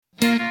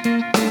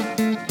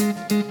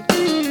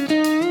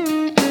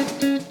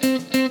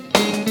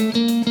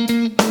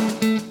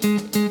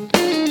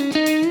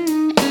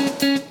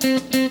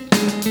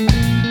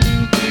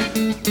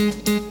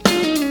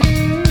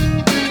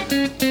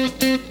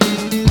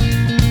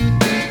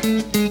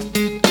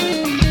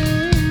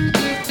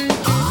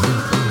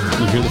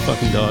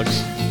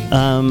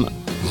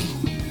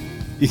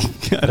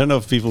I don't know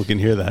if people can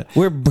hear that.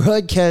 We're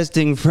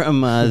broadcasting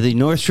from the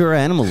North Shore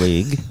Animal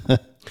League,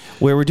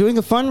 where we're doing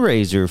a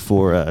fundraiser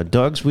for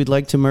dogs we'd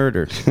like to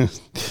murder.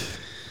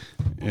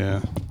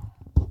 Yeah.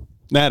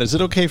 Matt, is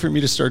it okay for me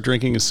to start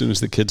drinking as soon as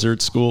the kids are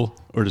at school,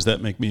 or does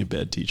that make me a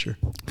bad teacher?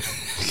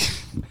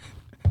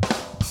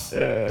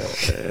 We're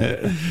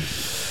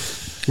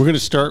going to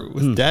start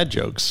with dad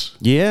jokes.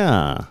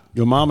 Yeah.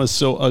 Your mom is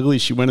so ugly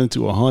she went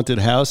into a haunted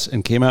house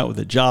and came out with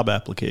a job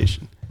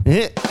application.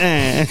 The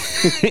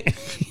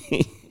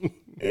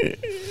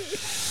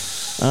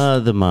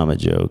mama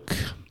joke.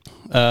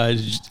 I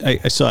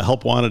saw a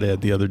Help Wanted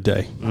ad the other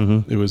day.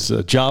 Mm-hmm. It was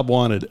job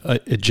wanted,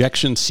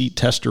 ejection seat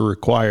tester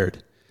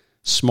required,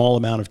 small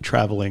amount of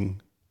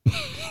traveling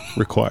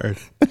required.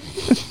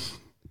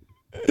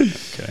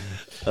 Okay.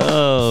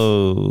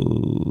 Oh,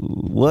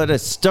 what a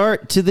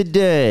start to the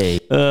day.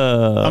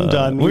 I'm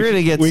done. We're going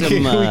to get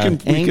some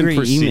angry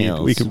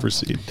emails. We can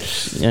proceed.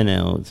 You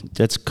know,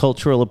 that's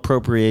cultural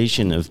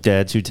appropriation of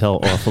dads who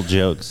tell awful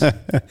jokes.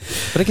 But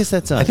I guess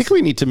that's us. I think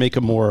we need to make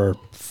a more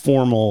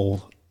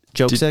formal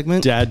joke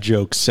segment? Dad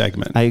joke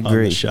segment. I agree.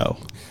 On the show.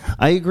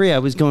 I agree. I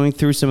was going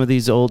through some of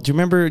these old... Do you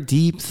remember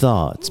Deep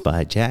Thoughts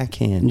by Jack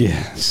Handy?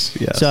 Yes.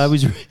 So I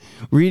was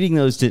reading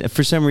those.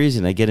 For some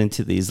reason, I get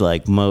into these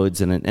like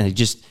modes, and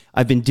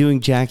I've been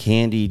doing Jack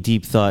Handy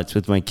Deep Thoughts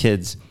with my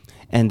kids,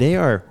 and they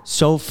are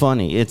so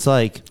funny. It's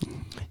like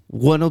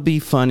one will be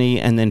funny,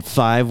 and then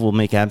five will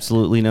make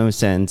absolutely no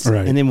sense,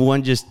 right. And then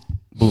one just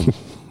boom,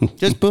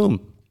 just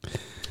boom.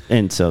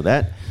 And so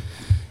that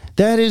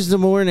is the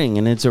morning,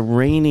 and it's a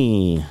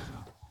rainy.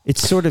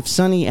 It's sort of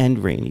sunny and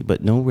rainy,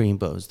 but no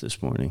rainbows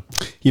this morning.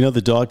 You know,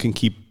 the dog can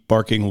keep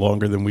barking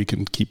longer than we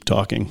can keep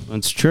talking.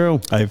 That's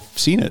true. I've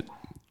seen it.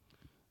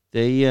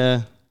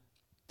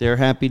 They're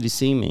happy to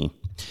see me.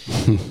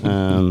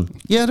 I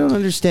don't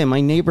understand.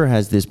 My neighbor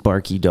has this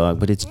barky dog,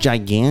 but it's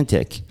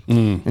gigantic.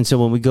 And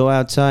so when we go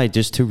outside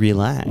just to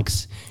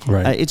relax,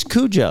 right. It's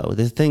Cujo.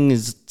 The thing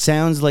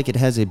sounds like it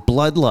has a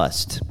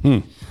bloodlust.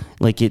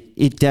 Like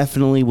it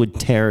definitely would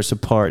tear us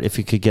apart if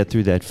it could get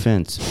through that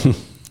fence.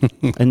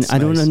 And I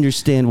don't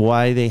understand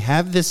why they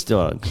have this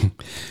dog.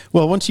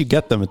 Well, once you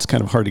get them, it's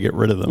kind of hard to get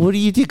rid of them. What do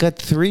you do? You got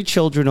 3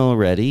 children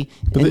already.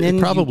 But it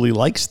probably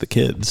likes the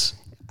kids.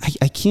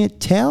 I can't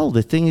tell.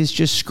 The thing is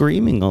just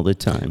screaming all the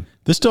time.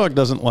 This dog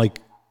doesn't like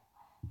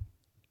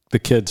the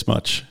kids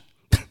much.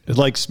 It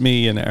likes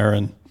me and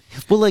Aaron.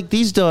 Well, like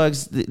these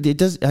dogs,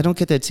 I don't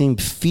get that same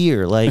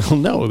fear. Like, well,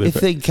 no, if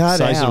they got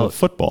size out, of a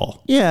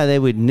football. Yeah, they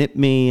would nip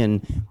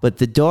me, but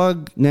the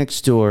dog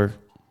next door,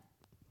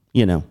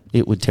 you know,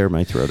 it would tear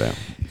my throat out.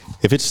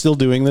 If it's still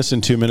doing this in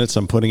 2 minutes,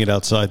 I'm putting it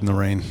outside in the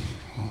rain.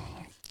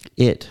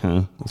 That's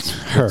how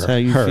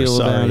you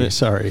feel about it.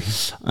 Sorry.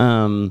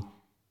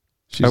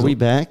 Are we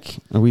back?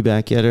 Are we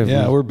back yet?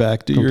 Yeah, we're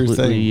back. Do your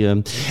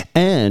thing.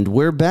 And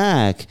we're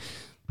back.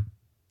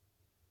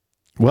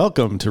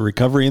 Welcome to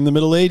Recovery in the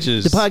Middle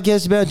Ages. The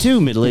podcast about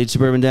 2 middle-aged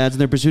suburban dads in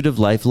their pursuit of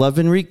life, love,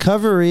 and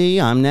recovery.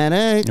 I'm Nat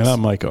X. And I'm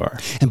Mike R.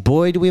 And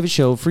boy, do we have a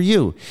show for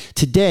you.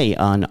 Today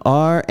on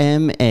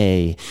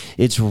RMA,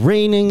 it's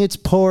raining, it's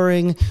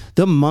pouring,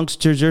 the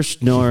monksters are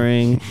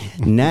snoring,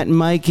 Nat and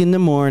Mike in the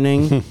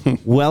morning.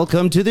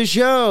 Welcome to the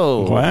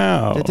show.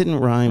 Wow. That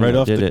didn't rhyme, right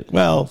off did it?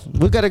 Well,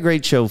 we've got a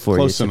great show for you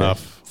today. Close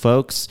enough.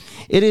 Folks,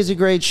 it is a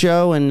great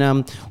show,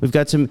 and we've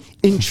got some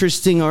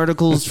interesting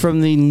articles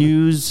from the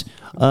news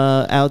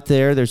out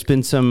there. There's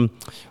been some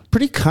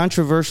pretty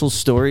controversial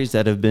stories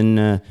that have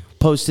been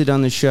posted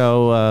on the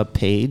show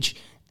page.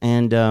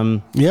 And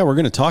we're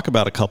going to talk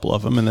about a couple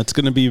of them, and that's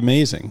going to be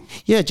amazing.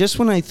 Yeah, just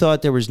when I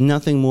thought there was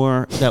nothing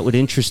more that would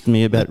interest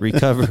me about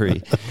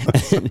recovery,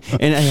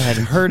 and I had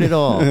heard it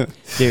all,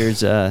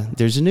 there's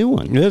a new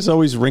one. There's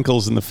always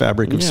wrinkles in the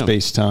fabric of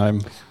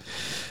space-time.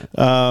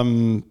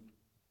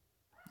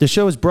 The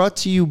show is brought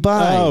to you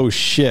by... Oh,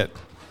 shit.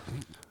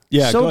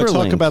 Yeah, go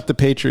talk about the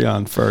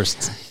Patreon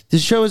first. The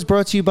show is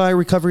brought to you by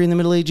Recovery in the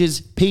Middle Ages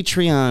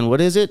Patreon.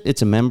 What is it?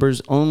 It's a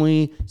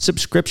members-only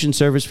subscription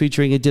service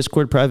featuring a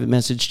Discord private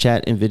message,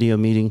 chat, and video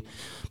meeting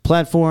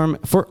platform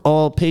for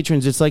all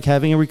patrons. It's like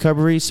having a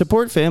recovery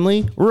support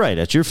family right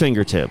at your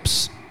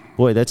fingertips.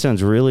 Boy, that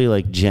sounds really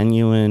like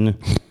genuine...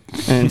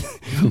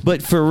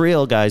 But for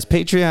real, guys,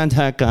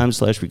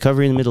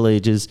 patreon.com/recovery in the Middle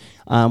Ages.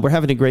 We're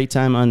having a great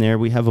time on there.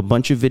 We have a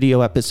bunch of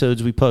video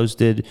episodes we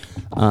posted.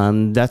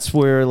 That's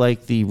where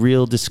like the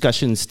real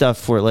discussion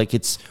stuff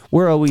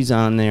we're always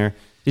on there.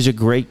 There's a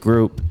great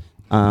group.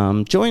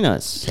 Join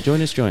us.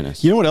 Join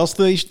us. You know what else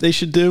they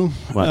should do?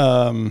 What?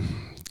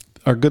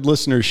 Our good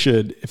listeners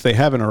should, if they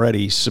haven't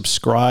already,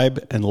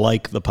 subscribe and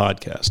like the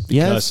podcast.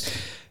 Because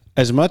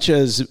as much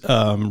as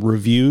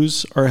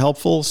reviews are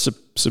helpful,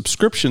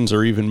 subscriptions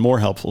are even more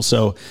helpful.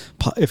 So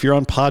if you're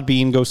on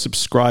Podbean, go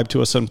subscribe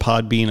to us on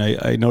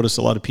Podbean. I notice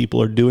a lot of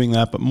people are doing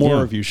that, but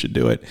more of you should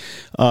do it.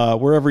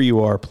 Wherever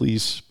you are,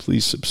 please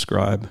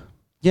subscribe.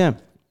 Yeah.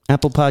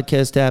 Apple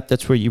Podcast app,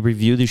 that's where you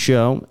review the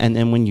show. And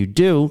then when you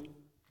do,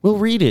 we'll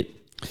read it.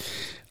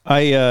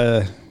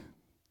 I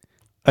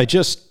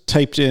just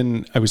typed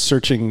in, I was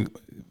searching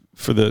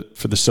for the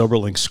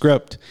SoberLink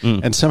script,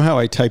 and somehow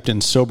I typed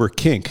in Sober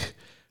Kink,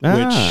 which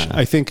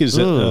I think is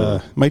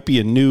might be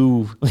a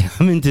new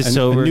I'm into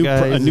sober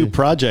guys. A new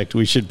project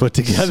we should put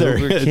together.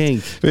 Sober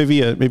Kink.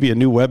 maybe a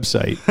new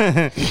website.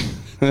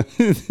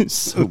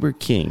 Sober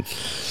Kink.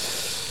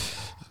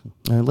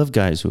 I love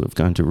guys who have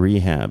gone to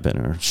rehab and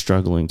are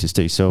struggling to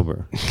stay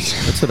sober.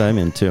 That's what I'm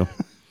into.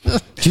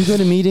 Do you go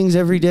to meetings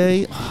every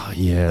day? Oh,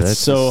 yeah. That's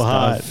so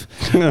hot.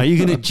 Are you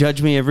going to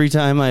judge me every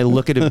time I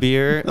look at a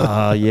beer?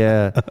 Oh,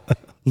 yeah.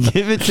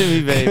 Give it to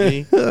me,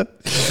 baby.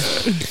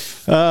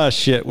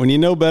 Shit. When you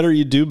know better,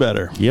 you do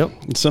better. Yep.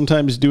 And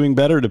sometimes doing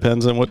better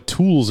depends on what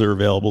tools are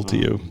available to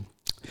you.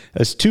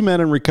 As two men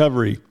in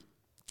recovery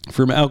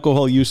from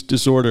alcohol use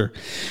disorder,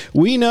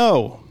 we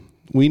know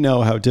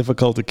how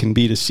difficult it can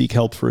be to seek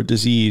help for a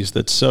disease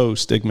that's so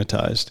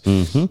stigmatized.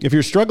 If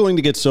you're struggling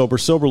to get sober,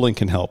 SoberLink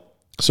can help.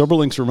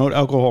 SoberLink's remote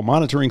alcohol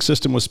monitoring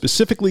system was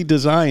specifically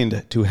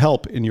designed to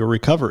help in your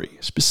recovery.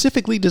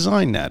 Specifically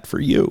designed that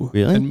for you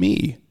and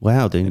me.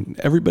 Wow. And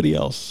everybody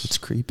else. It's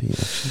creepy.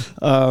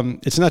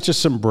 It's not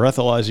just some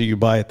breathalyzer you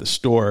buy at the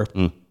store.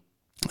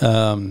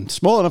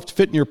 Small enough to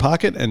fit in your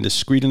pocket and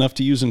discreet enough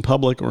to use in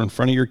public or in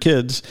front of your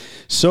kids.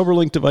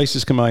 SoberLink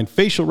devices combine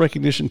facial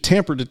recognition,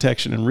 tamper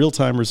detection, and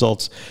real-time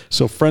results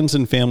so friends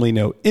and family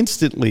know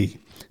instantly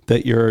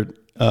that you're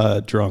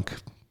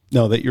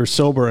that you're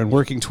sober and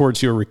working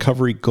towards your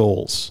recovery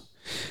goals.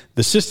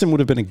 The system would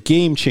have been a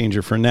game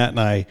changer for Nat and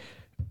I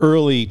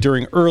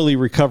during early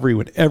recovery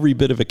when every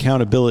bit of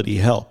accountability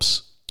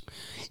helps.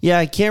 Yeah,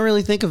 I can't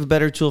really think of a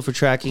better tool for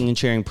tracking and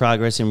sharing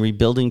progress and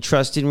rebuilding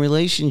trust in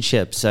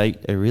relationships. I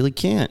really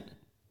can't.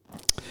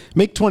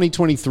 Make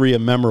 2023 a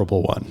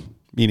memorable one,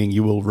 meaning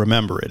you will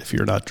remember it if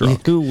you're not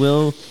drunk. You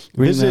will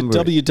remember.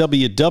 Visit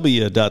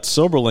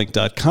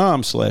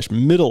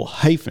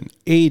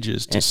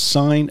www.soberlink.com/middle-ages to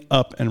sign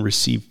up and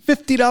receive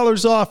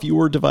 $50 off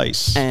your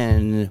device.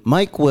 And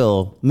Mike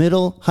will,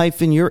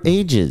 middle-your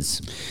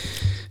ages.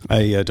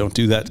 I don't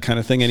do that kind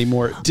of thing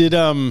anymore. Did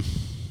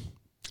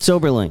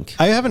SoberLink.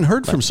 I haven't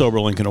heard from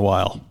SoberLink in a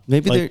while.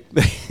 Maybe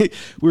we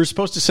were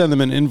supposed to send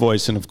them an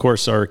invoice, and of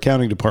course our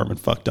accounting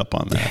department fucked up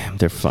on that. Damn,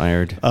 they're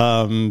fired.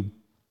 And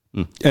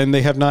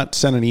they have not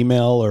sent an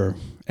email or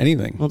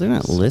anything. Well, they're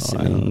not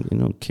listening. They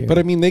don't care. But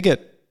I mean,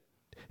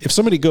 if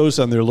somebody goes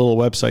on their little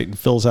website and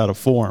fills out a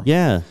form,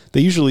 they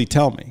usually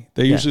tell me.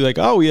 They're usually like,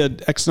 oh, we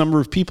had X number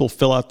of people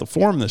fill out the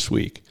form this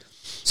week.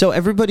 So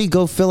everybody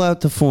go fill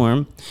out the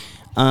form.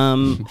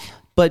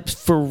 But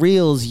for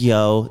reals,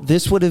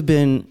 this would have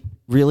been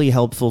really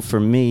helpful for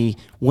me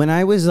when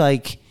I was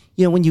like,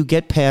 when you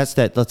get past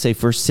that, let's say,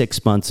 first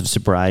 6 months of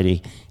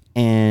sobriety,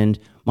 and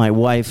my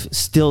wife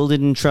still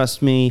didn't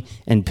trust me,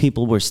 and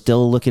people were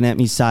still looking at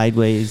me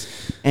sideways.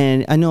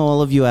 And I know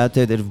all of you out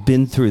there that have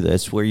been through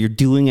this, where you're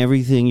doing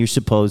everything you're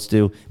supposed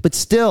to, but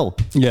still,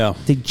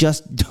 they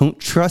just don't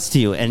trust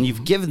you, and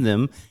you've given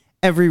them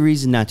every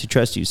reason not to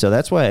trust you. So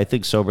that's why I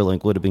think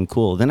SoberLink would have been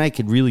cool. Then I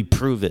could really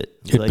prove it.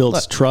 It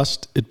builds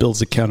trust. It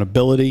builds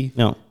accountability.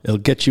 It'll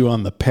get you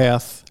on the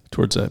path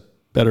towards a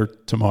better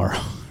tomorrow.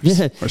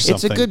 Yeah,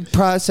 it's a good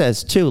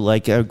process too.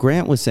 Like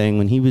Grant was saying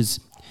when he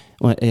used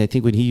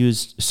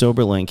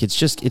SoberLink,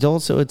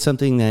 it's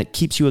something that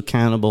keeps you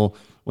accountable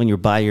when you're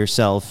by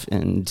yourself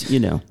and,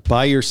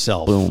 By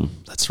yourself. Boom.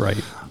 That's right.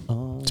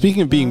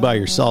 Speaking of being by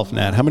yourself,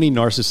 Nat, how many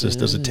narcissists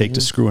does it take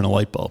to screw in a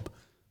light bulb?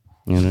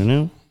 I don't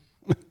know.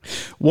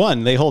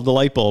 One, they hold the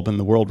light bulb and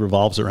the world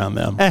revolves around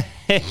them.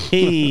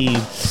 Hey.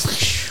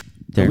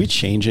 Are we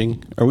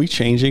changing? Or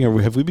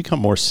have we become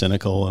more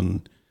cynical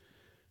and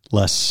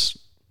less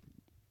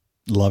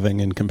loving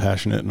and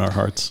compassionate in our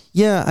hearts?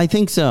 Yeah, I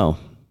think so.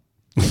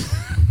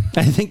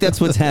 I think that's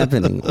what's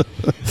happening.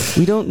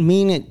 We don't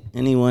mean it,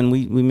 anyone.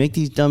 We make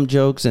these dumb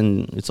jokes,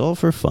 and it's all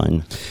for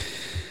fun.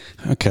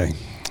 Okay.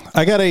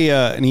 I got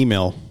an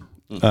email.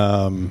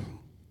 Got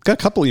a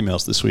couple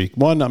emails this week.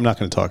 One I'm not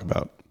going to talk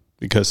about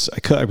because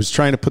I was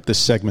trying to put this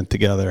segment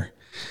together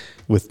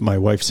with my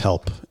wife's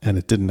help, and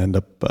it didn't end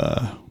up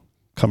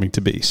coming to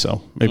be.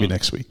 So maybe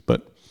next week.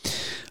 But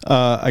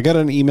I got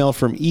an email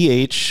from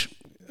EH.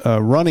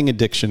 Running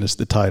Addiction is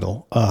the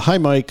title. Hi,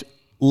 Mike.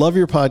 Love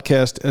your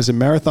podcast. As a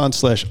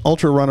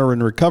marathon/ultra runner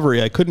in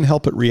recovery, I couldn't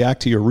help but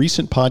react to your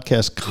recent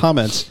podcast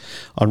comments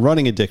on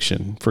running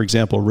addiction. For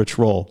example, Rich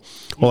Roll.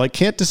 While I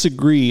can't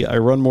disagree, I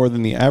run more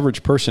than the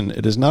average person.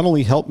 It has not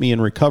only helped me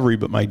in recovery,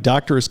 but my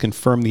doctor has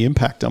confirmed the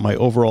impact on my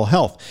overall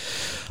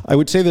health. I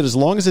would say that as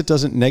long as it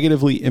doesn't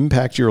negatively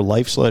impact your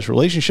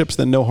life/relationships,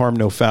 then no harm,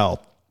 no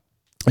foul.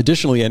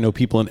 Additionally, I know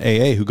people in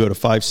AA who go to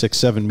 5, 6,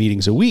 7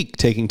 meetings a week,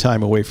 taking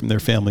time away from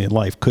their family and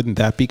life. Couldn't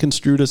that be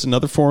construed as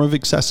another form of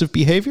excessive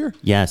behavior?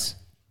 Yes.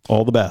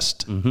 All the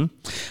best. Mm-hmm.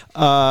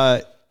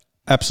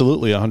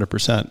 Absolutely,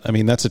 100%. I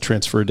mean, that's a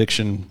transfer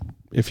addiction,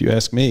 if you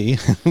ask me.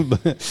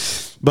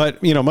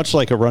 But, much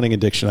like a running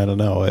addiction, I don't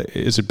know.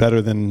 Is it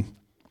better than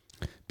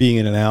being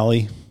in an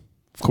alley?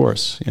 Of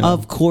course.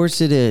 Of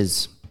course it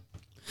is.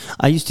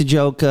 I used to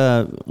joke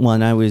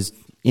when I was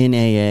in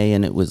AA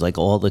and it was like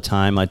all the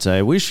time, I'd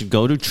say, we should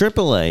go to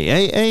AAA,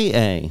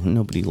 AAA.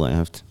 Nobody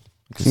laughed.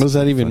 What does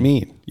that even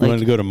mean? You want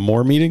to go to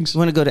more meetings? You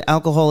want to go to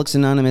Alcoholics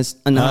Anonymous.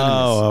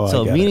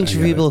 So meetings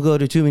for people who go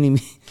to too many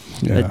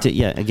meetings.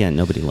 Again,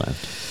 nobody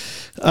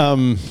laughed.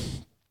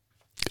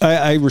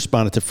 I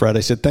responded to Fred.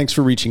 I said, thanks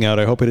for reaching out.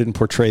 I hope I didn't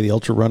portray the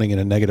ultra running in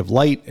a negative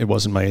light. It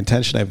wasn't my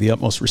intention. I have the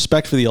utmost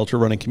respect for the ultra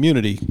running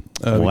community.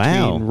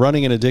 Wow. Between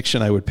running and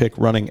addiction, I would pick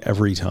running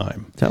every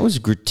time. That was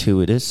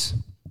gratuitous.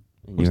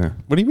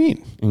 What do you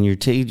mean? And you're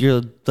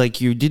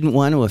like, you didn't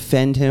want to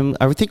offend him.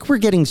 I think we're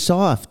getting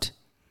soft.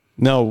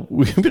 No,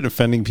 we've been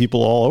offending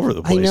people all over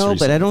the place. I know,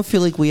 recently. but I don't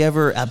feel like we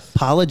ever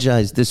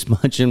apologized this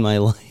much in my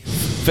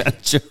life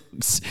about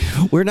jokes.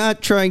 We're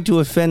not trying to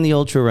offend the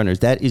ultra runners.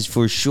 That is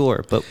for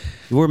sure. But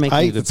we're making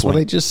a good That's point.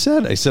 what I just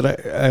said.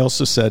 I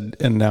also said,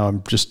 and now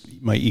I'm just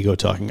my ego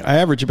talking. I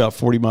average about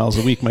 40 miles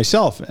a week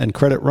myself, and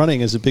credit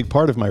running is a big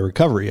part of my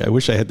recovery. I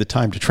wish I had the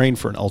time to train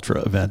for an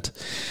ultra event.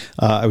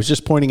 I was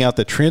just pointing out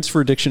that transfer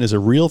addiction is a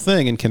real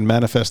thing and can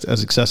manifest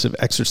as excessive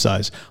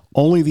exercise.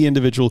 Only the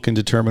individual can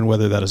determine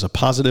whether that is a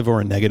positive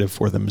or a negative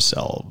for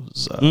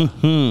themselves.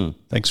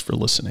 Thanks for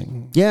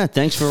listening. Yeah,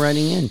 thanks for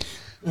writing in.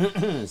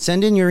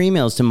 Send in your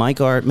emails to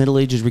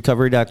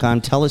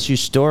mike@middleagesrecovery.com. Tell us your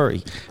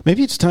story.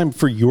 Maybe it's time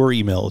for your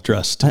email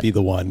address to be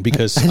the one,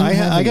 because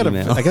I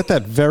got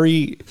that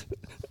very...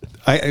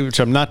 which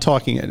I'm not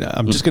talking.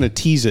 I'm just going to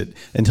tease it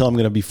until I'm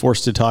going to be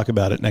forced to talk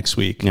about it next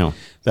week. No.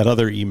 That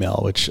other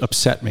email, which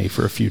upset me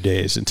for a few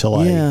days until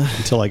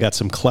I got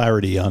some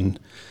clarity on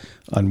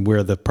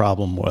where the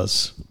problem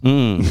was.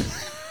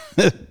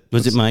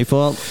 Was it my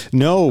fault?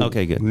 No.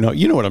 Okay, good. No,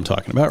 you know what I'm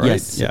talking about, right?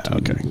 Yes. Yeah.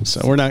 Okay. So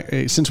we're not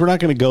going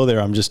to go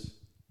there. I'm just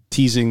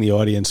teasing the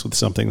audience with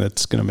something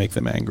that's going to make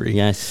them angry.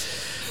 Yes.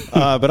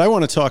 But I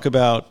want to talk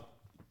about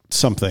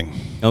something.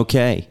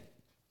 Okay.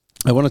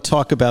 I want to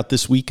talk about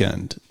this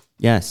weekend.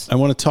 Yes. I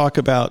want to talk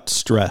about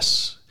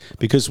stress,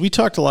 because we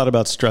talked a lot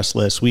about stress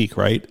last week,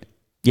 right?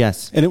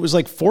 Yes. And it was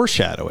like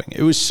foreshadowing.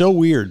 It was so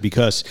weird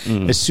because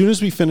as soon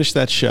as we finished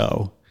that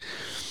show,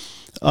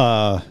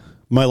 my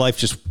life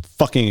just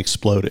fucking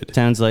exploded.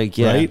 Sounds like,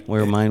 right?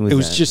 Where mine was. It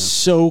was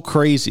just so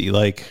crazy.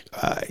 Like,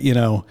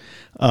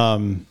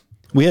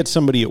 we had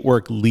somebody at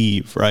work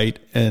leave, right?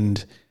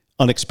 And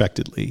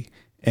unexpectedly.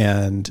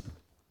 And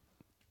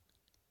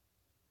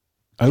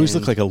I always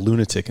look like a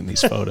lunatic in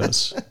these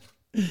photos.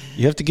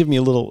 You have to give me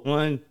a little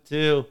 1,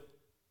 2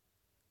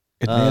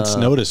 advance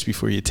notice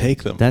before you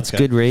take them. That's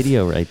good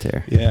radio right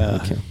there. Yeah.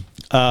 Okay.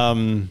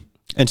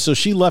 And so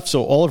she left,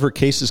 so all of her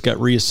cases got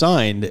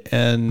reassigned,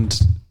 and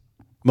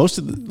most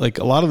of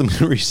a lot of them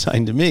got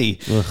reassigned to me.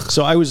 Ugh.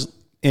 So I was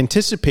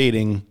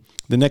anticipating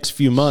the next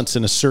few months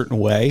in a certain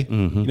way.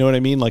 Mm-hmm. You know what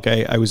I mean? Like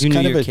I was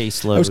kind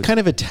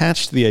of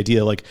attached to the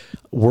idea, like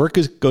work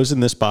goes in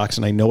this box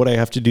and I know what I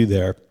have to do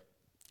there.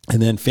 And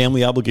then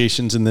family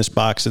obligations in this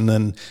box, and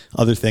then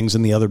other things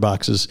in the other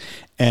boxes.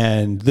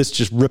 And this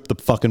just ripped the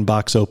fucking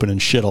box open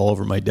and shit all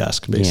over my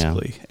desk,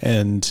 basically. Yeah.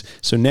 And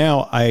so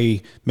now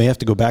I may have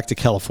to go back to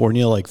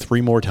California like 3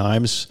 more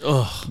times.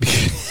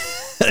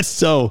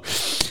 So,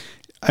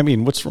 I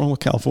mean, what's wrong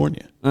with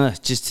California?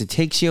 Just it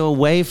takes you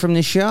away from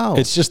the show.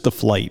 It's just the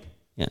flight.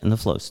 Yeah, and the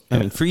flows. I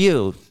mean, for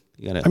you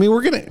gotta. I mean,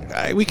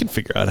 we can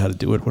figure out how to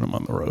do it when I'm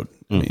on the road.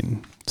 I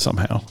mean,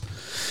 somehow.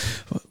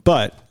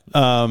 But,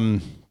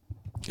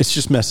 it's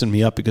just messing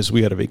me up because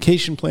we had a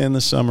vacation plan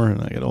this summer,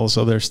 and I got all this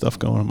other stuff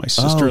going on. My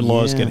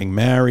sister-in-law is getting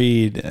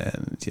married,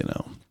 and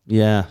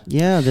Yeah,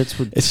 that's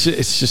what. It's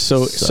just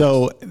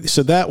so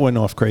that went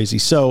off crazy.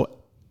 So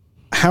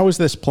how is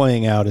this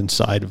playing out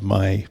inside of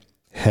my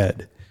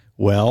head?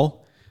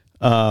 Well,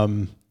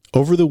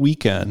 over the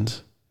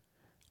weekend,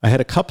 I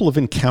had a couple of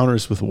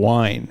encounters with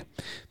wine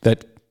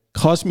that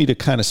caused me to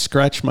kind of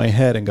scratch my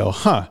head and go,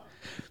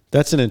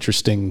 that's an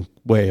interesting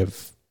way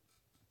of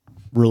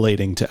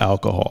relating to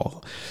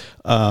alcohol.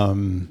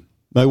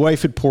 My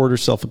wife had poured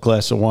herself a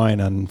glass of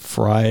wine on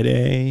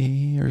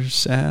Friday or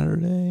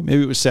Saturday.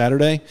 Maybe it was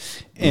Saturday.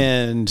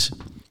 And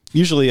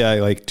usually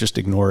I just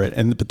ignore it.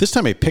 But this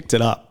time I picked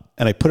it up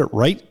and I put it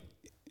right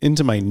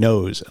into my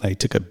nose, and I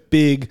took a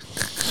big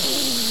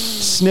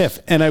sniff,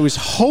 and I was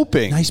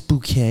hoping, nice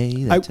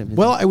bouquet.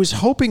 I was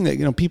hoping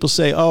that, people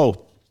say,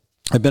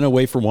 I've been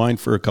away from wine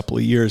for a couple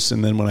of years,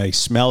 and then when I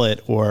smell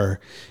it or,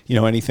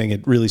 anything,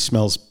 it really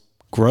smells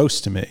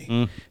gross to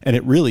me. And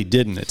it really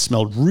didn't. It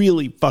smelled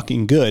really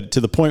fucking good,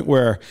 to the point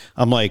where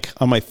I'm like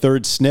on my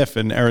 3rd sniff,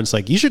 and Erin's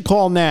like, you should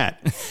call Nat.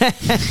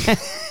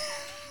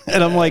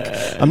 And I'm like,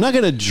 I'm not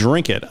going to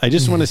drink it. I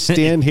just want to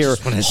stand here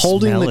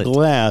holding the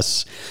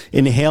glass,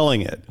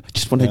 inhaling it. I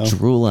just want to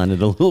drool on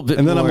it a little bit.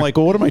 And then more. I'm like,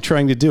 well, what am I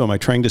trying to do? Am I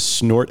trying to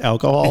snort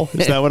alcohol?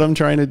 Is that what I'm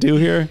trying to do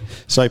here?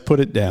 So I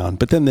put it down.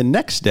 But then the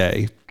next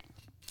day,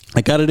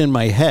 I got it in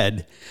my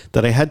head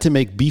that I had to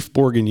make beef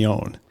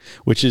bourguignon,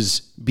 which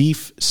is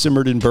beef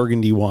simmered in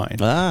Burgundy wine.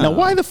 Ah. Now,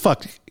 why the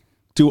fuck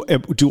do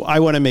I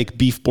want to make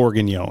beef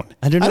bourguignon?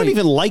 I don't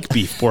even like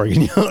beef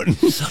bourguignon.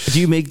 Do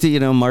you make the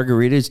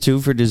margaritas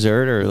too for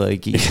dessert, or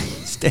like you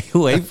stay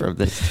away from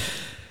this?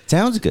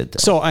 Sounds good though.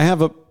 So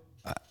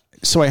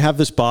I have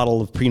this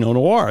bottle of Pinot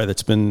Noir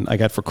I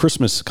got for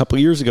Christmas a couple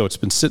of years ago. It's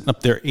been sitting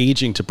up there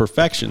aging to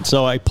perfection.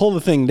 So I pull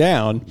the thing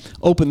down,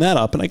 open that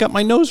up, and I got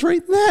my nose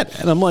right in that.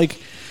 And I'm like,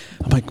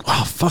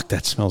 wow, fuck,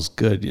 that smells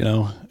good,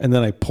 And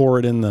then I pour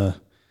it in the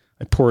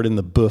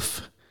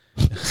boof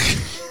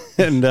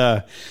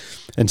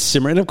and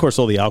simmer. And of course,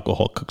 all the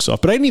alcohol cooks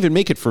off. But I didn't even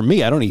make it for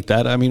me. I don't eat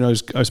that. I mean, I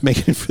was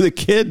making it for the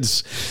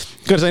kids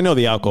because I know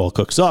the alcohol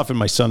cooks off, and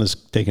my son has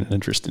taken an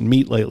interest in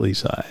meat lately.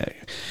 So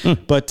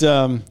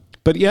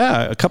But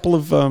yeah, a couple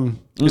of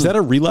is that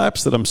a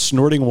relapse that I'm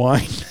snorting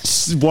wine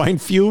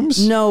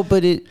fumes? No,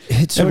 but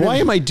it's. And why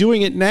am I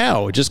doing it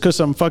now? Just because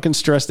I'm fucking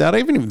stressed out? I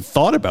haven't even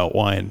thought about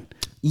wine.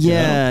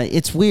 Yeah,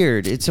 it's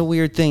weird. It's a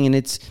weird thing,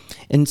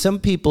 and some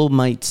people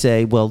might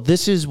say, well,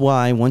 this is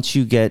why once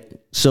you get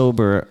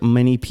sober,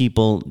 many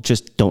people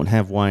just don't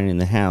have wine in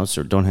the house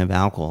or don't have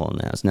alcohol in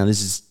the house. Now,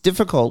 this is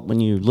difficult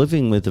when you're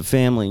living with a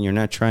family and you're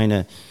not trying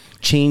to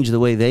change the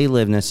way they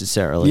live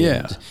necessarily.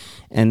 Yeah,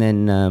 and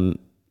then.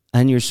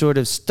 And you're sort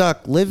of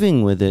stuck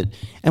living with it.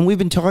 And we've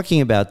been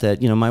talking about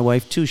that. My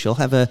wife, too, she'll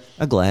have a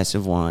glass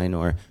of wine,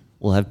 or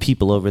we'll have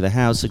people over the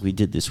house like we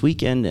did this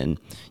weekend. And,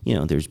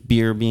 there's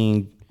beer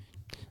being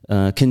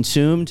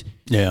consumed.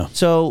 Yeah.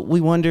 So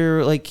we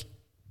wonder,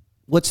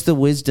 what's the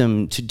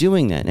wisdom to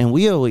doing that? And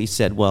we always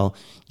said, well,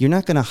 you're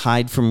not going to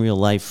hide from real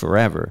life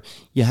forever.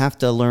 You have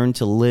to learn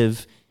to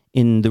live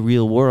in the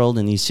real world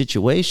in these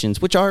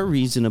situations, which are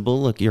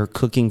reasonable. Look, you're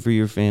cooking for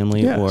your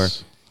family, yes. Or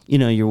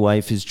your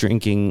wife is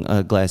drinking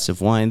a glass of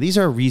wine. These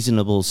are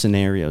reasonable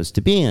scenarios to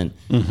be in.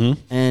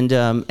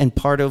 Mm-hmm. And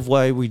part of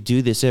why we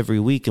do this every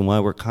week and why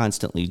we're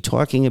constantly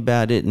talking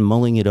about it and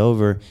mulling it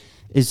over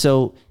is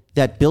so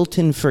that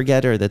built-in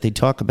forgetter that they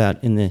talk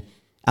about in the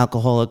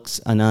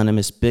Alcoholics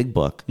Anonymous Big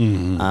Book,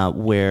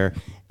 where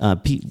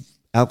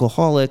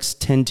alcoholics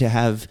tend to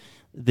have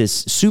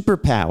this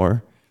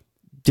superpower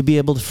to be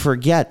able to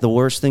forget the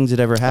worst things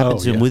that ever happened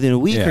to them within a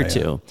week or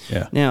two.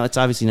 Yeah. Now, it's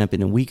obviously not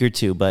been a week or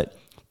two, but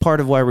part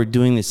of why we're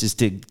doing this is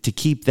to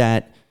keep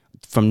that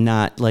from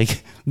not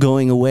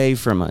going away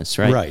from us,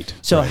 right? Right.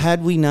 So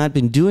had we not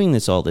been doing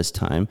this all this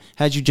time,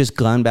 had you just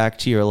gone back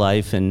to your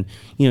life and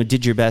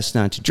did your best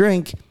not to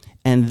drink,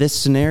 and this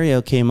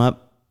scenario came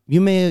up, it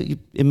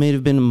may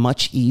have been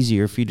much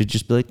easier for you to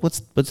just be like, what's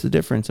the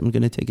difference? I'm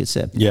going to take a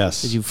sip.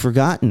 Yes. Because you've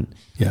forgotten.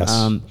 Yes.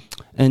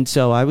 And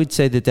so I would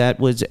say that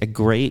was a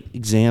great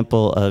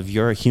example of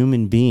you're a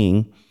human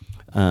being.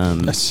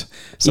 Yes,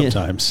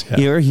 sometimes. Yeah.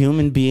 You're a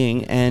human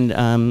being, and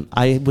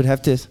I would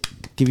have to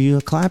give you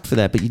a clap for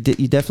that, but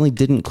you definitely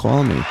didn't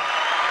call me.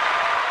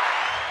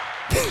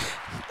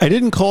 I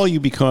didn't call you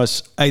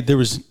because there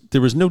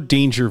was no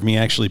danger of me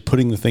actually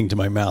putting the thing to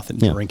my mouth and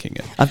drinking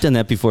it. I've done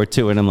that before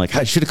too, and I'm like,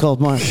 I should have called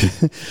Mark.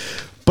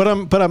 but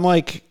I'm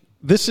like,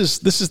 this is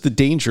the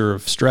danger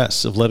of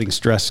stress, of letting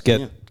stress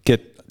get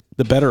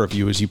the better of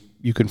you, is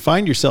you can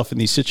find yourself in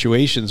these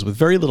situations with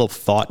very little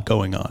thought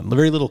going on,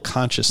 very little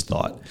conscious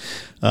thought.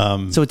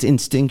 So it's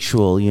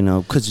instinctual,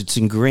 because it's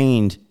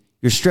ingrained.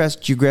 You're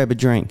stressed, you grab a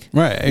drink.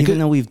 Right. Even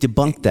though we've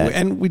debunked that.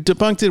 And we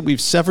debunked it.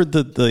 We've severed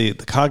the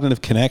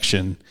cognitive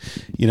connection.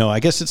 I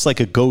guess it's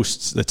like a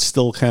ghost that's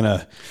still kind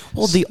of...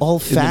 Well, the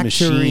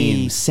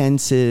olfactory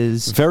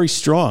senses. Very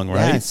strong,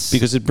 right? Yes.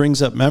 Because it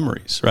brings up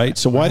memories, right?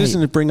 So why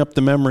doesn't it bring up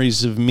the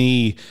memories of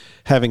me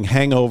having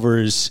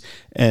hangovers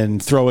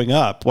and throwing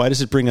up? Why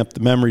does it bring up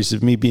the memories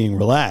of me being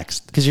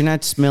relaxed? Because you're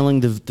not smelling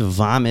the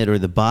vomit or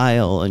the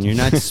bile, and you're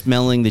not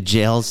smelling the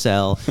jail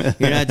cell.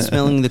 You're not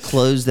smelling the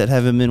clothes that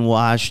haven't been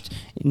washed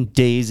in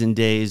days and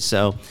days.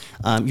 So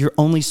you're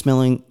only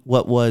smelling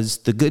what was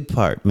the good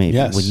part, maybe.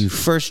 Yes. When you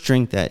first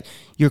drink that,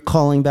 you're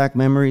calling back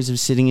memories of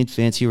sitting at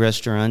fancy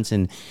restaurants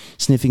and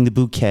sniffing the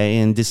bouquet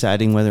and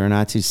deciding whether or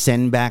not to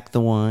send back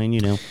the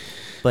wine,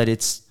 But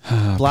it's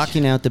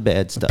blocking out the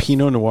bad stuff.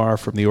 Pinot Noir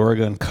from the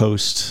Oregon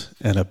coast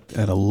and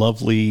a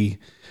lovely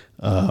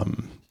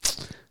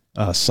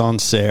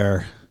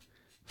Sancerre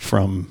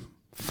from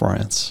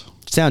France.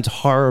 Sounds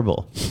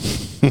horrible.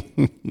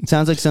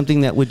 Sounds like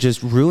something that would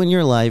just ruin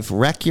your life,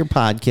 wreck your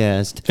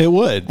podcast. It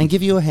would. And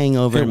give you a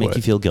hangover and make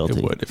you feel guilty.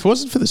 It would. If it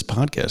wasn't for this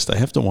podcast, I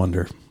have to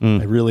wonder.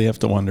 I really have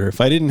to wonder.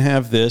 If I didn't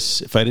have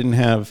this,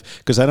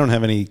 because I don't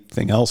have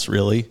anything else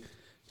really,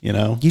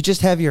 You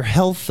just have your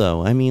health,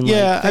 though. I mean,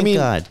 thank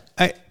God.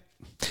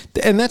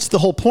 And that's the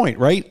whole point,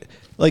 right?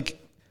 I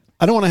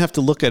don't want to have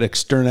to look at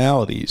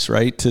externalities,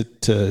 right,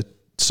 to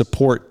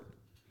support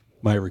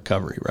my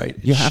recovery, right?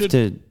 You have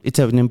to. It's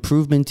an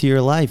improvement to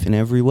your life in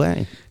every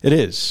way. It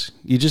is.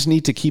 You just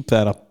need to keep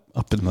that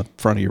up in the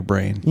front of your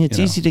brain. Yeah, it's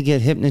easy to get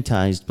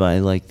hypnotized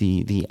by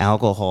the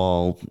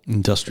alcohol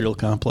industrial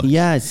complex.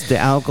 Yes, the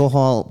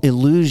alcohol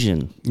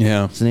illusion.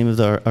 Yeah, it's the name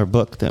of our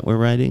book that we're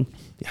writing.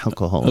 The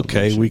alcohol.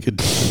 Okay, addiction. we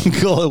could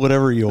call it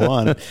whatever you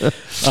want.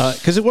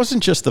 Because it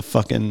wasn't just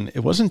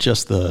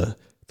the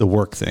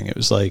work thing. It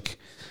was like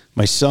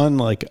my son,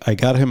 like I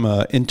got him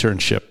an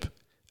internship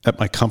at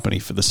my company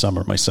for the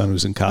summer. My son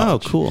was in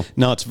college. Oh, cool.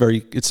 No, it's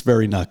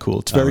very not cool.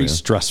 It's very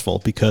stressful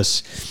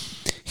because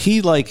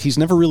he's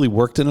never really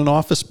worked in an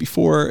office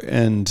before.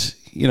 And,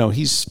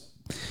 he's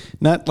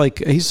not like,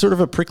 he's sort of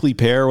a prickly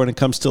pear when it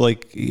comes to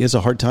like, he has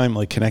a hard time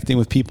like connecting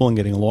with people and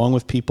getting along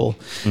with people.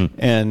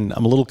 And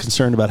I'm a little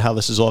concerned about how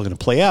this is all going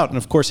to play out. And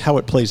of course, how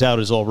it plays out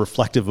is all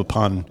reflective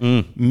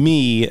upon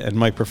me and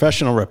my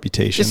professional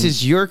reputation. This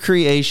is your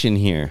creation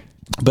here.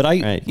 But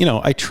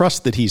I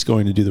trust that he's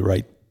going to do the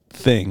right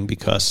thing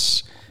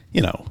because,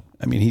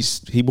 he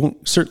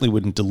certainly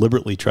wouldn't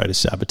deliberately try to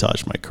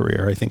sabotage my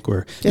career. I think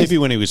maybe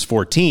when he was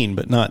 14,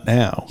 but not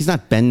now. He's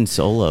not Ben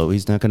Solo.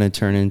 He's not going to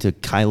turn into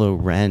Kylo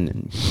Ren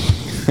and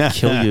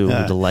kill you with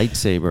a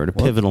lightsaber at a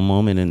pivotal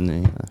moment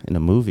in a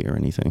movie or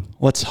anything.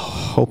 Let's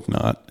hope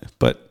not.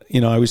 But,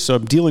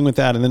 I'm dealing with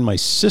that. And then my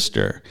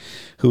sister,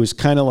 who is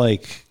kind of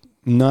like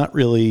not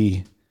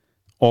really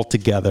all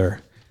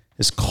together,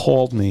 has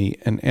called me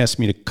and asked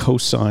me to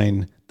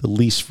co-sign the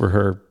lease for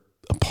her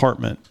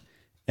apartment.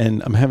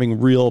 And I'm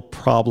having real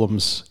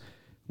problems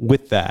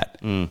with that.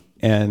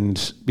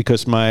 And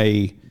because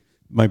my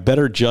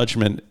better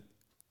judgment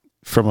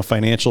from a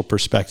financial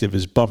perspective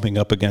is bumping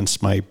up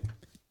against my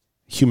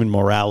human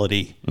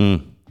morality.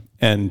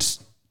 And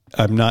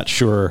I'm not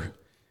sure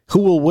who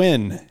will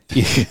win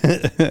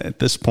at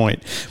this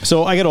point.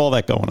 So I got all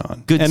that going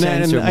on. Good and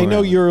sense of I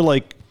know morality.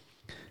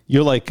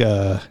 you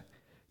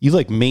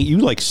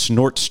like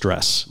snort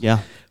stress. Yeah.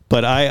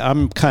 But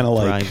I'm kind of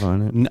like, Thrive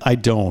on it. I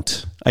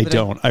don't. It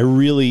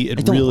really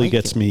like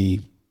gets it.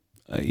 me,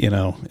 in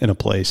a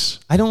place.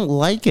 I don't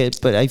like it,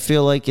 but I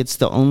feel like it's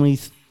the only,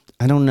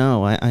 I don't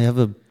know. I have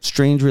a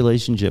strange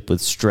relationship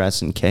with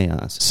stress and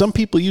chaos. Some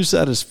people use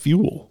that as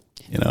fuel,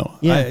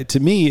 Yeah. to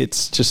me,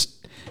 it's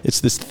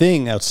this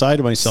thing outside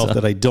of myself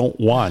that I don't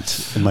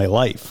want in my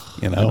life,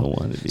 I don't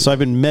want it either. So I've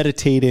been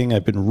meditating,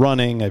 I've been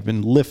running, I've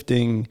been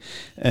lifting,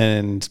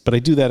 but I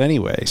do that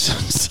anyway. So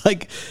it's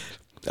like,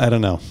 I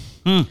don't know.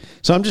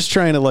 So I'm just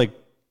trying to like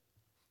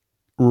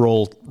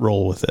roll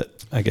with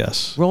it, I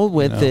guess. Roll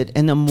with it.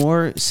 And the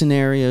more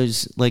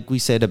scenarios, like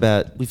we've said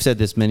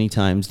this many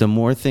times, the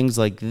more things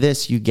like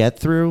this you get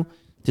through,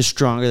 the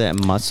stronger that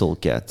muscle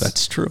gets.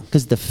 That's true.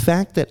 Because the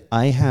fact that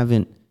I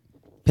haven't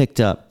picked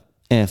up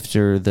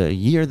after the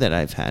year that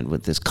I've had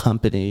with this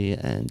company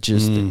and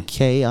just the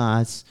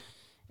chaos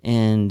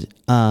and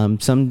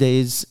some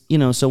days,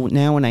 so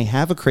now when I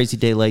have a crazy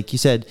day, like you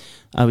said,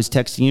 I was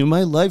texting you,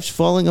 my life's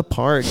falling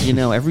apart,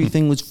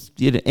 everything was,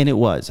 and it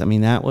was. I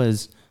mean,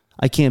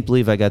 I can't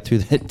believe I got through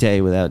that day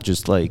without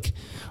just like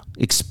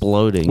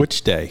exploding.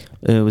 Which day?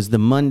 It was the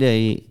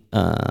Monday.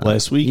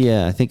 Last week?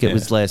 Yeah, I think it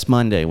was last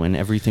Monday when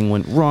everything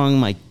went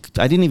wrong. I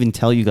didn't even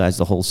tell you guys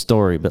the whole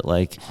story, but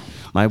like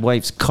my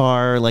wife's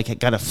car, like I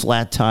got a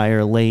flat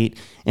tire late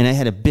and I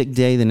had a big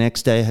day the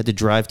next day. I had to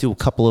drive to a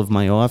couple of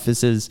my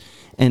offices.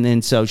 And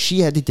then so she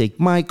had to take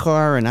my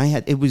car and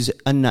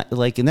and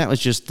that was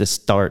just the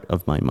start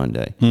of my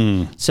Monday.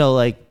 So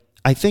like,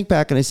 I think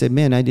back and I said,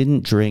 man, I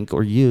didn't drink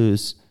or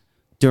use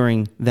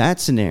during that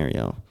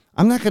scenario.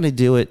 I'm not going to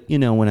do it,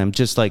 when I'm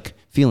just like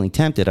feeling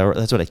tempted.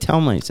 That's what I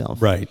tell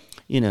myself. Right.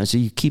 So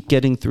you keep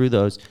getting through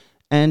those.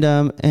 And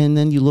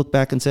then you look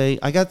back and say,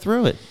 I got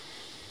through it.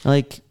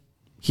 Like,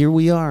 here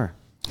we are.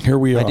 I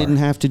didn't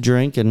have to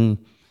drink and,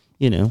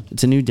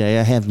 it's a new day.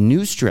 I have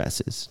new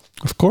stresses.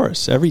 Of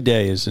course. Every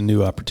day is a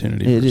new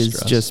opportunity It for has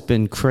stress. just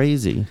been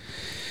crazy.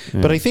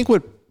 But I think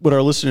what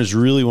our listeners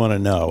really want to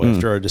know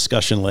after our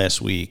discussion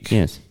last week.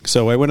 Yes.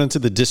 So I went into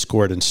the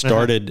Discord and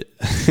started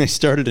I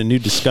started a new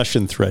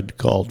discussion thread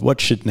called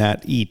What Should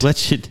Nat Eat?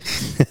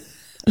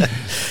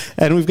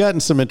 And we've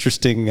gotten some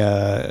interesting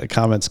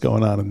comments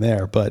going on in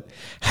there. But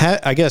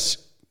I guess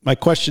my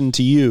question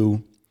to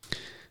you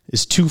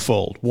is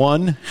twofold.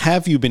 One,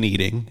 have you been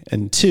eating?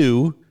 And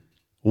two,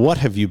 what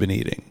have you been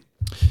eating?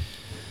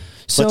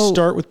 So, let's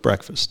start with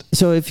breakfast.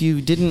 So if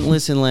you didn't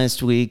listen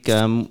last week,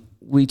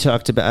 we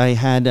talked about, I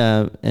had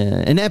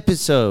an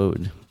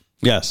episode.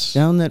 Yes.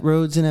 Down that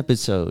road's an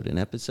episode. You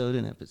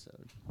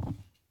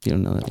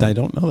don't know that one? I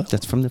don't know that.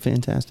 That's from the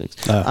Fantastics.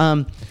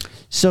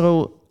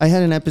 So I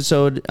had an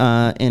episode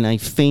and I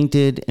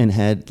fainted and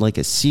had like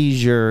a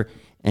seizure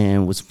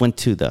and went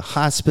to the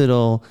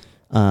hospital.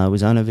 I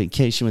was on a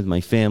vacation with my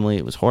family.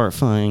 It was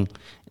horrifying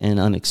and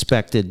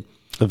unexpected.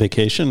 The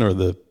vacation or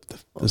the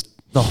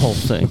whole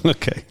thing.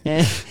 Okay.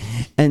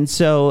 And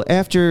so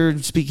after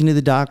speaking to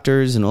the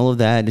doctors and all of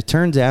that, it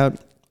turns out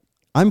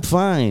I'm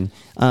fine.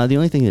 The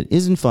only thing that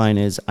isn't fine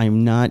is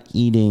I'm not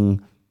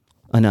eating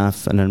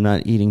enough and I'm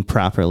not eating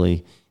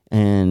properly.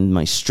 And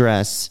my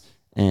stress,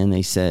 and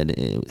they said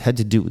it had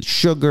to do with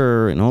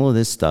sugar and all of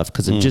this stuff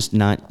because I'm just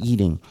not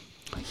eating.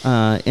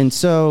 And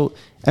so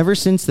ever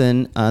since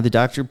then, the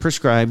doctor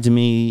prescribed to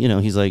me,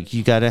 he's like,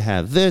 you got to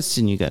have this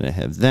and you got to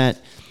have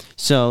that.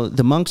 So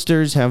the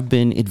Monksters have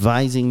been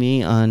advising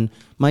me on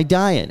my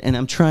diet, and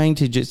I'm trying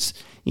to just,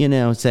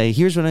 say,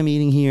 here's what I'm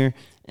eating here.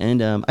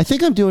 And I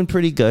think I'm doing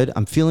pretty good.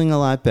 I'm feeling a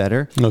lot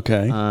better.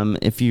 Okay.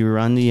 If you're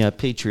on the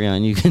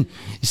Patreon, you can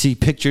see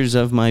pictures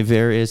of my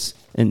various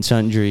and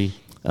sundry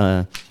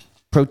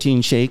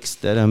protein shakes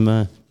that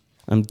I'm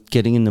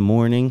getting in the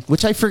morning,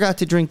 which I forgot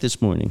to drink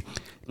this morning.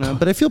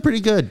 But I feel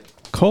pretty good.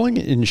 Calling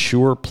it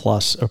Ensure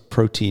Plus a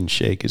protein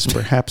shake is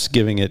perhaps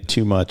giving it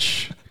too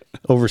much,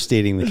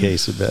 overstating the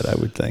case a bit, I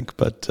would think.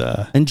 But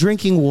and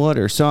drinking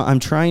water. So I'm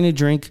trying to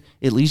drink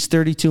at least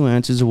 32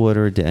 ounces of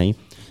water a day.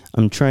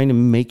 I'm trying to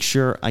make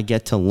sure I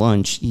get to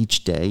lunch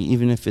each day,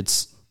 even if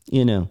it's,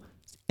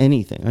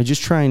 anything. I'm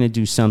just trying to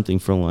do something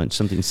for lunch,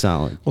 something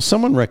solid. Well,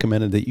 someone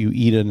recommended that you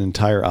eat an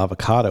entire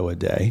avocado a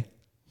day.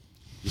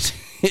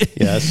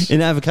 Yes.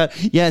 An avocado.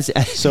 Yes.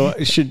 So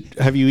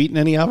have you eaten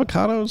any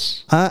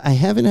avocados? I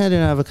haven't had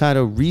an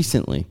avocado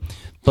recently,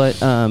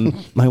 but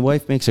my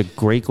wife makes a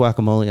great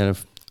guacamole out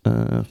of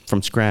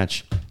from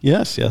scratch.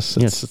 Yes.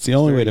 It's the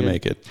only way to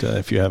make it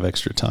if you have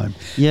extra time.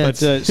 Yeah. But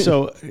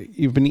so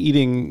you've been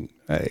eating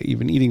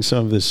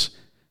some of this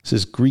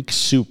Greek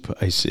soup,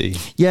 I see.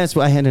 Yes,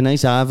 well, I had a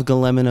nice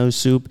avocalemino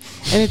soup,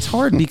 and it's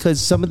hard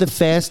because some of the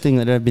fasting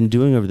that I've been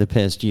doing over the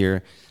past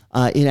year,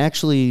 it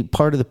actually,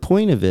 part of the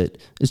point of it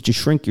is to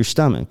shrink your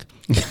stomach.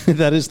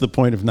 That is the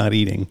point of not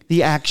eating.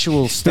 The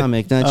actual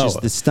stomach, not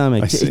just the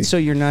stomach. So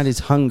you're not as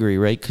hungry,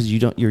 right? Because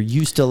you're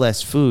used to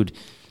less food.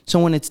 So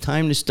when it's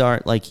time to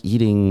start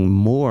eating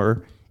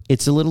more,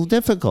 it's a little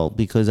difficult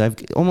because I've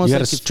almost you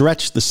got to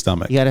stretch the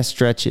stomach. You got to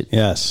stretch it.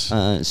 Yes.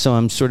 So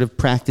I'm sort of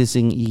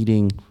practicing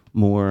eating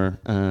more,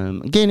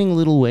 gaining a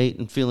little weight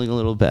and feeling a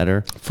little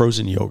better.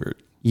 Frozen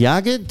yogurt.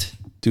 Yogurt?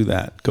 Do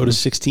that. Go to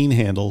 16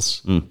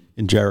 Handles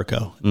in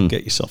Jericho and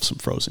get yourself some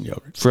frozen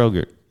yogurt.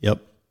 Frogurt.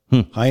 Yep.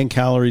 High in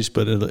calories,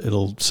 but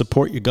it'll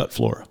support your gut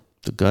flora.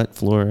 The gut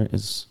flora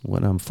is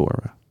what I'm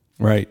for.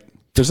 Right.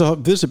 There's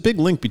a big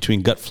link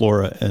between gut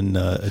flora and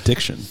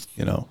addiction.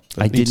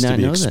 I did not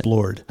know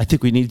explored. That. I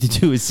think we need to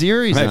do a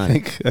series on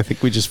it. I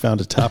think we just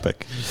found a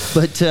topic.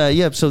 But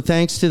so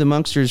thanks to the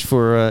Monksters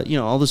for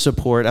all the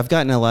support. I've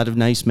gotten a lot of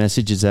nice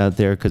messages out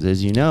there because,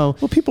 as you know,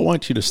 people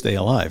want you to stay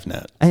alive,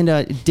 Nat.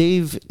 And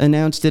Dave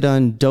announced it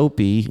on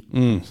Dopey.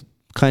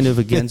 Kind of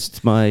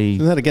against my...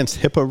 Isn't that against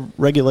HIPAA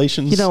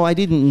regulations? I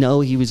didn't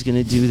know he was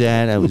going to do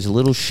that. I was a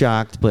little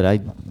shocked, but I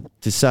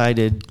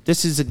decided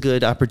this is a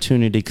good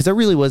opportunity because I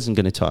really wasn't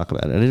going to talk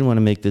about it. I didn't want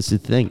to make this a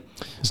thing.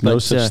 There's no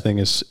such thing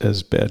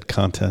as bad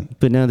content.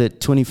 But now that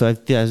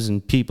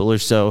 25,000 people or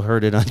so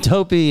heard it on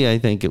Dopey, I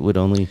think it would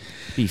only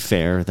be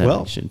fair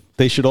that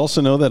they should also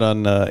know that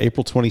on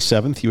April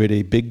 27th, you ate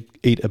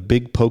a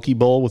big poke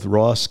bowl with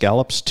raw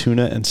scallops,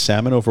 tuna, and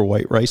salmon over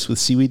white rice with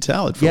seaweed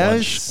salad for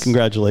lunch.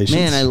 Congratulations.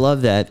 Man, I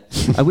love that.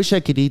 I wish I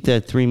could eat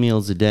that 3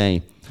 meals a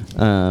day.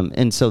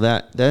 And so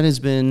that has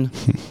been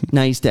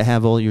nice to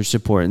have all your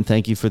support, and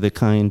thank you for the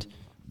kind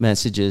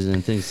messages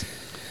and things.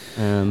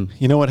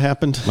 You know what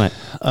happened? What?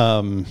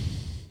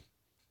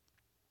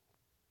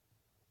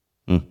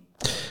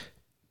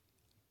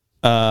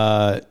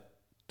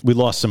 We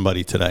lost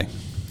somebody today.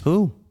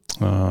 Who?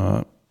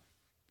 Let's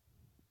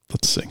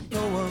see.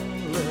 No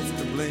one left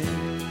to blame.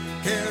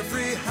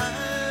 Carefree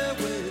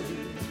highway.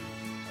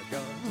 I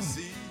got to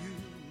see you,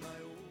 my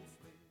old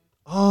friend.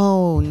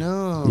 Oh,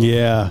 no.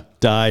 Yeah,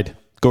 died.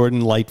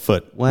 Gordon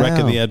Lightfoot. Wow. Wreck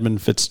of the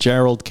Edmund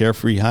Fitzgerald,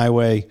 Carefree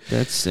Highway.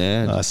 That's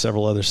sad.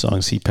 Several other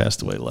songs. He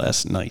passed away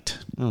last night.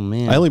 Oh,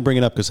 man. I only bring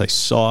it up because I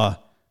saw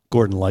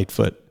Gordon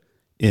Lightfoot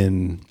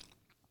in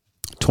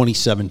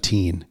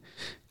 2017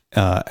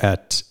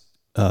 at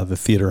the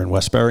theater in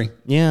Westbury.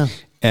 Yeah.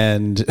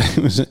 And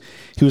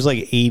he was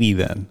like 80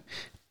 then,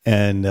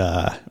 and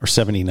or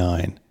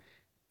 79.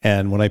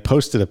 And when I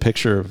posted a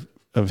picture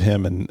of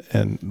him,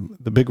 and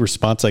the big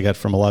response I got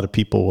from a lot of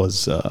people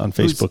was on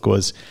Facebook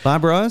was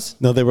Bob Ross.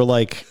 No, they were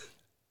like,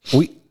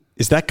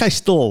 is that guy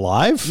still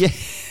alive? Yeah.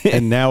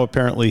 And now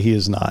apparently he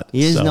is not.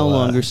 He is no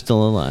longer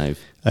still alive.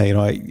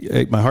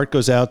 My heart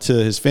goes out to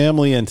his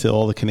family and to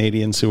all the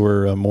Canadians who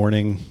were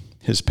mourning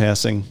his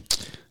passing.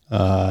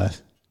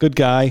 Good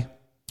guy.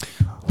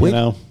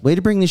 Way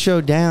to bring the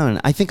show down.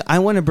 I think I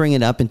want to bring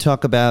it up and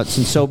talk about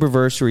some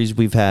soberversaries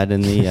we've had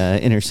in the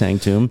Inner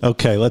Sanctum.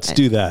 Okay, let's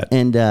do that.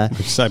 And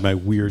beside my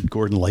weird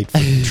Gordon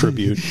Lightfoot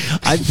tribute.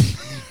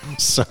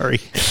 Sorry.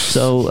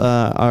 So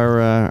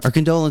our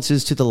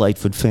condolences to the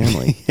Lightfoot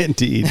family.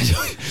 Indeed.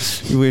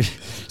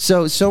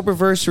 So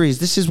soberversaries,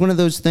 this is one of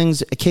those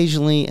things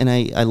occasionally, and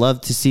I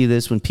love to see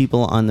this when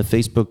people on the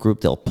Facebook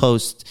group, they'll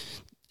post,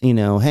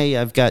 hey,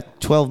 I've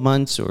got 12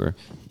 months or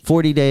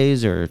 40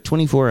 days or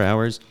 24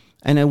 hours.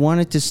 And I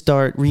wanted to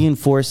start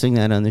reinforcing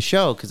that on the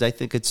show because I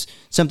think it's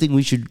something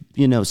we should,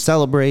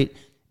 celebrate.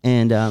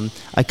 And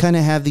I kind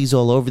of have these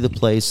all over the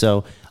place.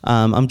 So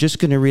I'm just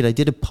going to read. I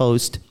did a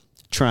post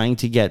trying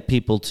to get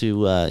people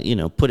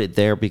to, put it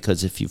there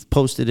because if you've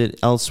posted it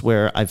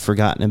elsewhere, I've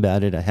forgotten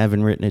about it. I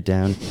haven't written it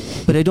down.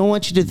 But I don't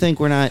want you to think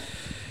we're not,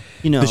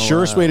 the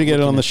surest way to get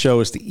it on the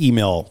show is to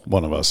email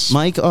one of us.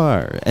 Mike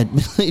R. at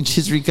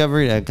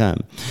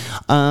middleagesrecovery.com.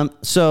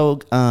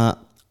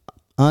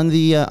 On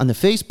the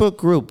Facebook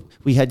group,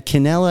 we had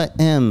Canella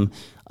M.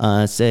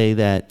 say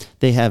that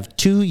they have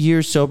 2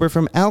 years sober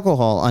from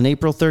alcohol on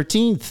April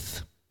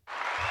 13th.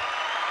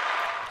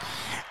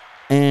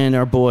 And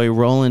our boy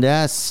Roland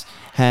S.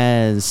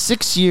 has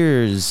 6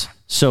 years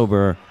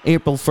sober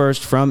April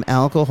 1st from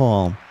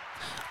alcohol.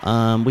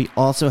 We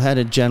also had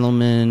a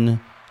gentleman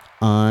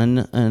on,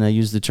 and I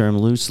use the term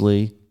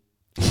loosely.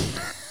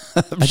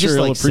 I'm sure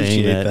he'll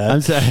appreciate that.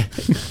 I'm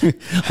sorry.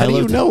 How do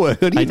you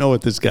know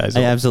what this guy's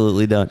I on?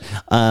 absolutely don't.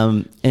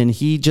 And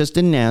he just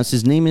announced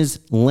his name is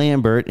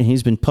Lambert, and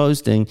he's been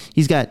posting.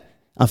 He's got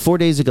 4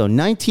 days ago,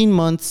 19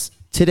 months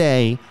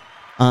today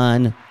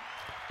on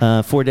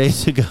 4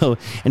 days ago.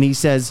 And he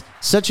says,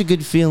 such a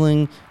good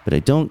feeling,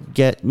 but don't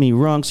get me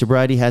wrong,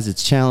 sobriety has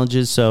its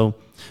challenges. So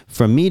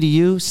from me to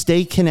you,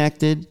 stay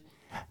connected.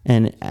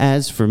 And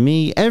as for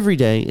me, every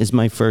day is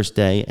my first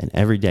day, and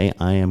every day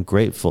I am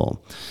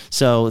grateful.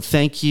 So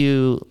thank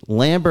you,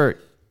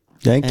 Lambert.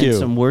 Thank you.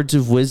 Some words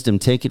of wisdom.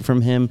 Take it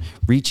from him.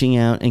 Reaching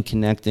out and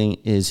connecting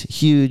is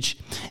huge.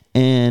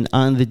 And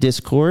on the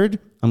Discord,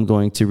 I'm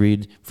going to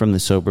read from the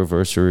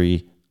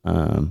Soberversary.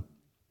 The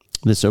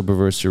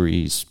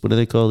Soberversaries. What do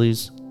they call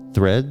these?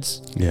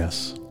 Threads?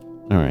 Yes.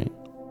 All right.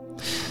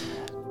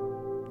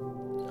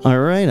 All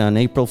right. On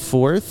April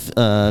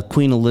 4th,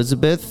 Queen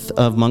Elizabeth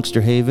of Monkster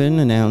Haven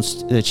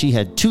announced that she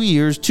had 2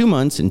 years, 2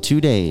 months, and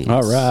 2 days.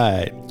 All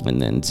right. And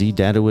then Z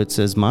Dadowitz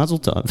says, Mazel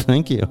Tov.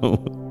 Thank you.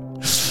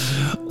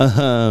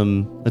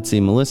 Let's see.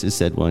 Melissa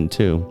said one,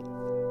 too.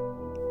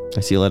 I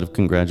see a lot of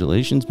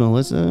congratulations,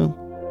 Melissa.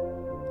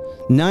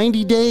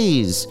 90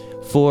 days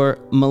for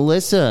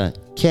Melissa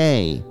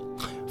K.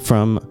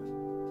 from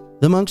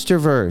the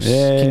Monksterverse.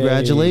 Yay.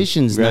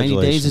 Congratulations.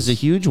 90 days is a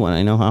huge one.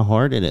 I know how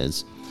hard it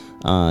is.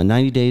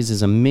 90 days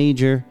is a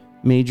major,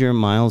 major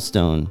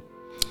milestone.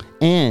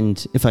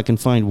 And if I can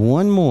find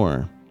one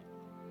more,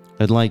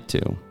 I'd like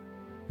to.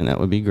 And that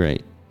would be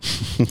great.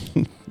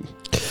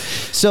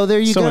 So there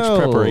you go. So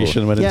much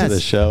preparation went into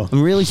this show.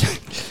 I'm really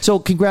so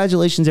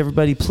congratulations,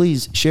 everybody.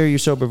 Please share your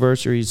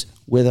Soberversaries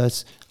with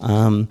us.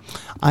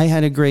 I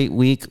had a great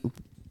week.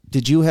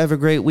 Did you have a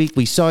great week?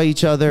 We saw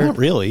each other. Not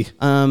really.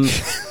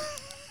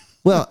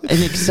 Well,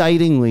 an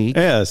exciting week.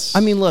 Yes. I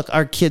mean, look,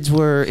 our kids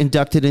were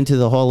inducted into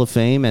the Hall of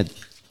Fame at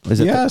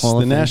the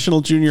National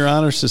Junior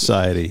Honor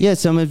Society. Yeah,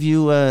 some of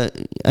you, I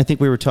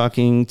think we were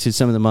talking to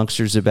some of the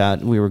Monksters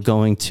about, we were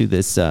going to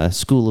this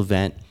school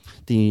event,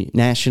 the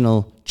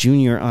National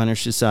Junior Honor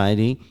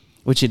Society,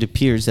 which it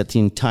appears that the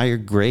entire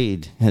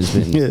grade has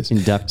been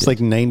inducted. It's like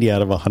 90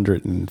 out of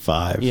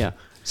 105. Yeah.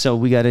 So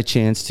we got a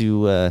chance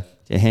to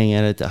hang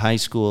out at the high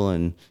school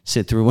and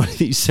sit through one of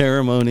these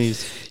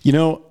ceremonies. You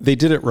know, they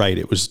did it right.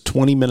 It was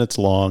 20 minutes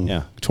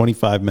long,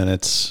 25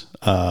 minutes.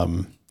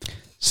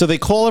 So they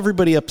call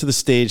everybody up to the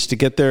stage to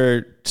get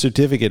their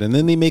certificate, and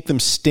then they make them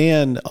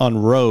stand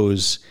on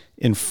rows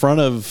in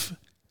front of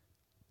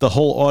the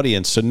whole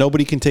audience so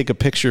nobody can take a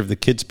picture of the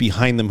kids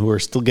behind them who are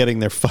still getting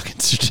their fucking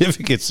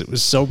certificates. It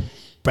was so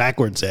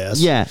backwards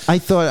ass. Yeah, I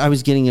thought I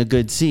was getting a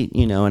good seat,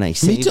 and I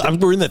saved it.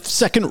 We're in the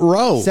second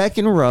row.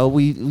 Second row.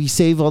 We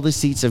save all the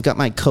seats. I've got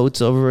my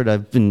coats over it.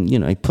 I've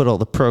been, I put all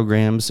the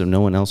programs so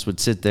no one else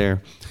would sit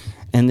there.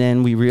 And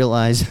then we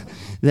realized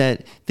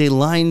that they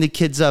lined the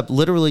kids up,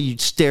 literally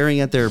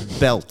staring at their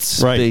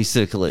belts,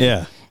 basically.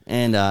 Yeah.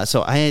 And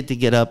so I had to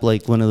get up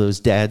like one of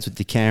those dads with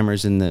the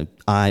cameras in the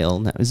aisle.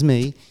 And that was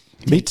me.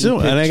 Me too.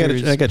 And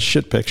I got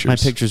shit pictures. My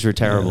pictures were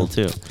terrible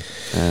too.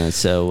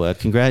 So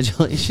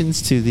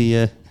congratulations to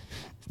the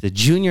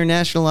Junior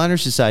National Honor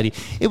Society.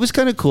 It was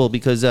kind of cool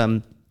because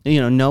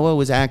Noah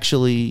was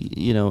actually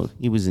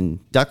he was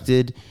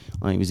inducted.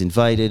 He was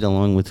invited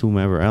along with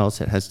whomever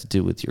else. It has to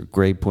do with your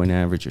grade point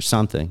average or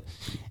something.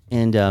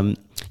 And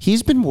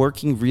he's been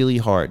working really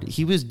hard.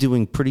 He was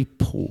doing pretty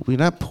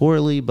not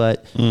poorly,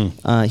 but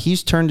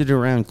he's turned it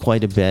around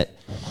quite a bit.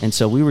 And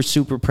so we were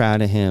super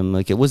proud of him.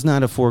 Like, it was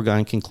not a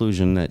foregone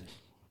conclusion that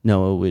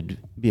Noah would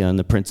be on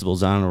the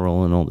principal's honor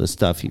roll and all this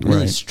stuff. He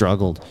really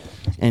struggled.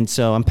 And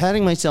so I'm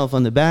patting myself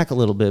on the back a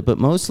little bit, but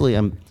mostly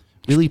I'm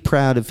really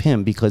proud of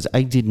him because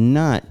I did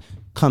not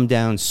come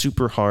down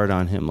super hard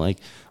on him. Like,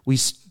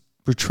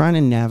 we're trying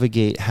to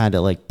navigate how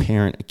to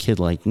parent a kid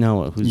like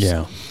Noah, who's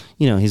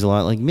he's a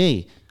lot like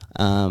me.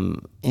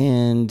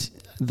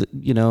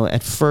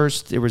 At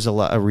first there was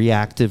a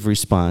reactive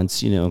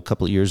response, a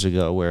couple of years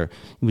ago where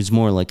it was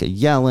more like a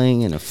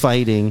yelling and a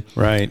fighting.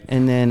 Right.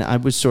 And then I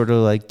was sort of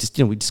like,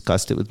 we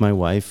discussed it with my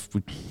wife,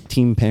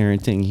 team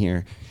parenting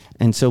here.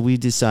 And so we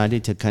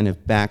decided to kind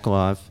of back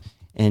off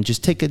and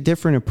just take a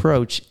different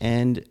approach.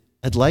 And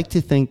I'd like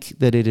to think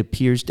that it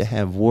appears to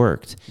have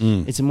worked.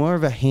 It's more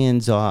of a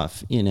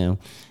hands-off,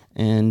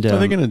 And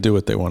they're going to do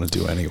what they want to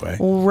do anyway.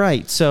 Well,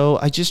 right. So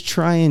I just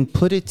try and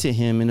put it to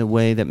him in a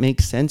way that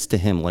makes sense to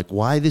him, like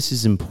why this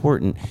is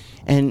important.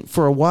 And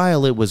for a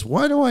while it was,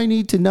 why do I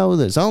need to know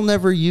this? I'll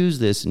never use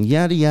this, and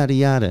yada, yada,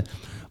 yada.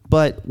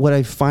 But what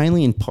I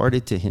finally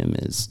imparted to him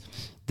is,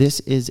 this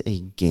is a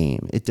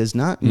game. It does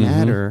not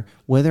matter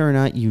whether or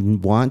not you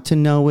want to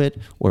know it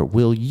or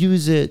will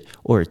use it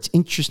or it's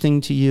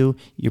interesting to you.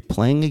 You're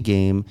playing a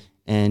game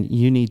and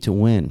you need to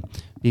win,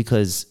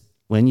 because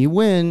when you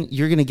win,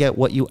 you're going to get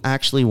what you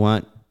actually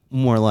want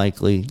more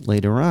likely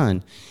later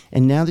on.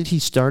 And now that he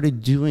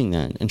started doing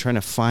that and trying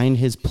to find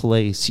his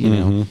place, you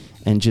know,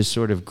 and just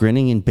sort of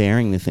grinning and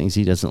bearing the things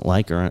he doesn't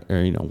like or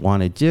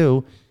want to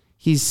do,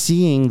 he's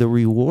seeing the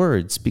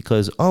rewards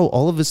because,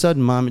 all of a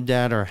sudden mom and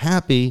dad are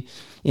happy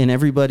and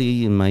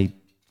everybody and my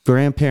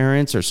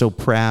grandparents are so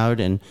proud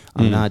and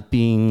I'm not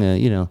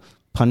being,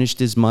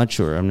 punished as much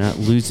or I'm not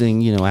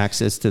losing,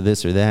 access to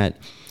this or that.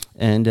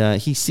 And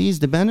he sees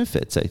the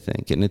benefits, I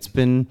think. And it's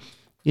been,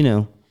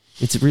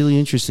 it's really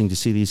interesting to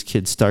see these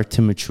kids start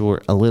to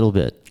mature a little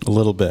bit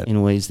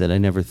in ways that I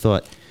never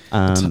thought.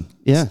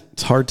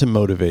 It's hard to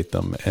motivate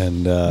them.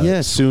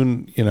 And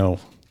soon,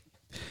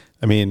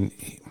 I mean,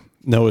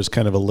 Noah's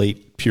kind of a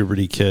late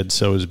puberty kid.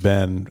 So is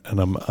Ben. And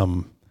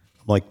I'm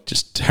like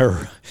just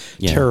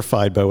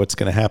terrified by what's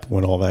going to happen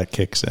when all that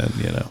kicks in,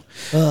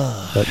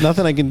 but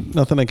nothing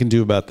I can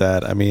do about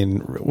that. I mean,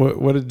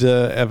 what did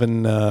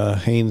Evan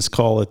Haynes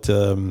call it?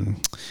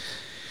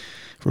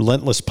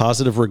 Relentless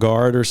positive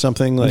regard or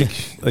something like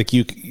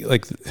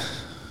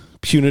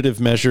punitive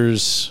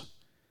measures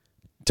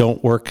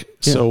don't work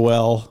so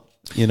well,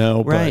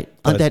 right.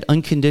 But that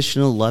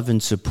unconditional love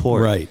and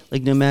support, right?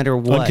 Like no matter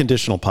what,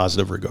 unconditional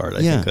positive regard.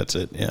 I think that's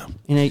it. Yeah.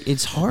 And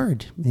it's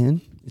hard,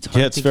 man. It's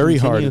hard. Yeah, it's very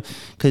hard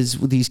because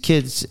with these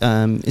kids,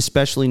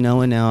 especially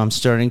Noah now, I'm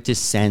starting to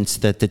sense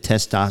that the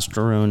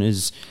testosterone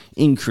is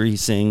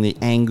increasing. The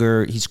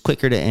anger, he's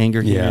quicker to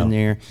anger here and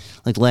there.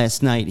 Like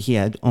last night, he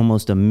had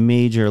almost a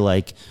major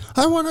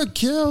I want to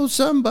kill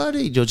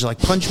somebody. Just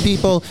punch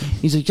people.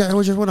 He's like,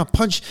 I just want to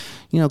punch.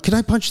 Can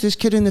I punch this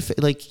kid in the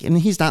face? And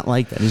he's not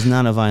like that. He's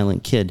not a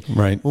violent kid.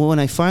 Right. Well, when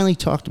I finally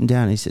talked him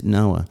down, I said,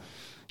 Noah,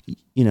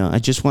 I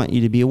just want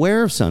you to be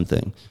aware of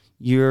something.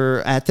 You're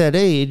at that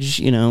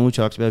age, we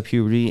talked about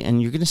puberty,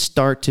 and you're going to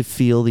start to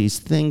feel these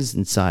things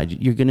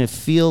inside. You're going to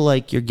feel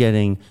like you're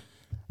getting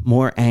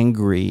more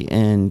angry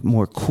and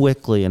more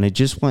quickly. And I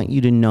just want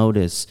you to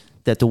notice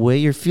that the way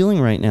you're feeling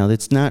right now,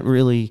 that's not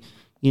really,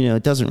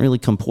 it doesn't really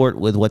comport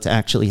with what's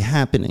actually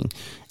happening.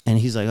 And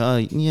he's like, oh,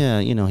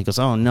 yeah, he goes,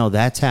 oh, no,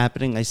 that's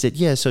happening. I said,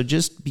 yeah, so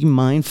just be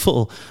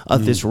mindful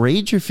of this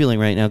rage you're feeling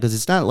right now because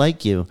it's not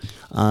like you.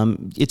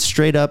 It's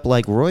straight up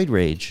like roid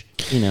rage,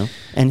 And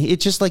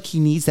it's just like he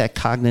needs that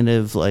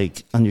cognitive,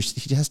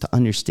 he has to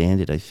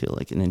understand it, I feel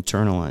like, and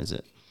internalize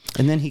it.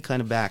 And then he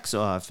kind of backs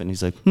off and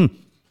he's like,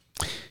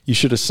 You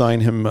should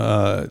assign him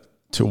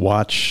to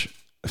watch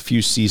a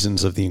few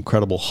seasons of The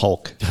Incredible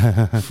Hulk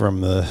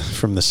from the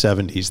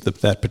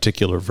 70s, that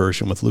particular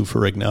version with Lou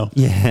Ferrigno.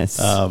 Yes.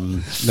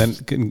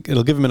 Then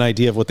it'll give him an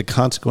idea of what the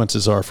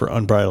consequences are for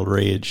unbridled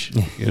rage.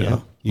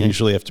 You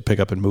usually have to pick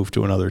up and move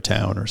to another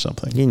town or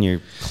something. And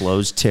your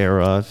clothes tear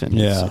off and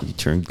you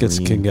turn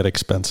green. Can get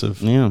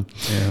expensive. Yeah.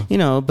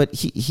 But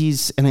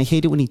he's, and I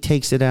hate it when he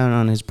takes it out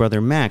on his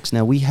brother Max.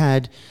 Now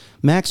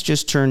Max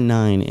just turned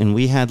 9 and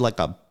we had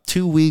a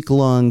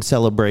 2-week-long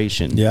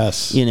celebration.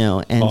 Yes.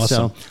 And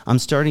awesome. So I'm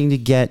starting to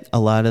get a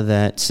lot of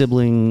that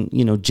sibling,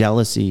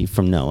 jealousy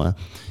from Noah.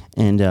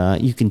 And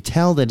you can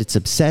tell that it's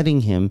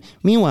upsetting him.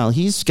 Meanwhile,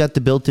 he's got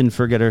the built-in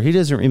forgetter. He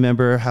doesn't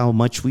remember how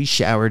much we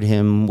showered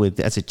him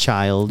with as a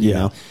child, you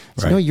know.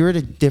 So, right. you're at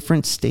a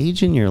different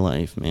stage in your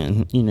life,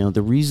 man.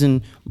 The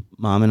reason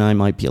Mom and I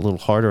might be a little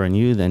harder on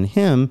you than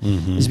him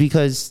is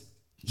because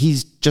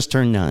he's just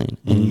turned 9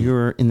 and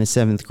you're in the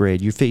 7th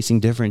grade. You're facing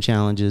different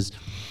challenges.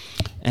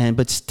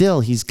 But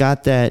still, he's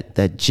got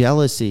that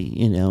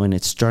jealousy, and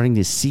it's starting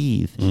to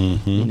seethe,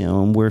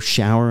 and we're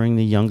showering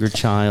the younger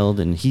child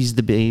and he's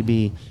the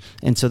baby.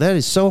 And so that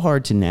is so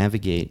hard to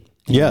navigate.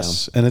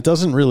 Yes. And it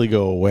doesn't really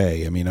go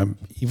away. I mean,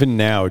 even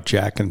now,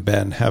 Jack and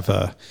Ben have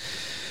a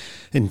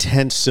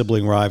intense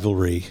sibling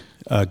rivalry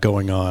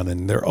going on,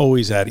 and they're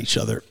always at each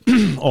other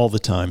all the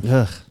time.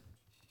 Ugh.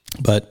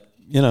 But,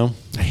 I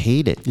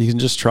hate it. You can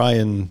just try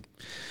and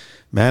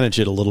manage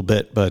it a little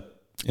bit, but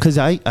because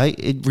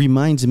it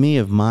reminds me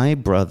of my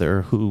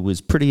brother who was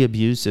pretty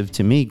abusive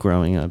to me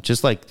growing up,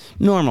 just like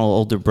normal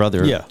older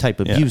brother type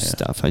abuse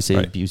stuff. I say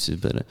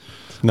abusive, but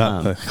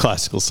not the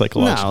classical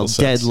psychological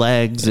sense. Dead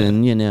legs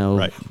and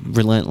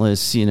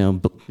relentless,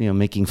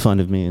 making fun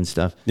of me and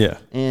stuff. Yeah,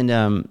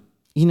 and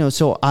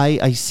so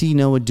I see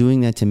Noah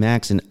doing that to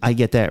Max, and I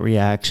get that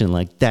reaction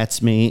like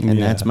that's me and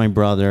that's my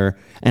brother,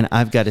 and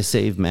I've got to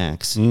save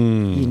Max.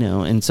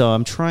 And so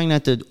I'm trying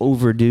not to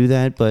overdo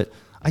that, but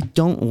I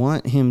don't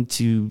want him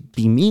to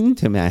be mean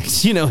to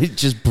Max. It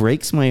just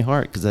breaks my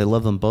heart because I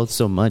love them both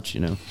so much,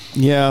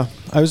 Yeah.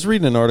 I was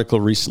reading an article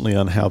recently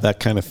on how that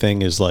kind of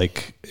thing is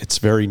it's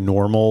very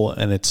normal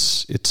and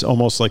it's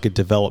almost like a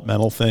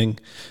developmental thing,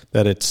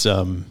 that it's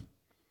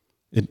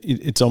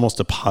almost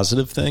a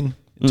positive thing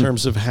in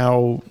terms of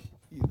how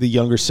the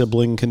younger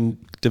sibling can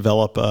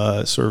develop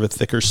sort of a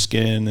thicker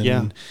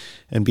skin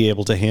and be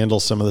able to handle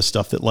some of the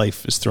stuff that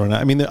life is throwing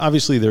at. I mean,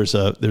 obviously there's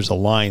a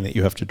line that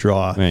you have to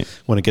draw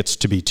when it gets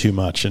to be too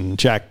much, and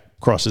Jack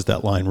crosses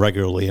that line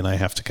regularly, and I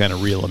have to kind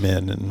of reel him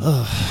in and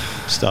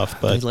stuff.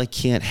 But I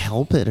can't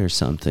help it or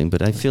something.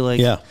 But I feel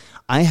like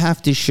I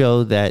have to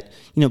show that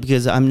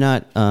because I'm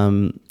not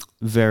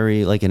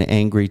very an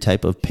angry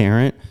type of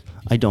parent.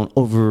 I don't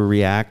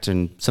overreact,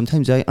 and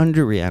sometimes I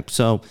underreact.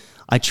 So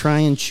I try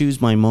and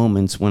choose my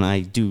moments when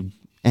I do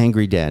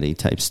angry daddy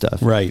type stuff.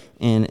 Right.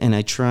 And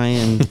I try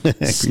and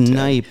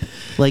snipe.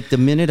 Like the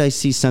minute I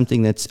see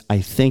something that's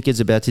I think is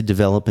about to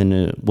develop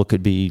into what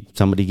could be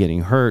somebody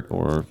getting hurt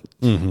or,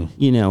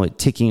 it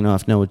ticking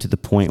off Noah to the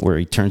point where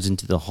he turns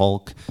into the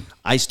Hulk,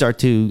 I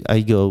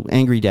go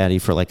angry daddy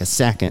for like a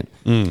second,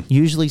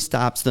 usually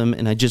stops them.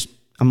 And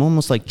I'm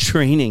almost like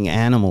training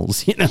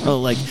animals,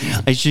 like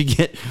I should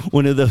get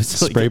one of those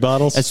spray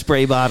bottles, a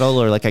spray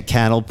bottle or like a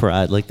cattle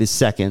prod, like the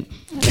second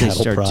they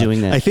start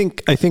doing that. I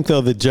think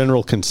though the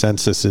general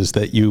consensus is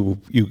that you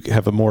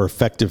have a more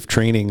effective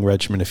training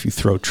regimen if you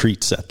throw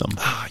treats at them.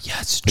 Ah,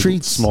 yes,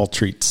 treats, small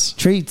treats.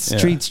 Treats.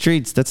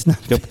 That's not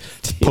a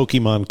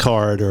Pokemon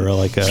card or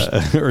like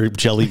or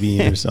jelly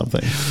bean or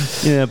something.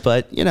 Yeah,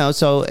 but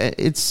so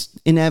it's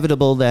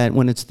inevitable that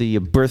when it's the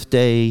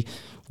birthday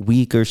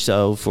week or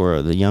so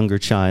for the younger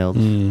child,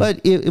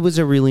 but it was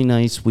a really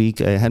nice week.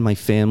 I had my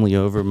family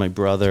over, my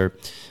brother.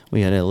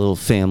 We had a little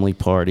family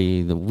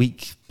party. The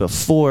week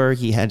before,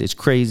 he had his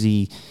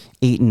crazy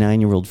 8 and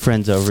 9-year-old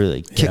friends over.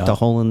 They kicked a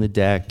hole in the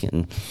deck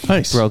and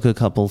broke a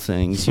couple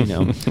things,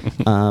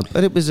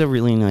 but it was a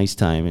really nice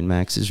time, and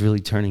Max is really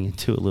turning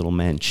into a little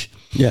mensch.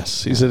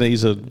 Yes, he's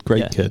a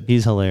great kid.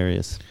 He's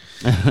hilarious.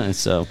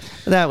 So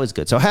that was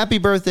good. So happy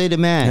birthday to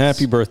Max.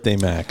 Happy birthday,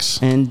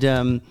 Max.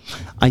 And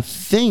I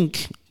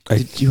think,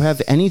 do you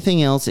have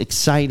anything else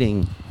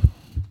exciting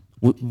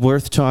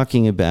worth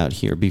talking about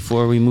here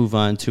before we move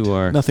on to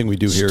our nothing we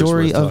do here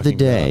story is worth of the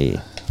day?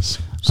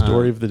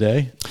 Story of the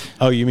day?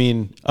 Oh, you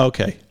mean,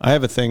 okay. I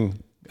have a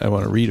thing I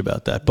want to read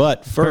about that.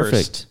 But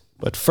first,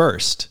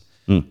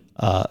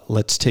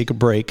 let's take a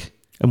break.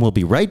 And we'll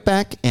be right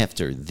back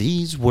after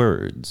these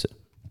words.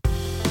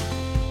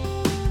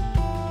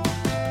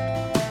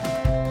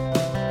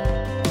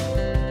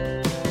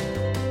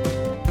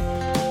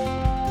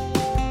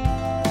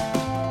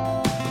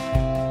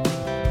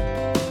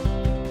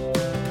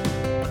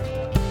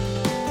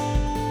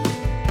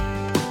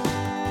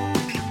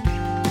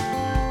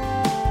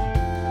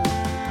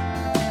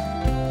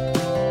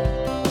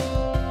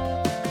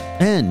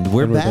 And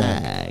we're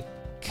back.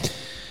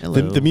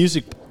 Hello. The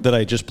music that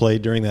I just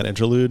played during that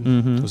interlude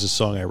was a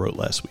song I wrote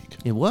last week.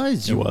 It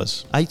was. It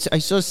was. I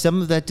saw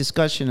some of that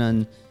discussion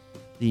on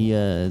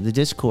the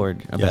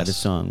Discord about a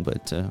song,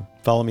 but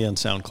follow me on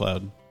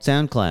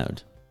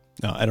SoundCloud.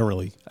 No, I don't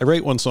really. I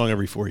write one song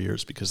every 4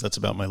 years because that's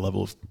about my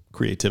level of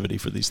creativity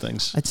for these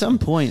things. At some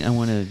point, I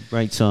want to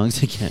write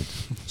songs again.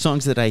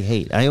 Songs that I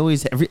hate.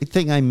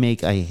 Everything I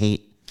make, I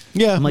hate.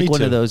 Yeah, I'm like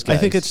one of those guys. I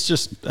think that's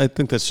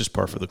just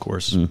par for the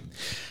course.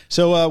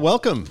 So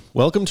welcome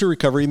to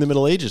Recovery in the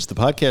Middle Ages, the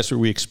podcast where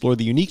we explore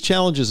the unique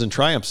challenges and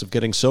triumphs of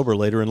getting sober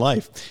later in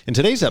life. In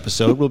today's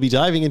episode, we'll be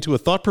diving into a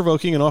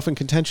thought-provoking and often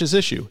contentious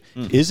issue.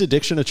 Is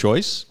addiction a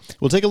choice?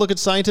 We'll take a look at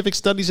scientific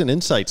studies and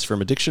insights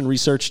from addiction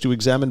research to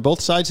examine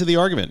both sides of the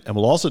argument, and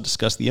we'll also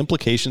discuss the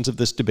implications of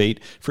this debate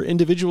for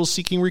individuals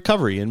seeking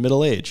recovery in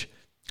middle age.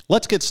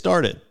 Let's get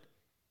started.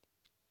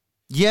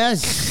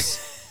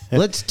 Yes.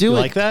 Let's do it.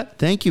 Like that?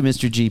 Thank you,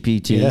 Mr.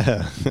 GPT.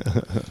 Yeah.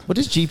 What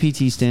does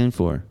GPT stand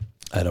for?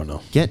 I don't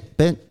know. Get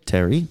bent,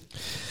 Terry.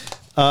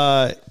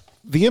 The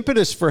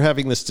impetus for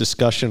having this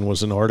discussion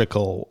was an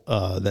article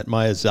that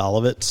Maya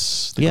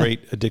Zalovitz, the great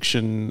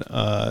addiction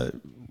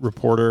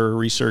reporter,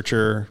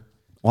 researcher,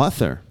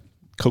 author,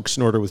 coke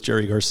snorter with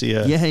Jerry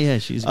Garcia. Yeah,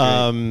 she's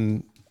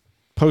great.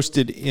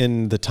 Posted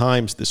in the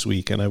Times this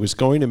week, and I was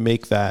going to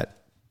make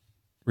that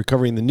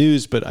Recovering the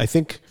News, but I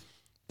think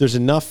there's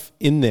enough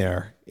in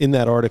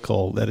that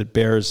article that it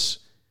bears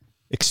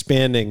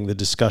expanding the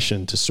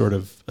discussion to sort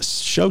of a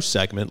show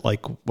segment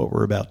like what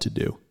we're about to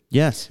do.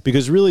 Yes.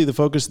 Because really the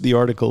focus of the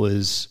article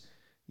is,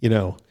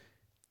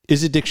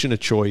 is addiction a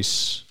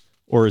choice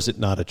or is it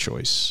not a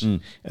choice?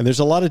 And there's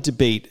a lot of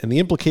debate, and the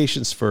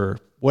implications for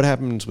what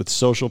happens with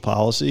social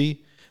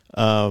policy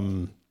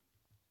are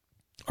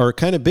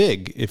kind of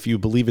big if you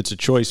believe it's a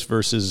choice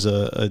versus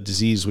a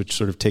disease which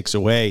sort of takes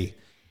away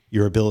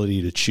your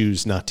ability to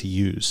choose not to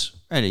use.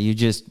 Right. Are you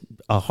just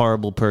a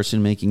horrible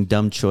person making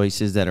dumb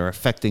choices that are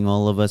affecting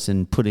all of us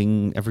and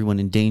putting everyone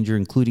in danger,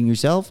 including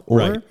yourself?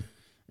 Or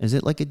is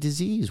it like a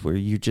disease where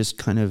you're just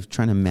kind of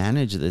trying to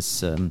manage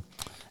this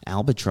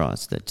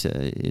albatross that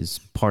is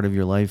part of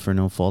your life for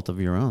no fault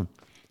of your own?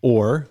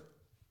 Or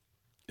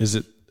is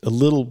it a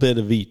little bit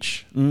of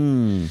each?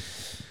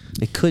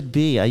 It could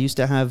be. I used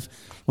to have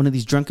one of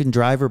these drunken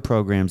driver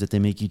programs that they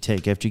make you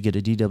take after you get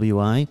a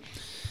DWI.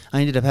 I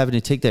ended up having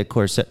to take that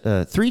course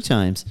 3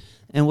 times.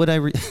 And what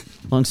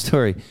long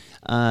story.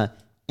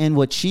 And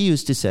what she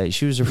used to say,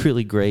 she was a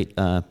really great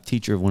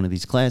teacher of one of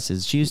these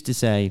classes. She used to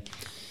say,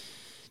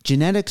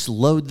 genetics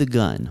load the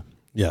gun.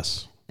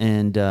 Yes.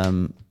 And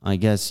I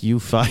guess you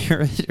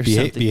fire it or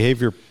something.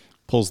 Behavior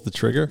pulls the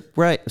trigger.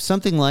 Right.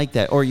 Something like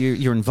that. Or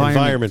your environment.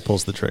 Environment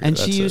pulls the trigger. And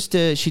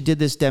she did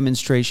this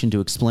demonstration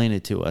to explain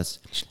it to us.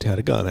 She had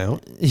a gun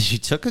out. She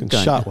took a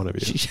gun. Shot one of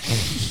you.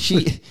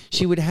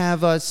 She would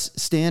have us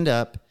stand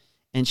up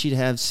and she'd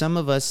have some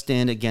of us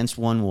stand against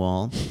one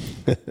wall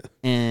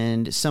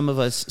and some of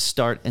us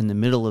start in the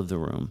middle of the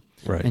room.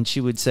 Right. And she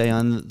would say,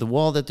 on the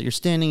wall that you're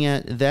standing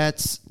at,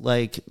 that's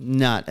like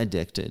not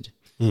addicted.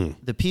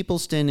 The people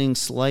standing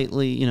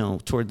slightly,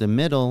 toward the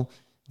middle,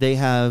 they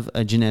have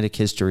a genetic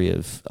history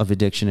of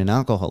addiction and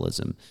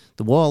alcoholism.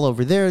 The wall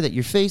over there that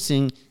you're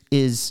facing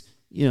is,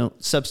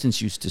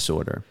 substance use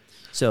disorder.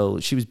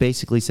 So she was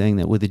basically saying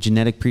that with a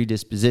genetic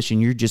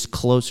predisposition, you're just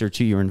closer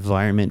to your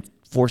environment,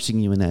 forcing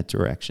you in that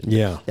direction.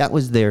 Yeah. That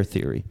was their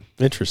theory.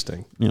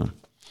 Interesting. Yeah.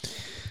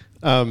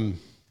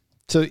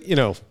 So,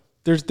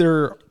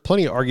 there are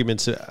plenty of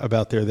arguments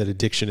about there that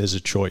addiction is a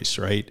choice,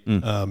 right?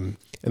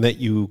 And that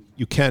you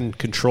can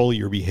control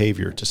your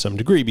behavior to some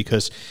degree,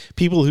 because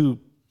people who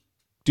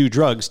do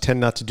drugs tend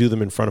not to do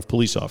them in front of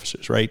police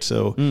officers, right?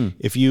 So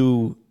if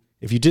you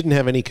didn't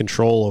have any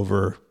control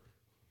over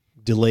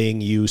delaying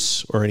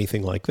use or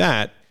anything like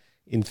that,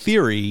 in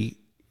theory,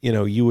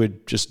 you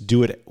would just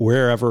do it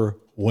wherever,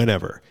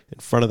 whenever, in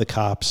front of the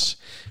cops.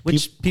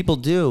 Which people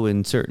do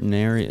in certain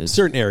areas.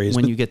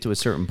 When you get to a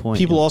certain point.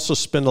 People also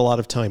spend a lot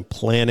of time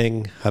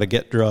planning how to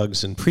get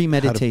drugs and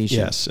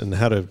premeditation. And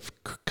how to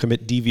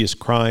commit devious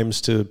crimes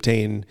to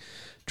obtain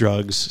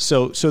drugs.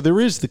 So there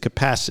is the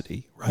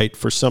capacity, right,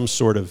 for some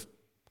sort of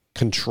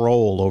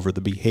control over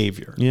the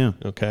behavior. Yeah.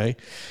 Okay.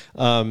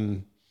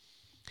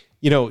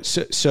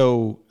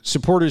 So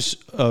supporters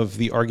of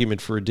the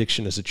argument for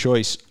addiction as a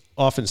choice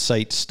often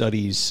cite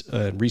studies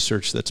and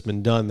research that's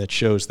been done that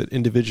shows that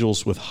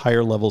individuals with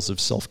higher levels of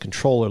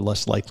self-control are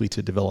less likely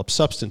to develop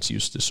substance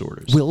use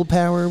disorders.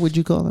 Willpower, would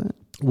you call that?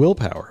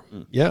 Willpower.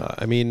 Yeah.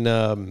 I mean,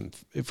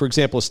 for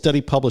example, a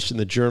study published in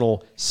the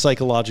journal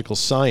Psychological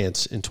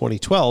Science in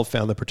 2012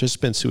 found that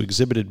participants who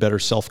exhibited better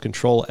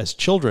self-control as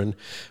children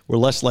were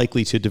less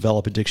likely to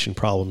develop addiction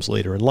problems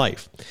later in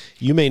life.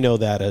 You may know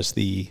that as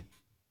the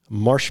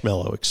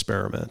marshmallow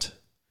experiment.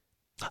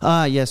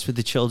 Ah, yes, for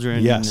the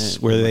children. Yes,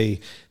 where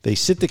they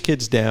sit the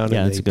kids down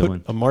and they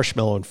put a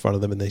marshmallow in front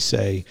of them and they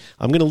say,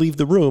 I'm going to leave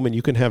the room and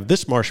you can have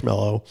this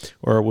marshmallow,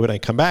 or when I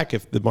come back,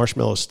 if the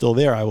marshmallow is still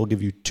there, I will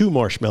give you 2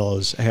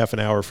 marshmallows a half an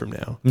hour from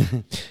now.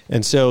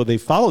 And so they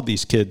followed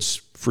these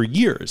kids for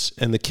years,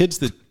 and the kids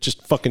that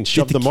just fucking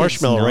shoved the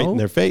marshmallow right in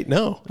their face,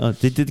 no.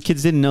 The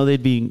kids didn't know were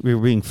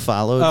being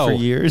followed for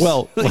years?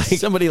 Well, like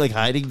somebody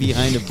hiding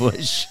behind a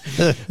bush.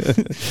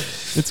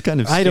 It's kind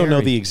of scary. I don't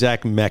know the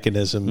exact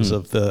mechanisms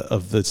of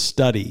the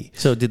study.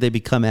 So did they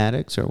become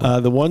addicts or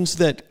what? The ones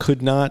that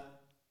could not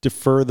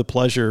defer the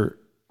pleasure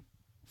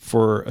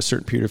for a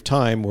certain period of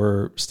time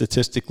were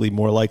statistically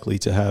more likely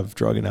to have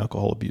drug and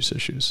alcohol abuse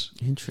issues.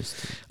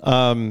 Interesting.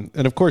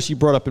 And of course, you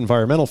brought up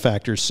environmental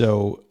factors.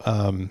 So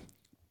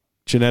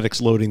genetics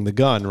loading the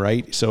gun,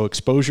 right? So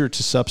exposure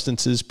to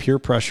substances, peer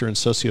pressure, and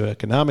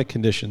socioeconomic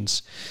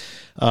conditions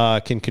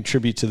can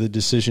contribute to the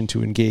decision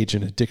to engage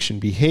in addiction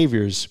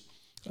behaviors.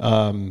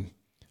 A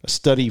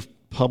study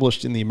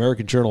published in the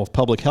American Journal of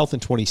Public Health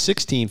in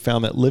 2016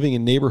 found that living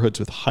in neighborhoods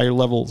with higher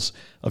levels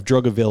of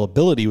drug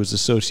availability was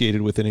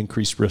associated with an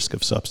increased risk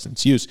of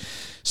substance use.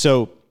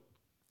 So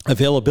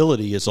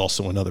availability is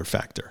also another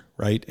factor,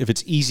 right? If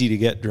it's easy to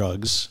get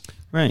drugs,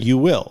 right, you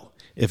will.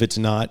 If it's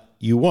not,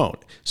 you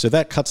won't. So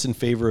that cuts in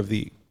favor of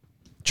the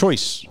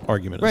choice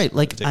argument. Right.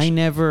 Like addiction. I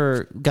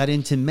never got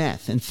into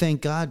meth, and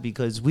thank God,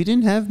 because we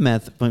didn't have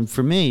meth. But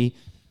for me,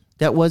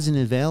 that wasn't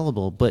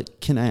available.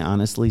 But can I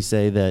honestly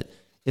say that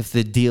if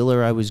the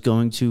dealer I was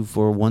going to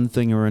for one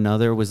thing or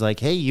another was like,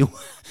 hey,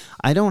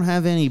 I don't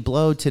have any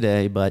blow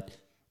today, but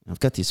I've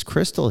got this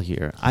crystal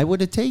here, I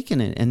would have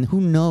taken it. And who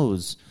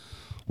knows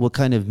what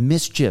kind of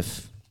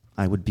mischief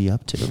I would be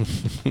up to.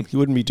 You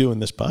wouldn't be doing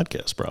this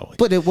podcast, probably.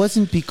 But it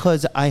wasn't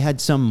because I had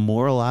some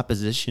moral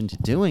opposition to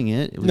doing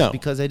it. It was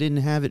because I didn't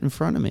have it in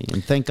front of me.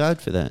 And thank God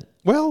for that.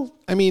 Well,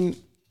 I mean,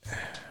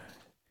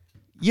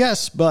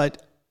 yes,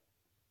 but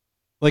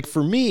like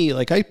for me,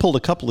 like I pulled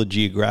a couple of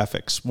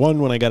geographics. One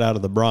when I got out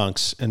of the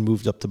Bronx and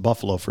moved up to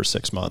Buffalo for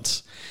 6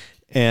 months.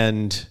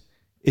 And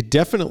it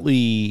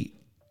definitely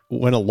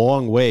went a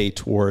long way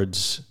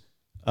towards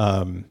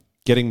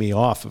getting me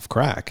off of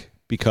crack,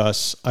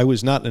 because I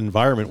was not in an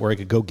environment where I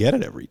could go get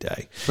it every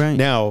day. Right.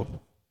 Now,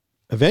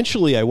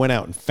 eventually I went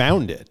out and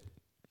found it,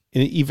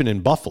 even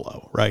in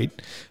Buffalo, right?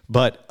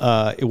 But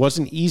it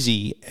wasn't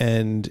easy,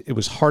 and it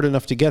was hard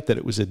enough to get that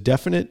it was a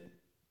definite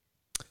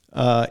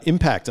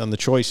impact on the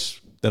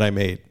choice that I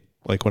made,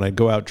 like when I'd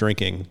go out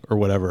drinking or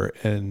whatever.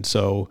 And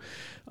so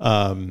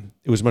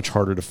it was much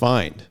harder to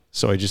find.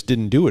 So I just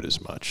didn't do it as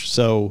much.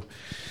 So,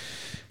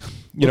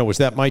 was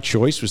that my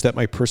choice? Was that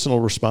my personal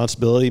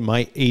responsibility,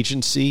 my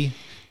agency?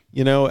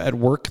 At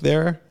work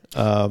there.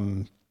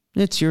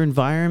 It's your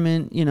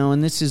environment,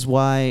 and this is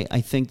why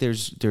I think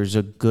there's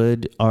a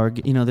good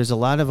argument. There's a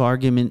lot of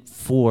argument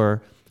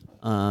for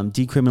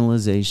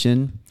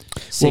decriminalization,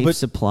 safe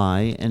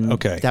supply, and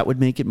that would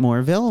make it more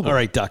available. All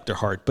right, Dr.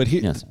 Hart, but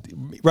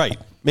right,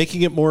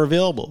 making it more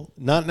available,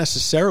 not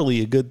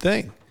necessarily a good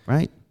thing.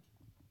 Right.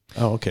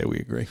 Oh, okay, we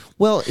agree.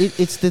 Well,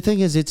 it's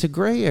a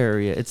gray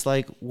area. It's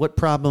like, what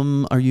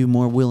problem are you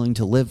more willing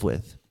to live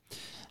with?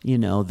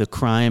 the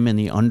crime in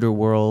the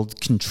underworld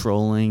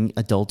controlling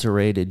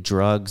adulterated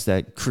drugs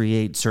that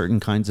create certain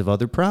kinds of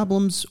other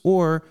problems?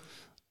 Or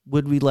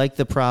would we like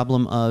the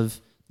problem of,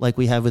 like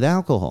we have with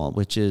alcohol,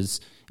 which is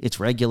it's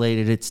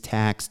regulated, it's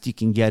taxed, you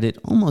can get it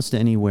almost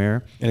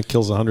anywhere. And it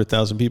kills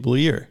 100,000 people a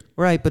year.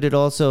 Right, but it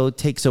also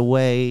takes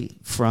away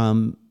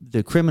from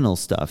the criminal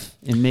stuff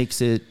and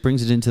brings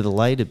it into the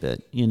light a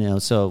bit,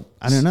 so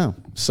I don't know.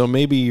 So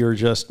maybe you're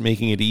just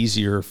making it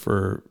easier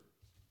for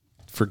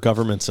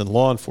governments and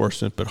law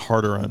enforcement, but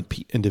harder on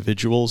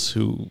individuals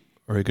who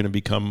are going to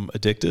become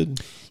addicted.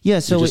 Yeah,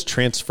 so you're just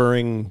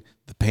transferring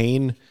the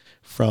pain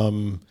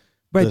from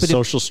the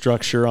social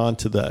structure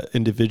onto the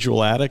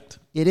individual addict.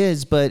 It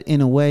is, but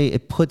in a way,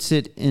 it puts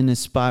it in a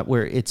spot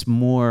where it's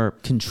more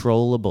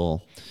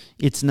controllable.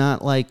 It's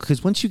not like,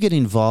 because once you get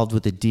involved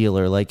with a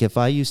dealer, like if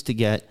I used to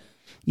get,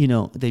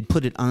 they'd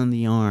put it on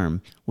the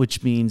arm,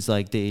 which means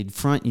like they'd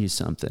front you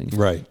something.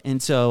 Right.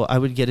 And so I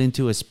would get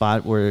into a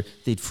spot where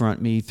they'd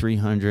front me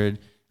 300.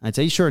 I'd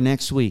say, sure,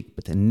 next week.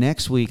 But the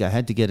next week I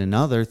had to get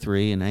another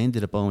 3 and I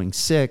ended up owing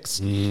 6.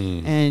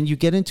 And you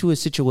get into a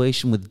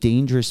situation with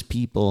dangerous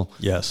people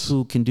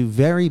who can do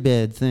very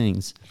bad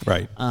things.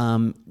 Right.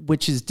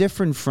 Which is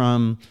different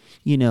from,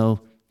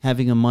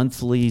 having a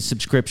monthly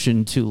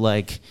subscription to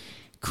like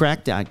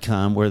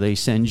crack.com where they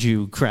send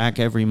you crack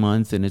every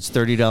month and it's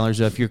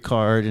 $30 off your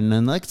card. And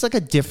then it's like a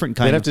different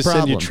kind of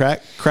problem. They'd have to send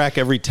you crack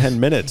every 10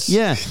 minutes.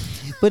 Yeah.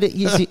 But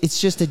it's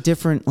just a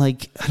different, I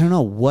don't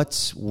know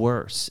what's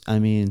worse. I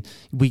mean,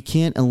 we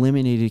can't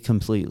eliminate it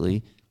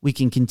completely. We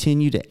can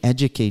continue to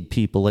educate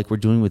people like we're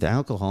doing with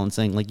alcohol and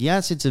saying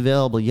yes, it's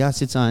available.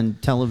 Yes, it's on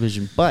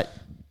television. But,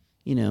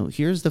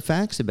 here's the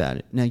facts about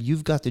it. Now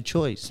you've got the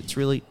choice. It's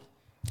really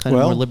kind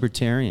of more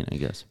libertarian, I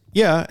guess.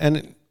 Yeah.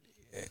 And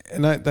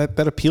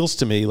that appeals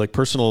to me, like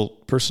personal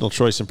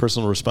choice and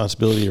personal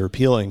responsibility are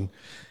appealing,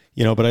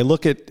 but I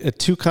look at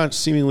two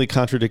seemingly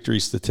contradictory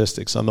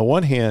statistics. On the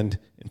one hand,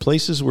 in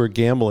places where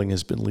gambling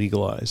has been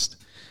legalized,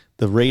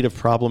 the rate of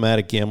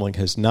problematic gambling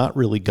has not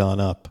really gone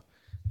up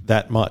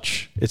that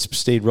much. It's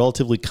stayed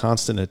relatively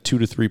constant at 2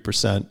 to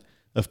 3%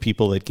 of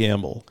people that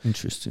gamble.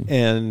 Interesting.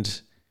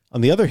 And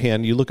on the other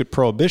hand, you look at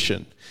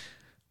prohibition.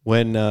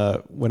 When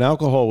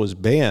alcohol was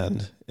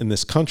banned in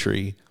this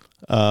country,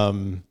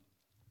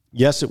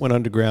 yes, it went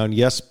underground.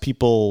 Yes,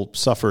 people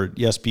suffered.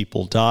 Yes,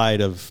 people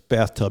died of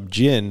bathtub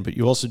gin, but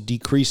you also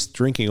decreased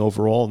drinking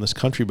overall in this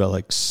country by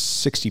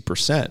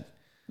 60%.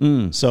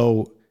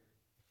 So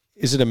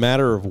is it a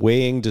matter of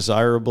weighing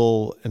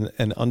desirable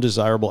and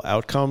undesirable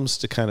outcomes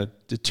to kind of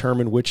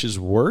determine which is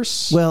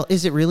worse? Well,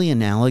 is it really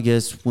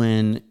analogous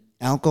when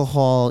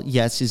alcohol,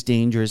 yes, is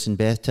dangerous and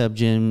bathtub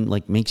gin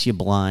makes you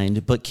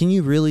blind, but can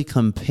you really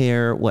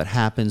compare what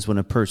happens when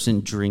a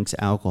person drinks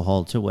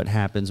alcohol to what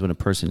happens when a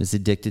person is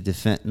addicted to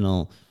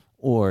fentanyl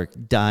or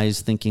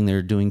dies thinking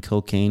they're doing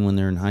cocaine when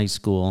they're in high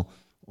school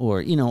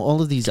or,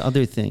 all of these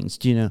other things?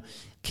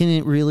 Can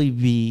it really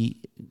be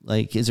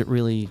is it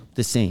really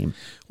the same?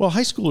 Well,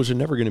 high schoolers are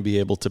never going to be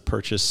able to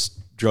purchase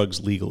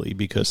drugs legally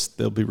because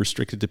they'll be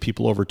restricted to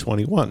people over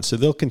 21. So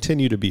they'll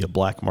continue to be a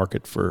black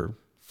market for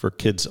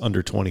kids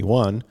under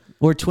 21.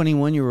 Or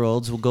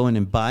 21-year-olds will go in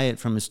and buy it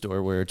from a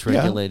store where it's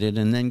regulated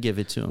and then give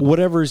it to them.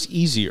 Whatever's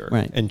easier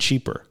and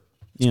cheaper.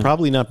 It's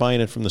probably not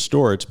buying it from the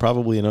store. It's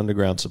probably an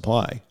underground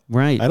supply.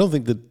 Right. I don't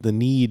think that the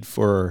need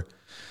for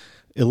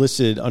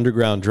illicit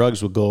underground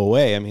drugs will go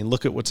away. I mean,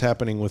 look at what's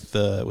happening with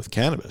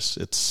cannabis.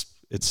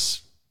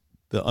 It's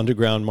the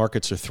underground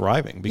markets are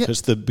thriving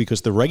because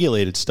the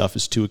regulated stuff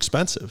is too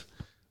expensive.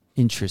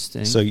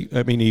 Interesting. So,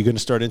 I mean, are you going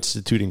to start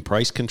instituting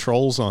price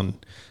controls on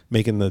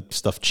making the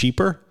stuff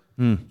cheaper?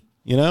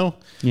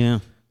 Yeah.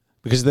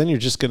 Because then you're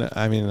just going to,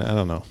 I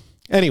don't know.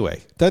 Anyway,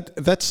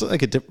 that's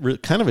like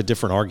kind of a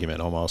different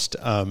argument almost.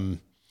 What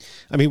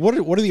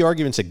are the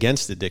arguments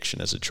against addiction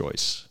as a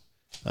choice?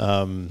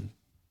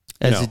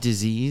 As a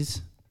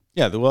disease?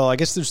 Yeah, well, I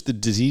guess there's the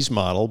disease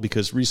model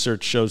because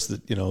research shows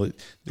that,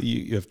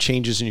 you have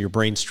changes in your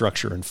brain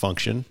structure and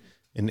function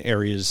in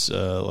areas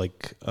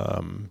like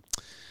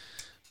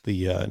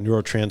the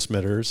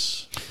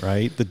neurotransmitters,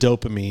 right? The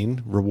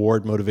dopamine,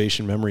 reward,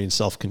 motivation, memory, and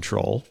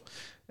self-control.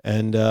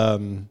 And,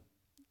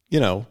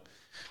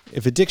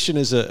 if addiction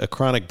is a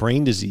chronic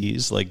brain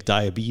disease like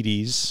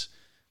diabetes,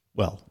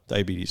 well,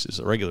 diabetes is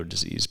a regular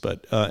disease,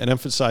 but it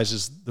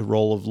emphasizes the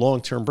role of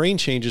long-term brain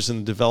changes in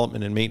the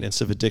development and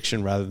maintenance of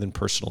addiction rather than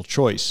personal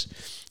choice.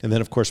 And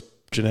then, of course,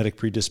 genetic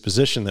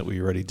predisposition that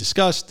we already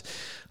discussed.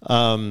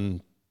 I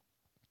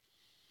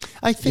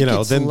think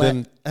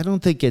I don't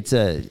think it's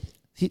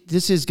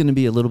this is going to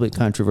be a little bit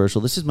controversial.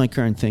 This is my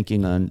current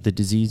thinking on the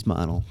disease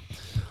model.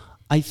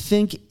 I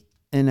think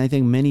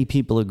many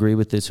people agree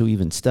with this who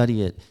even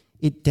study it.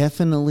 It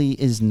definitely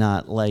is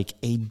not like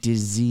a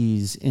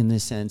disease in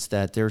the sense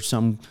that there's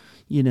some,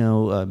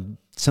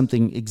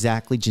 something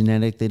exactly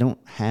genetic. They don't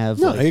have.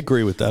 No, I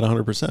agree with that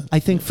 100%. I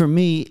think for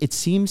me, it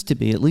seems to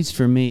be, at least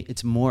for me,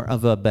 it's more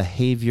of a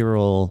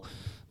behavioral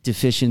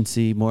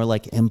deficiency, more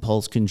like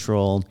impulse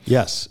control.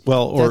 Yes.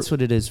 Well, or that's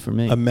what it is for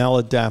me. A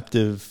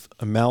maladaptive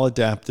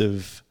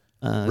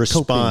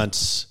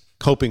response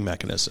coping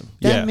mechanism.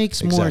 That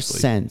makes more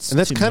sense. And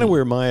that's to kind of me.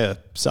 where Maya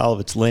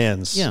Solovitz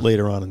lands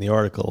later on in the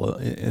article,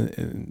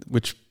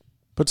 which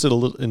puts it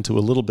into a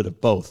little bit of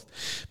both.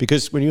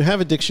 Because when you have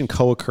addiction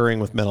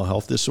co-occurring with mental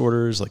health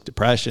disorders like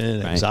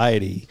depression,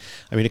 anxiety,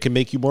 I mean, it can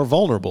make you more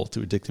vulnerable to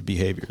addictive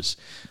behaviors,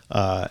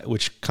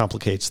 which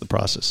complicates the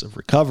process of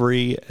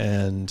recovery.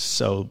 And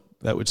so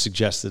that would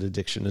suggest that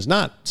addiction is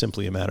not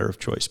simply a matter of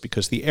choice,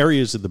 because the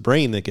areas of the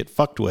brain that get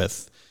fucked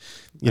with,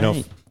 you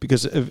know,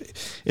 because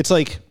it's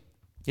like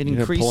it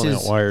increases. Pulling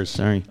out wires.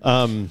 Sorry.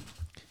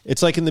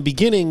 It's like in the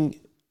beginning,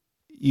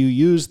 you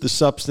use the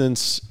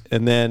substance,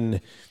 and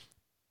then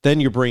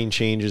your brain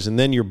changes, and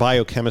then your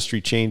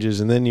biochemistry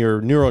changes, and then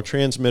your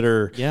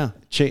neurotransmitter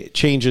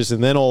changes,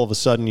 and then all of a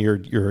sudden you're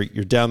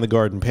down the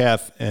garden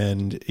path,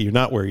 and you're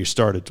not where you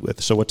started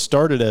with. So what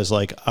started as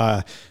like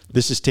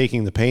this is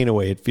taking the pain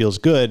away, it feels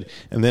good,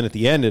 and then at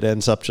the end it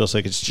ends up just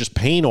like it's just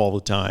pain all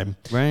the time.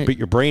 Right. But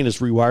your brain has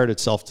rewired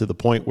itself to the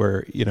point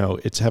where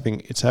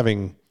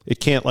it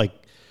can't like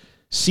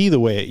see the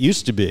way it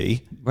used to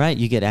be. Right.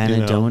 You get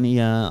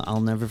anhedonia. I'll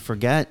never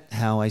forget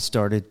how I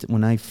started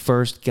when I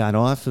first got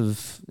off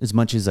of as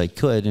much as I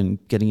could and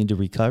getting into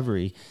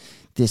recovery,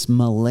 this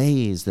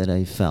malaise that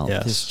I felt.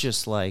 Yes. This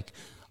just like,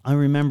 I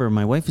remember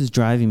my wife was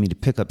driving me to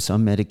pick up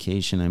some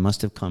medication. I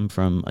must have come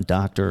from a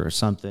doctor or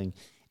something.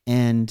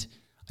 And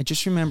I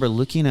just remember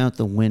looking out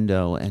the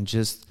window and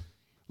just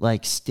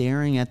like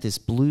staring at this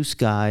blue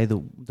sky. The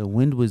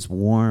wind was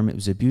warm. It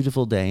was a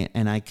beautiful day.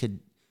 And I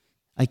could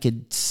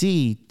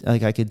see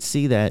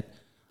that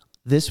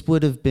this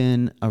would have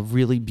been a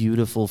really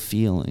beautiful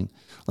feeling.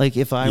 Like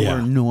if I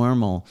were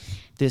normal,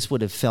 this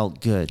would have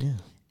felt good. Yeah.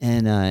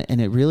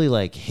 And it really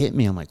like hit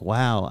me. I'm like,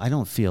 wow, I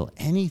don't feel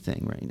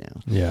anything right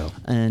now. Yeah.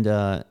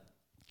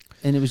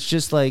 And it was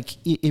just like,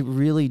 it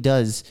really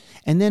does.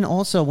 And then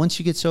also once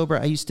you get sober,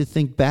 I used to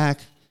think back,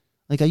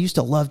 like I used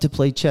to love to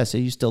play chess. I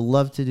used to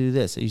love to do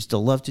this. I used to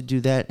love to do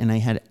that. And I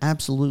had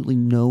absolutely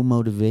no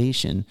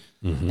motivation.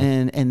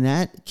 Mm-hmm. And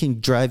that can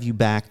drive you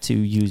back to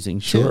using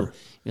too.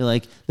 You're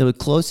like, the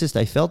closest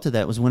I felt to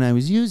that was when I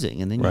was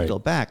using, and then you go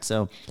back.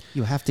 So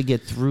you have to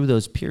get through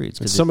those periods.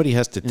 And somebody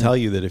has to tell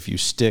you that if you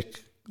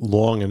stick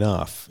long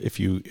enough, if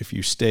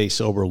you stay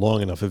sober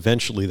long enough,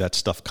 eventually that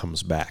stuff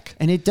comes back.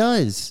 And it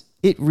does.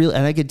 It really,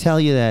 and I could tell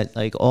you that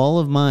like all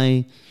of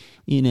my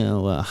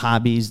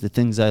hobbies, the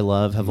things I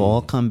love have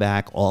all come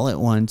back all at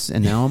once,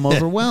 and now I'm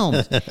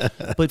overwhelmed.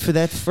 But for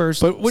that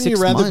first But wouldn't 6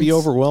 you rather months, be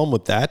overwhelmed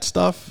with that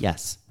stuff?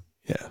 Yes.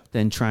 Yeah.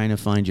 Than trying to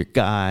find your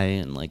guy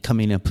and like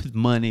coming up with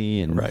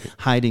money and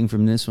hiding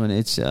from this one.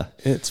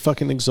 It's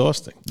fucking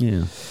exhausting.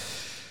 Yeah.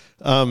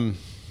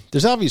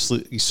 There's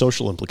obviously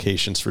social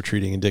implications for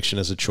treating addiction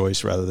as a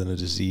choice rather than a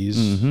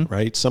disease,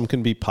 right? Some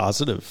can be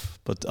positive,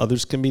 but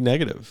others can be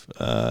negative.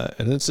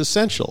 And it's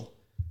essential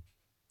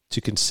to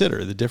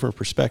consider the different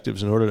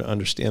perspectives in order to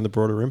understand the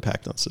broader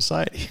impact on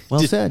society. Well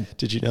said.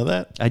 Did you know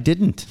that? I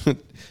didn't.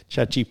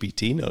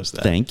 ChatGPT knows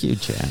that. Thank you,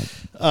 Chad.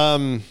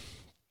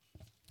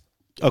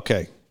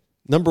 Okay.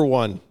 Number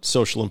one,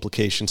 social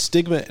implications,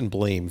 stigma and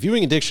blame.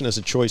 Viewing addiction as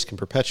a choice can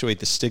perpetuate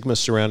the stigma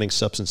surrounding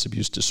substance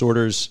abuse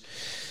disorders.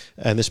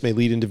 And this may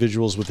lead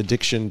individuals with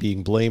addiction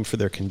being blamed for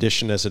their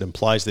condition, as it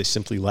implies they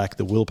simply lack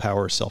the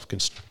willpower or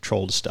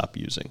self-control to stop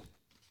using.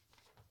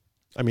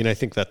 I mean, I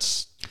think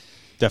that's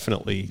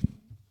definitely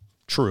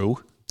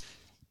true.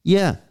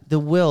 Yeah, the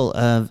will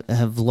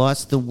have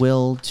lost the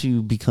will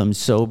to become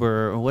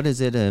sober. Or what is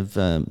it?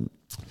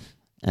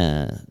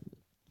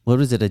 What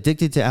was it?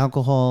 Addicted to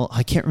alcohol.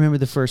 I can't remember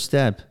the first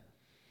step.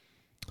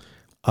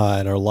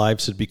 And our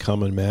lives had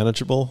become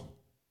unmanageable.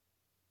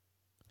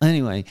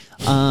 Anyway,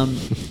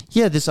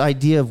 this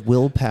idea of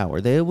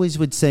willpower. They always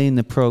would say in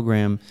the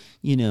program,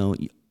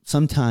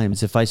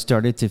 sometimes if I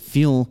started to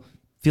feel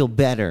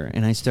better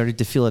and I started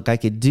to feel like I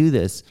could do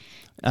this,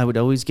 I would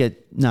always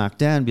get knocked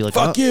down and be like,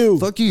 fuck you,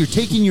 you're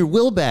taking your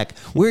will back.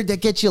 Where'd that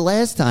get you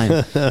last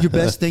time? Your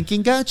best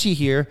thinking got you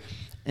here.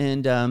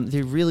 And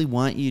they really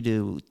want you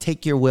to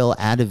take your will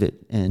out of it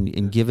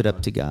and give it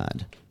up to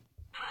God.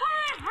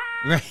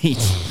 Right.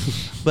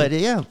 But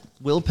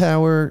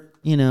willpower,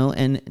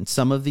 and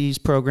some of these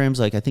programs,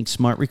 like I think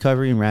Smart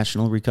Recovery and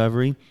Rational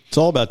Recovery. It's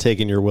all about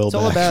taking your will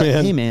back. It's all about,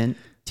 man. hey, man,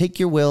 take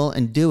your will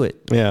and do it.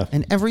 Yeah.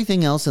 And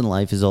everything else in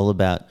life is all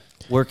about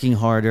working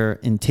harder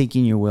and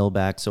taking your will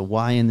back. So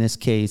why in this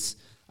case?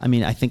 I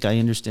mean, I think I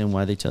understand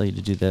why they tell you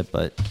to do that,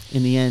 but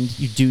in the end,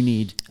 you do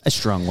need a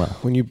strong will.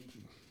 When you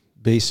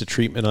base a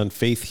treatment on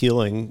faith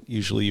healing,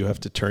 usually you have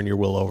to turn your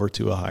will over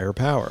to a higher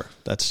power.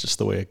 That's just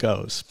the way it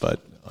goes.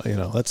 But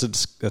that's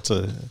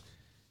a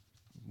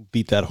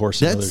beat that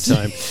horse another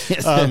time.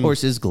 Yes, that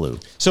horse is glue.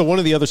 So one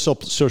of the other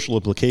social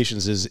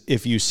implications is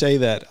if you say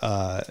that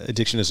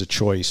addiction is a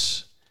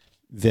choice,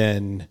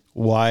 then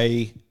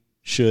why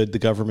should the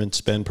government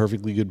spend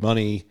perfectly good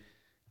money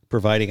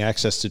providing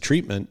access to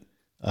treatment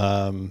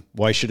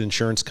Why should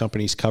insurance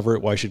companies cover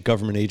it? Why should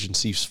government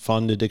agencies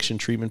fund addiction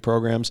treatment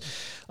programs?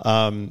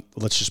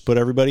 Let's just put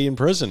everybody in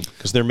prison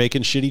because they're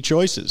making shitty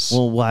choices.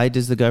 Well, why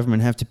does the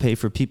government have to pay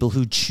for people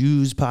who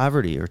choose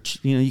poverty? Or,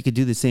 you could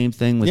do the same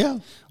thing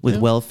with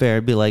welfare.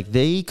 It'd be like,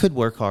 they could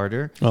work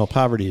harder. Well,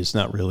 poverty is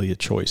not really a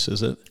choice,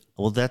 is it?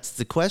 Well, that's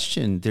the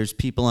question. There's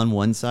people on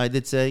one side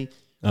that say,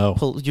 Oh,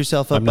 pull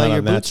yourself up I'm by not your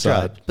on that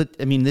bootstrap. side. But,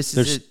 I mean,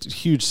 There's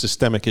huge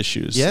systemic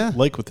issues,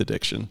 like with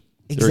addiction.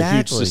 Exactly. There are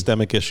huge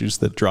systemic issues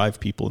that drive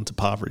people into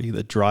poverty,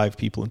 that drive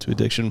people into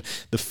addiction.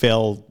 The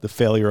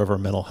failure of our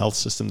mental health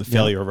system, the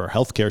failure of our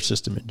healthcare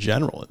system in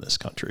general in this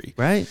country,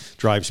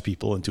 drives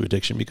people into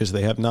addiction because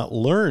they have not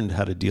learned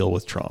how to deal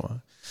with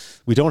trauma.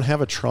 We don't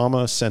have a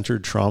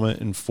trauma-centered,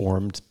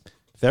 trauma-informed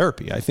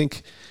therapy. I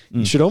think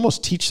you should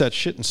almost teach that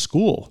shit in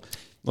school.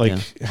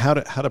 How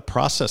to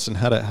process and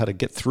how to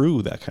get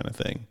through that kind of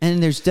thing.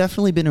 And there's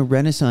definitely been a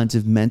renaissance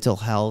of mental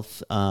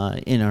health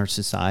in our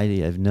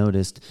society, I've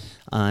noticed.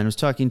 And I was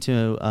talking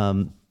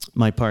to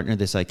my partner,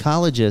 the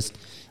psychologist,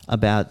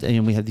 about,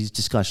 and we have these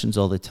discussions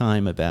all the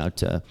time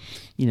about,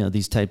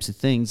 these types of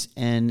things.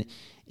 And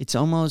it's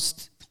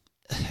almost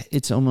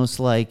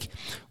like,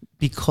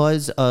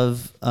 because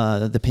of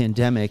the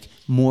pandemic,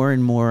 more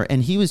and more,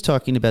 and he was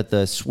talking about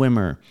the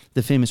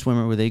famous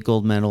swimmer with 8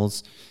 gold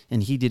medals,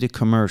 and he did a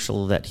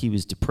commercial that he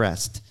was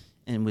depressed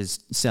and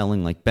was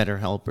selling like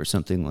BetterHelp or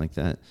something like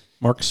that.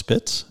 Mark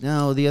Spitz?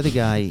 No, the other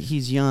guy.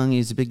 He's young.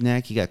 He's a big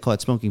neck. He got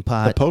caught smoking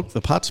pot.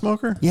 The pot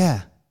smoker?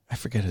 Yeah. I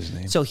forget his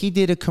name. So he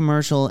did a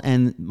commercial,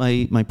 and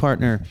my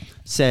partner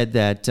said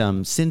that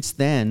since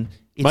then,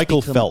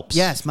 Michael Phelps.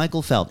 Yes,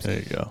 Michael Phelps. There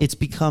you go. It's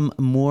become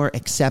more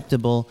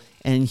acceptable,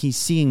 and he's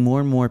seeing more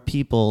and more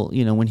people,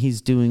 when he's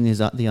doing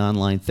the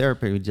online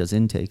therapy, he does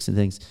intakes and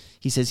things,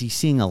 he says he's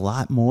seeing a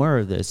lot more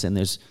of this, and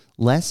there's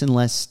less and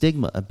less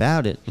stigma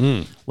about it.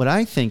 What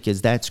I think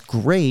is that's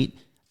great,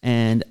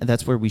 and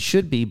that's where we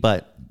should be,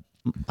 but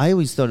I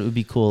always thought it would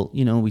be cool,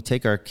 we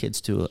take our kids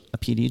to a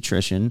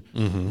pediatrician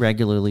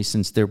regularly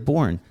since they're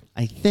born.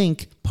 I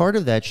think part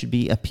of that should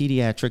be a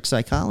pediatric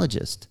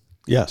psychologist.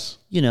 Yes.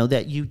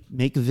 That you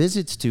make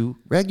visits to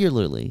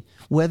regularly,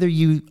 whether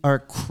you are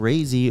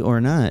crazy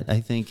or not.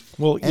 I think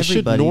you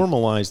should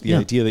normalize the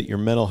idea that your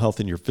mental health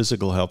and your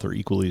physical health are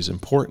equally as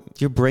important.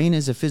 Your brain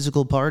is a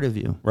physical part of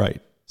you. Right.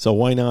 So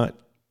why not,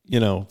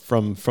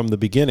 from the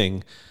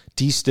beginning,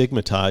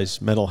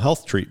 destigmatize mental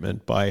health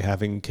treatment by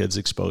having kids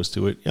exposed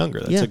to it younger?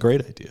 That's a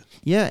great idea.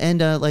 Yeah.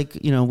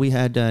 And we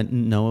had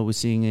Noah was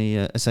seeing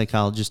a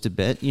psychologist a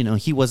bit.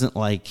 He wasn't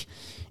like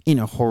in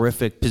a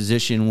horrific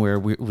position where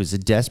it was a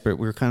desperate.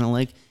 We were kind of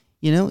like,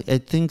 I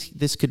think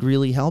this could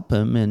really help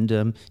him,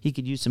 and he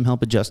could use some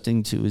help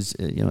adjusting to his,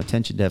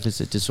 attention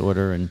deficit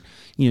disorder and,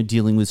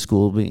 dealing with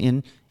school.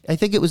 And I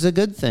think it was a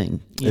good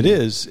thing. It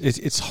is.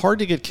 It's hard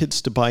to get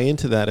kids to buy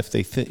into that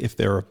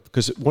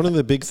because one of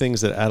the big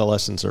things that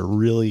adolescents are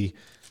really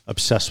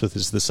obsessed with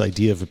is this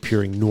idea of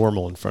appearing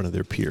normal in front of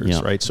their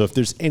peers, right? So if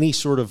there's any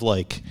sort of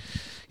I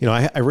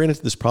ran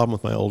into this problem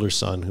with my older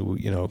son who,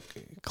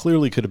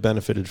 clearly could have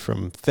benefited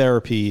from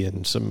therapy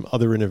and some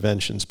other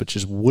interventions, but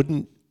just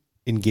wouldn't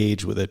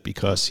engage with it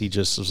because he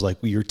just was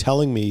like, well, you're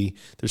telling me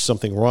there's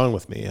something wrong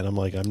with me. And I'm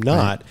like, I'm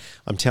not. Right.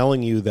 I'm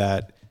telling you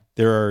that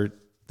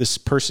this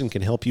person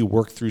can help you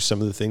work through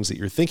some of the things that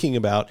you're thinking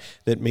about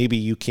that maybe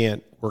you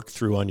can't work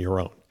through on your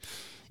own.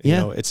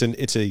 It's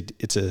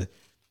a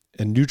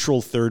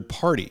neutral third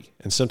party.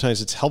 And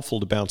sometimes it's helpful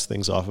to bounce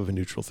things off of a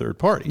neutral third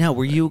party. Now,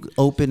 were you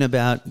open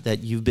about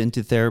that you've been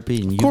to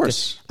therapy? And of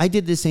course. I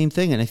did the same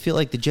thing, and I feel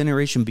like the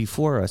generation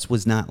before us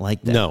was not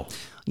like that. No.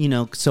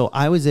 So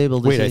I was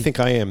able to I think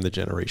I am the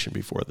generation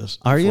before this.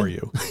 Are before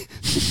you?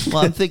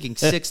 Well, I'm thinking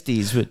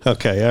 60s. But,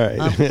 okay, all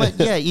right. But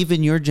yeah,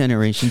 even your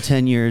generation,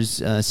 10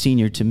 years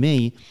senior to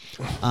me,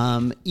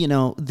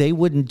 they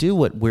wouldn't do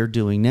what we're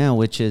doing now,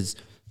 which is,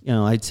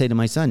 I'd say to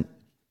my son,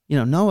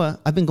 Noah,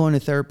 I've been going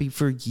to therapy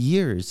for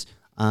years.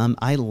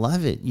 I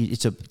love it.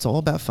 It's all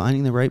about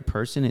finding the right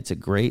person. It's a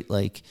great,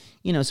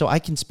 so I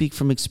can speak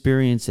from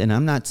experience, and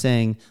I'm not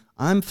saying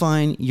I'm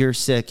fine, you're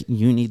sick,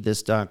 you need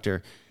this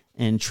doctor,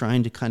 and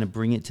trying to kind of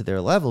bring it to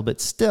their level,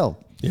 but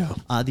still. Yeah.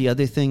 The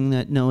other thing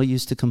that Noah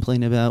used to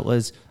complain about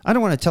was, I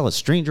don't want to tell a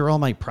stranger all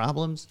my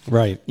problems.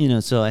 Right.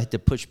 So I had to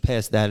push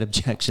past that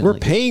objection. We're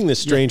paying the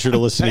stranger to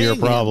listen to your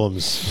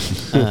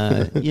problems.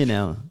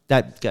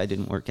 That guy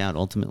didn't work out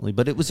ultimately,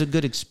 but it was a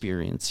good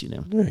experience,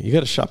 Yeah, you got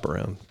to shop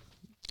around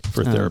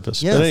for a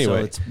therapist. Yeah, but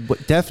anyway. So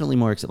it's definitely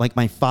more, like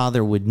my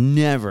father would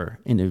never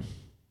in a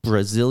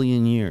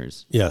Brazilian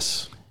years.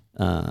 Yes.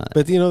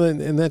 But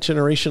in that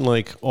generation,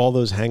 all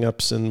those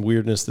hangups and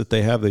weirdness that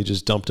they have, they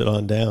just dumped it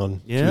on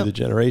down through the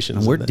generations.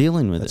 And we're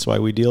dealing with it. That's why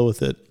we deal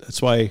with it.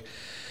 That's why,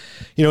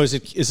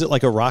 is it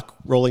like a rock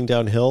rolling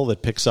downhill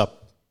that picks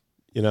up,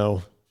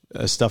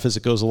 stuff as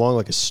it goes along,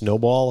 like a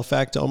snowball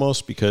effect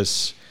almost?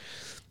 Because,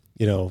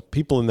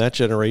 people in that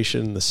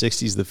generation, the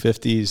 60s, the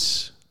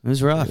 50s. It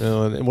was rough.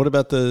 And what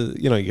about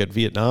you got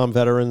Vietnam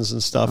veterans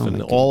and stuff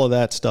and all of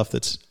that stuff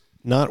that's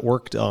not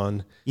worked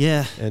on.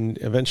 Yeah. And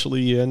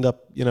eventually you end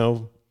up,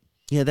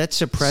 Yeah, that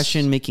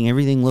suppression, making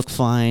everything look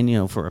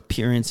fine, for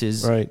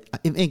appearances. Right.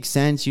 It makes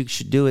sense. You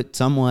should do it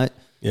somewhat.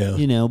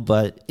 Yeah.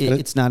 But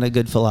it's not a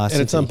good philosophy.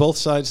 And it's on both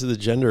sides of the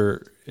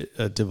gender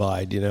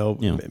divide.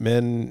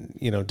 Men,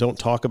 don't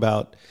talk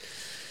about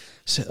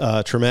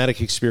traumatic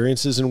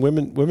experiences, and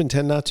women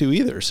tend not to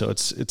either. So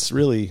it's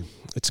really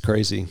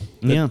crazy.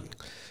 Yeah.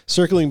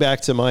 Circling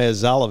back to Maya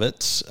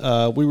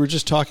Zalowitz, we were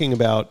just talking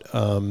about,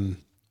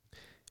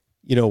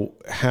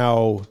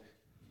 how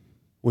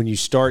when you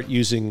start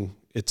using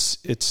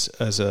it's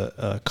as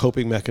a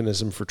coping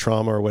mechanism for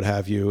trauma or what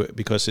have you,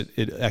 because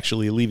it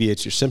actually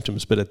alleviates your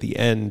symptoms, but at the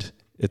end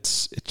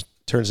it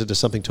turns into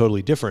something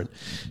totally different.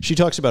 She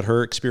talks about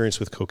her experience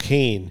with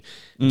cocaine,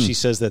 and she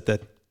says that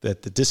the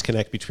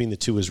disconnect between the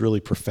two is really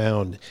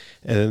profound.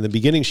 And in the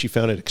beginning, she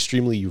found it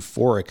extremely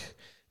euphoric,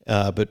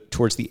 but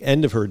towards the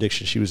end of her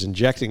addiction, she was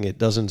injecting it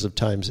dozens of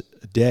times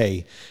a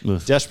day,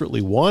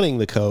 desperately wanting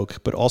the coke,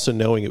 but also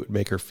knowing it would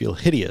make her feel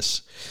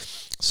hideous.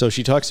 So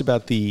she talks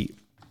about the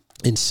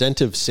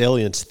incentive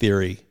salience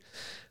theory,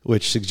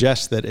 which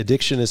suggests that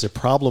addiction is a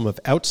problem of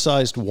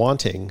outsized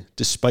wanting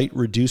despite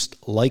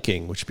reduced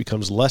liking, which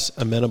becomes less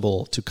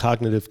amenable to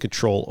cognitive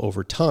control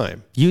over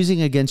time.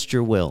 Using against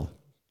your will.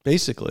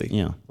 Basically.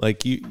 Yeah.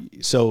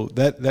 So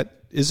that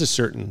is a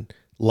certain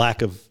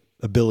lack of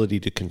ability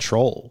to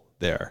control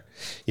there,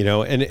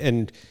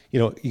 and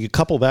you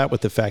couple that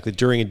with the fact that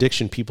during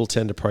addiction, people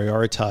tend to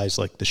prioritize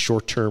like the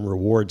short-term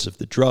rewards of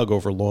the drug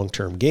over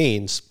long-term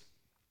gains,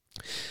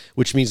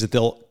 which means that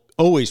they'll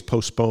always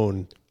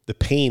postpone the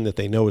pain that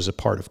they know is a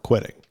part of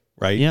quitting,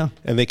 right? Yeah.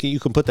 And you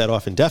can put that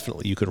off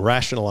indefinitely. You can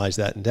rationalize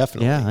that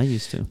indefinitely. Yeah, I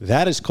used to.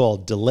 That is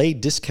called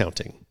delayed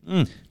discounting,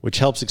 which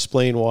helps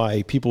explain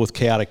why people with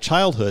chaotic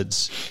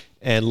childhoods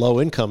and low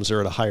incomes are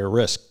at a higher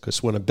risk.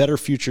 Because when a better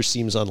future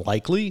seems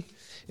unlikely,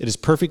 it is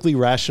perfectly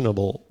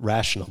rational.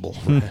 That's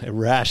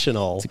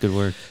a good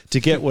word. To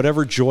get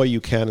whatever joy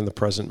you can in the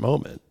present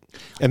moment.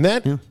 And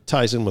that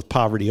ties in with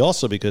poverty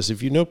also, because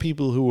if you know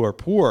people who are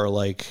poor,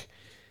 like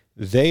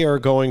they are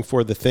going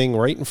for the thing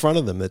right in front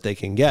of them that they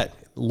can get.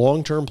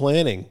 Long-term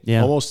planning,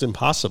 almost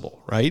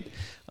impossible, right?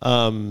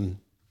 And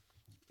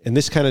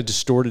this kind of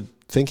distorted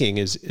thinking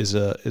is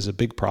a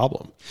big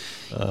problem.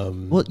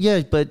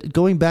 But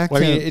going back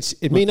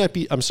it may not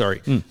be. I'm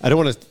sorry. I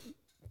don't want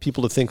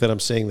people to think that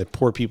I'm saying that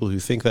poor people who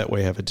think that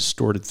way have a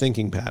distorted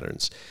thinking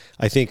patterns.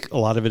 I think a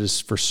lot of it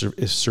is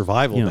is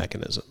survival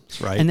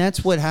mechanisms, right? And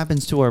that's what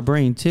happens to our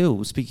brain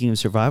too. Speaking of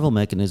survival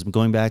mechanism,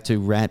 going back to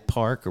Rat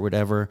Park or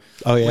whatever,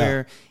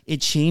 where it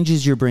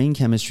changes your brain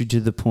chemistry to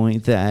the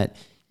point that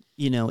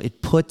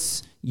it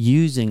puts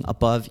using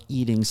above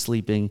eating,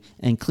 sleeping,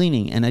 and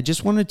cleaning. And I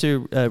just wanted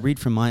to read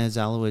from Maya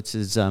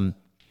Zalowitz's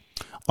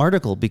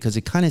article, because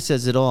it kind of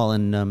says it all,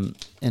 and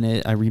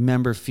I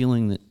remember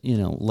feeling that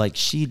like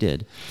she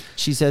did.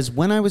 She says,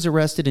 when I was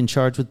arrested and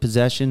charged with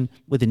possession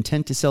with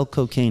intent to sell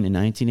cocaine in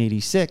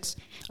 1986,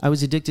 I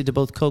was addicted to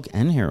both coke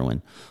and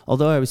heroin.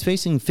 Although I was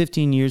facing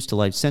 15 years to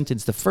life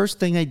sentence, the first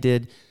thing I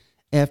did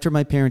after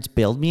my parents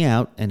bailed me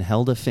out and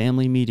held a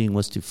family meeting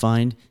was to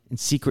find and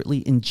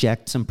secretly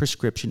inject some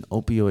prescription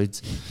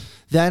opioids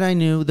that I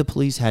knew the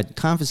police had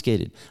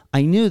confiscated.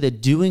 I knew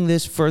that doing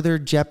this further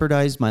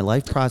jeopardized my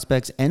life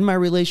prospects and my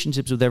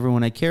relationships with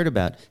everyone I cared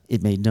about.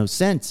 It made no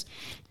sense,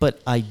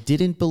 but I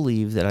didn't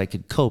believe that I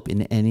could cope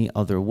in any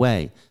other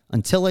way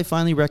until I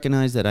finally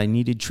recognized that I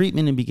needed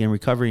treatment and began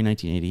recovery in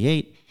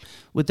 1988.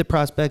 With the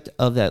prospect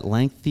of that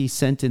lengthy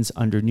sentence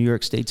under New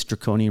York State's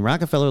draconian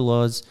Rockefeller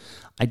laws,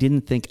 I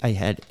didn't think I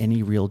had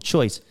any real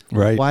choice.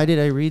 Right. Why did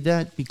I read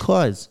that?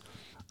 Because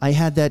I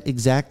had that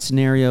exact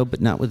scenario, but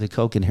not with the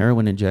coke and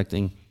heroin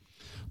injecting.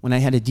 When I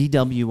had a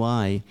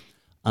DWI,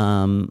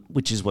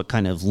 which is what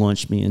kind of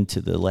launched me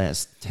into the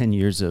last 10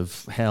 years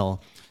of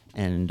hell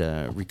and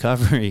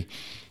recovery,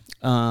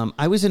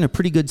 I was in a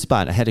pretty good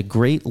spot. I had a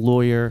great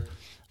lawyer.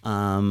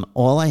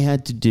 All I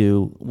had to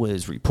do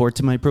was report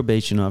to my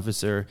probation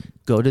officer,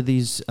 go to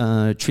these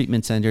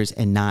treatment centers,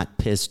 and not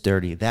piss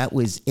dirty. That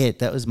was it.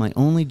 That was my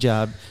only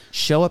job.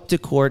 Show up to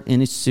court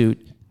in a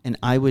suit, and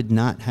I would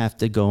not have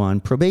to go on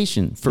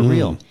probation for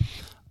real.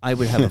 I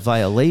would have a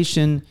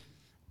violation,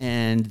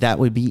 and that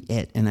would be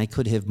it. And I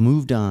could have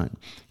moved on.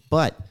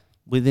 But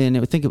within,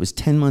 I think it was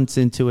 10 months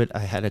into it, I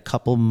had a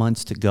couple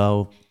months to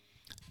go.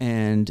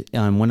 And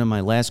on one of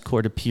my last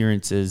court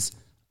appearances,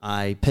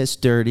 I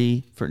pissed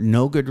dirty for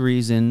no good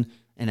reason,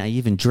 and I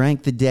even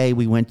drank the day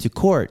we went to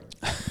court.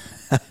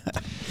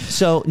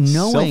 So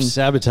knowing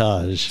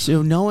self-sabotage.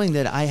 So knowing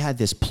that I had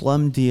this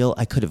plum deal,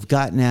 I could have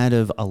gotten out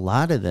of a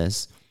lot of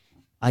this.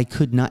 I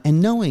could not,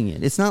 and knowing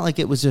it, it's not like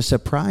it was a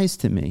surprise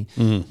to me.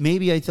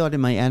 Maybe I thought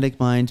in my addict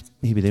mind,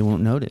 maybe they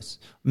won't notice.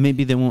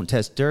 Maybe they won't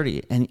test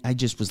dirty. And I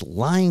just was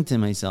lying to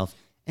myself,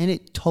 and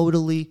it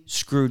totally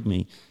screwed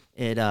me.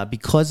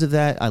 Because of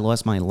that, I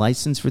lost my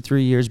license for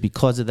 3 years.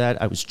 Because of that,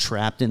 I was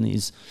trapped in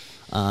these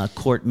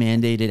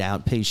court-mandated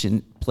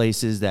outpatient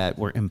places that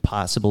were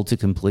impossible to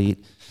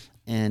complete.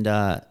 And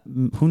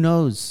who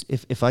knows,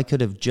 if I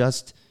could have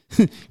just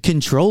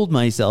controlled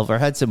myself or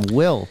had some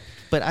will.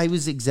 But I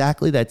was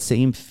exactly that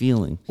same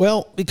feeling.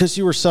 Well, because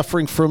you were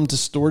suffering from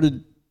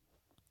distorted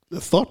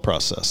thought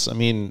process. I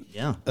mean,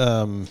 Yeah.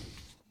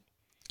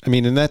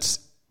 And that's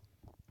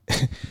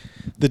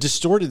the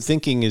distorted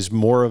thinking is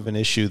more of an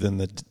issue than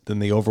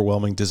the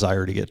overwhelming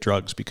desire to get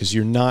drugs, because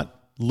you're not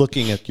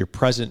looking at your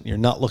present, you're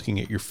not looking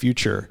at your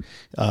future.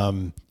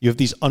 You have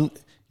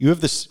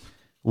this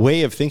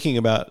way of thinking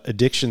about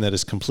addiction that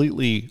is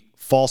completely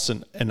false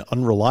and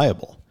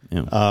unreliable.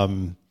 Yeah.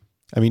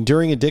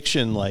 During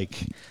addiction,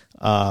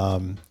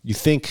 you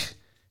think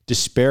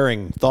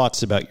despairing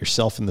thoughts about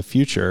yourself in the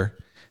future,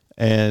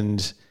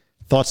 and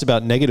thoughts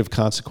about negative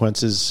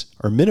consequences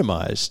are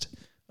minimized.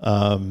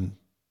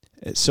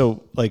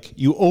 So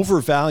you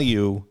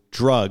overvalue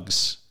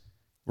drugs,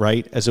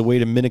 right, as a way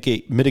to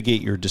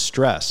mitigate your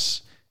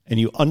distress, and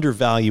you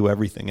undervalue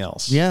everything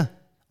else. Yeah.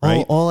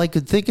 Right? All I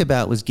could think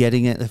about was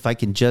getting it. If I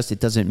can it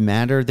doesn't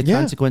matter the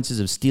consequences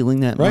of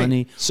stealing that Right.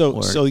 money.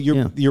 So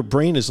your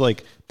brain is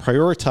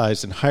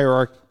prioritized and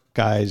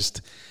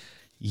hierarchized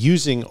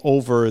using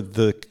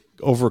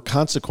over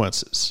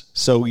consequences.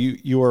 So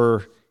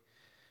you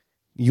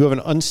have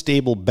an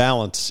unstable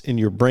balance in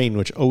your brain,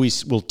 which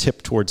always will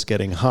tip towards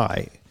getting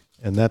high,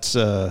 and that's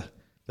the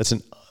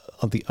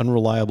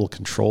unreliable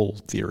control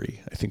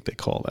theory, I think they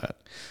call that.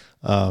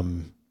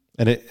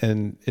 And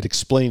it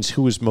explains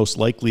who is most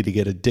likely to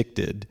get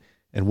addicted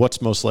and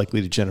what's most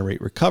likely to generate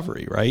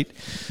recovery, right?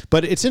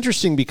 But it's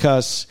interesting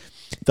because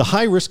the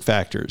high risk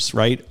factors,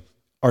 right,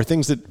 are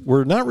things that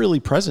were not really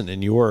present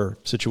in your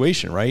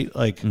situation, right?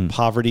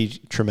 Poverty,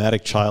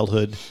 traumatic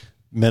childhood,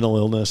 mental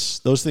illness.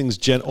 Those things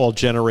all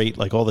generate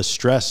all the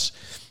stress,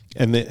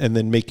 and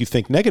then make you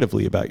think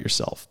negatively about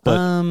yourself.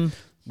 But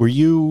were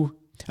you?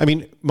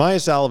 Maya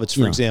Zalovitz,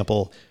 for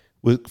example,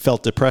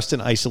 felt depressed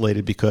and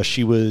isolated because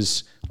she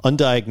was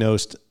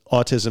undiagnosed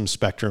autism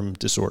spectrum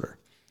disorder,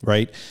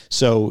 right?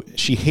 So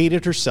she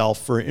hated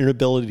herself for her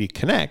inability to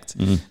connect.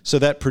 Mm-hmm. So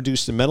that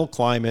produced a mental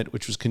climate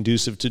which was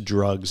conducive to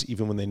drugs,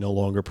 even when they no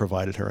longer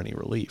provided her any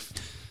relief.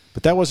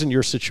 But that wasn't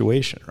your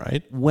situation,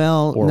 right?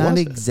 Well, not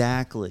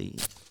exactly.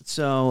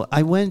 So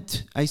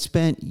I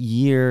spent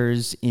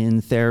years in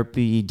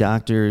therapy,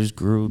 doctors,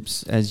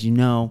 groups, as you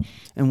know.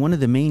 And one of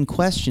the main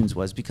questions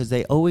was, because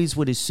they always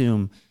would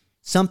assume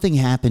something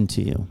happened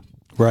to you.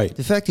 Right.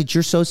 The fact that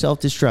you're so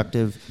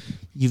self-destructive,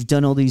 you've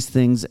done all these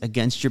things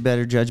against your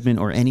better judgment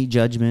or any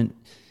judgment.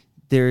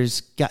 Your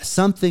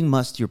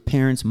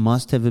parents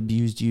must have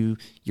abused you.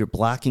 You're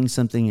blocking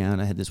something out.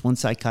 I had this one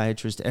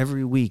psychiatrist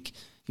every week.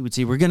 He would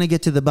say, we're going to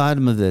get to the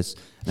bottom of this.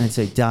 And I'd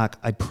say, Doc,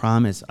 I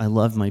promise I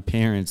love my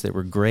parents. They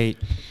were great.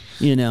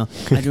 I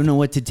don't know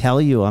what to tell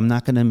you. I'm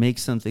not going to make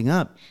something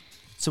up.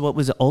 So what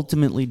was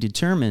ultimately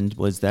determined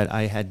was that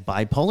I had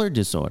bipolar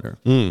disorder.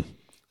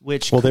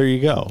 Well, there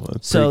you go.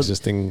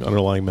 Pre-existing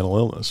underlying mental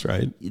illness,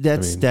 right?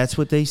 That's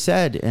what they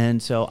said.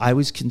 And so I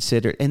was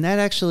considered, and that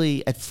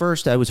actually, at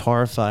first I was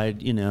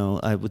horrified,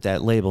 with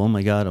that label. Oh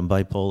my God, I'm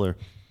bipolar.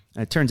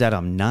 And it turns out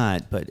I'm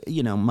not, but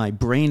my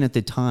brain at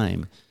the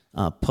time,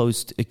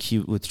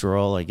 post-acute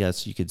withdrawal, I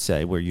guess you could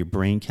say, where your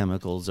brain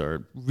chemicals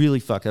are really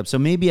fucked up. So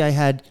maybe I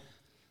had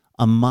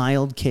a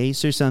mild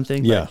case or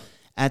something. Yeah. But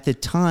at the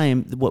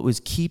time, what was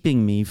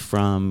keeping me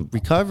from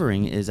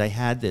recovering is I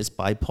had this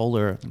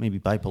maybe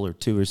bipolar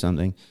 2 or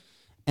something.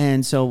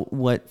 And so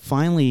what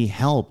finally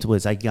helped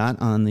was I got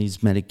on these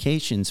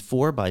medications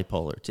for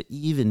bipolar to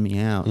even me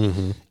out,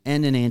 and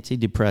an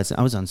antidepressant.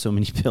 I was on so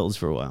many pills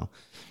for a while.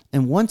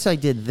 And once I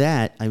did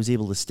that, I was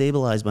able to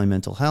stabilize my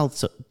mental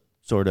health,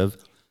 sort of,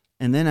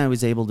 and then I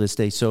was able to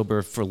stay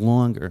sober for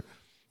longer.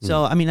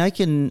 So, I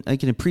can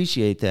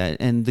appreciate that.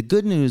 And the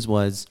good news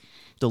was,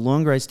 the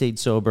longer I stayed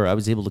sober, I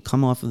was able to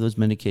come off of those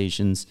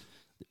medications,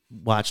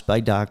 watched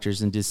by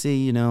doctors, and to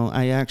see,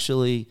 I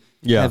actually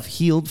have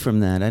healed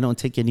from that. I don't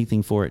take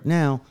anything for it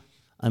now.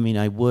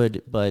 I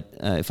would, but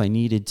if I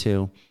needed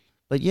to.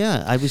 But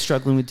yeah, I was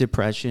struggling with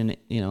depression,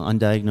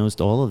 undiagnosed,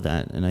 all of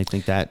that. And I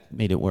think that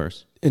made it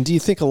worse. And do you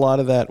think a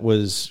lot of that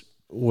was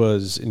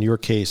in your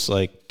case,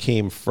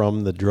 came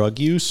from the drug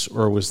use,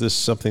 or was this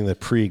something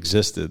that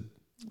pre-existed?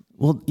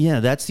 Well,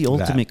 yeah, that's the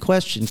ultimate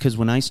question. Because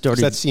when I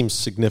started, that seems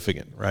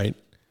significant, right?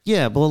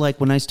 Yeah, well,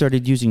 when I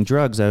started using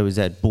drugs, I was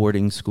at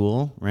boarding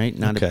school, right?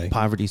 Not a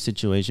poverty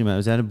situation, but I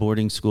was at a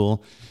boarding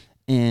school.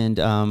 And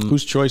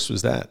whose choice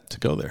was that to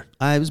go there?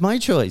 It was my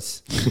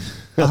choice,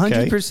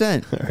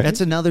 100%. Right. That's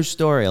another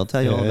story. I'll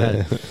tell you all about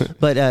it.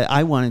 But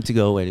I wanted to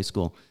go away to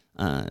school.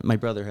 My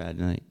brother had,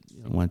 and I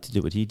wanted to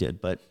do what he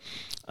did. But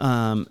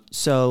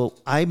so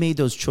I made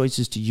those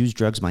choices to use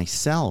drugs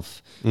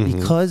myself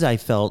because I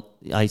felt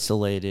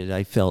isolated.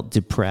 I felt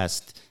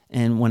depressed.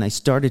 And when I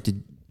started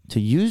to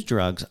use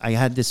drugs, I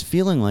had this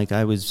feeling like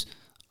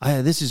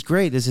this is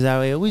great. This is how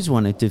I always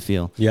wanted to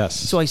feel. Yes.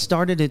 So I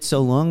started it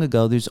so long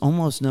ago, there's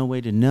almost no way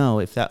to know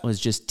if that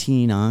was just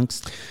teen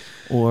angst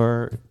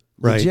or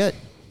legit.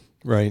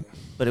 Right.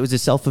 But it was a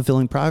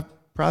self-fulfilling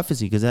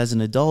prophecy, because as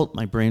an adult,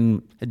 my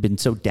brain had been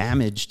so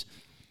damaged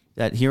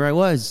that here I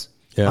was.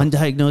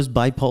 undiagnosed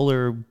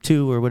bipolar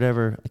 2 or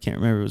whatever. I can't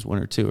remember if it was 1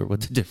 or 2 or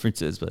what the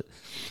difference is, but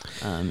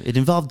it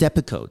involved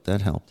Depakote.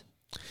 That helped.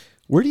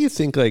 Where do you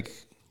think like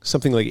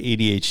something like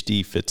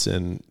ADHD fits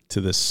in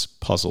to this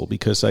puzzle?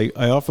 Because I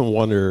often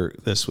wonder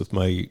this with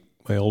my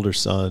older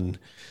son,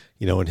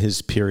 you know, in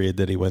his period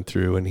that he went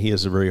through, and he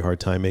has a very hard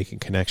time making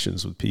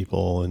connections with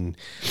people. And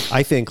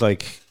I think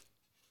like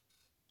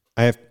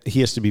he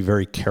has to be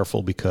very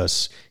careful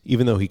because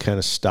even though he kind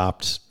of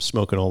stopped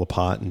smoking all the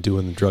pot and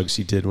doing the drugs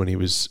he did when he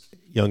was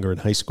younger in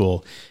high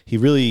school, he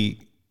really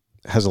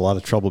has a lot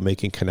of trouble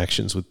making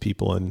connections with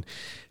people. And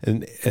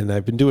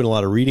I've been doing a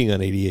lot of reading on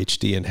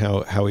ADHD and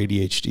how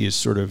ADHD is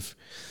sort of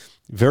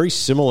very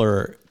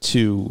similar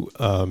to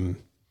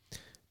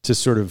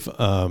sort of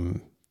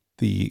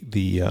the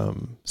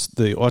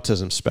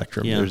autism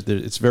spectrum. Yeah.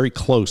 It's very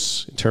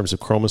close in terms of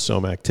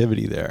chromosome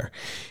activity there.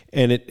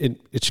 And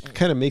it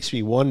kind of makes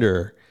me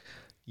wonder,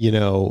 you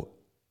know,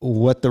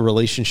 what the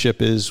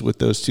relationship is with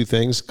those two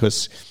things.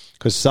 Because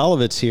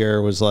Solovitz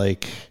here was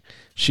like,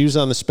 she was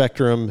on the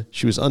spectrum,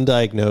 she was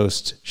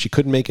undiagnosed, she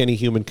couldn't make any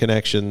human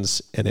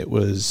connections, and it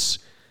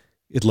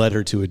led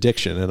her to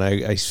addiction. And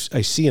I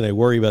see and I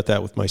worry about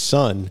that with my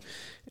son.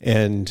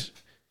 And,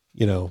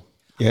 you know,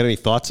 you had any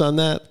thoughts on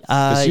that?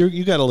 Because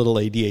you got a little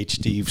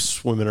ADHD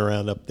swimming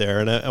around up there,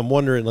 and I'm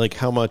wondering like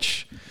how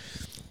much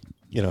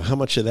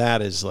of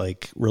that is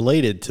like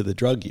related to the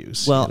drug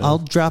use. Well, you know? I'll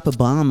drop a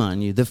bomb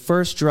on you. The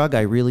first drug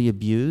I really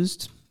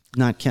abused,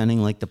 not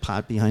counting like the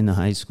pot behind the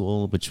high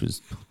school, which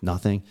was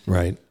nothing.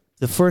 Right.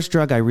 The first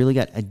drug I really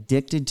got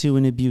addicted to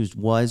and abused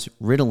was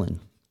Ritalin.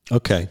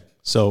 Okay.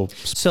 So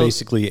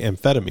basically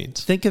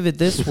amphetamines. Think of it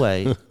this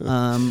way.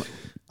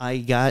 I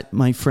got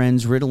my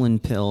friend's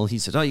Ritalin pill. He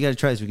said, "Oh, you got to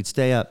try this. We could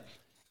stay up."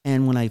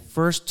 And when I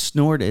first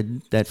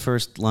snorted that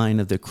first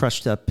line of the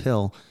crushed up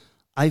pill,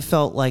 I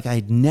felt like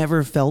I'd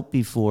never felt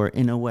before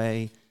in a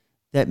way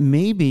that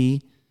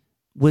maybe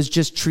was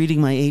just treating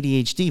my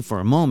ADHD for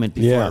a moment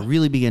before I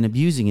really began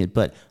abusing it.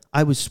 But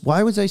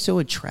why was I so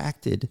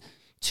attracted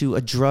to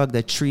a drug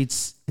that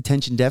treats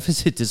attention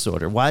deficit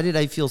disorder? Why did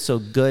I feel so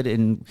good?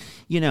 And,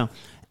 you know,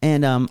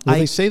 and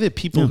they say that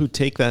people who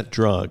take that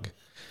drug,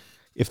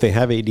 if they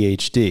have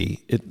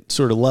ADHD, it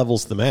sort of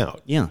levels them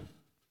out. Yeah.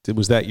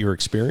 Was that your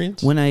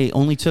experience? When I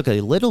only took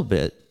a little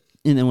bit,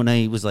 and then when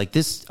I was like,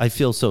 this, I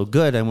feel so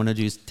good, I want to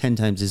do 10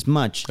 times as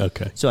much.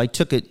 Okay. So I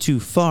took it too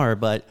far,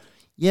 but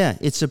yeah,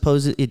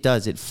 it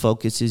does. It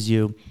focuses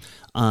you.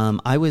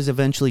 I was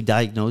eventually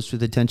diagnosed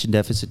with attention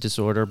deficit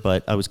disorder,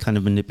 but I was kind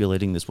of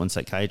manipulating this one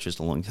psychiatrist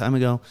a long time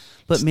ago.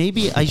 But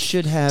maybe I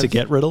should have... To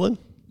get Ritalin?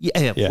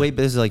 Yeah.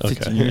 This is like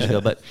 15 years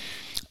ago. But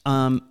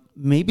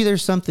maybe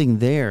there's something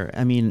there.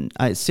 I mean,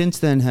 I since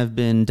then have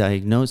been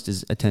diagnosed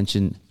as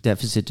attention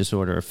deficit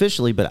disorder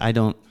officially, but I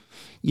don't,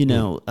 you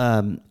know,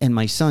 and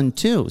my son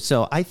too.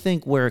 So I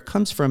think where it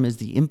comes from is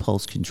the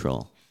impulse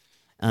control.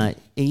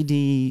 ADD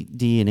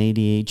and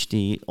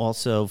ADHD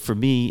also, for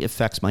me,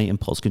 affects my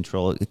impulse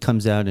control. It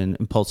comes out in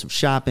impulsive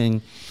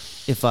shopping.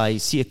 If I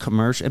see a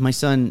commercial, and my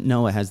son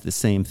Noah has the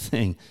same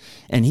thing,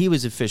 and he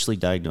was officially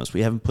diagnosed.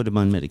 We haven't put him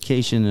on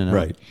medication,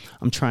 and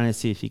I'm trying to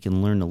see if he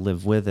can learn to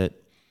live with it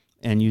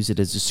and use it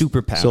as a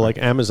superpower. So like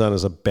Amazon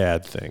is a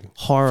bad thing.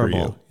 Horrible. For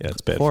you. Yeah,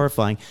 it's bad.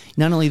 Horrifying.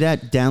 Not only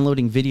that,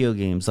 downloading video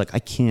games, like I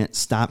can't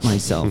stop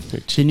myself.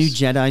 The new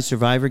Jedi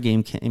Survivor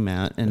game came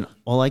out, and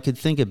all I could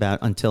think about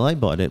until I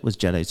bought it was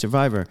Jedi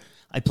Survivor.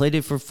 I played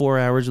it for 4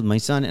 hours with my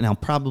son, and I'll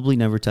probably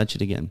never touch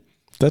it again.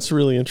 That's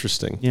really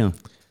interesting. Yeah.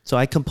 So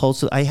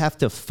I have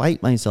to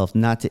fight myself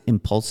not to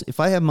impulse. If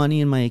I have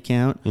money in my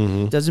account,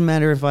 it doesn't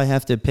matter if I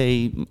have to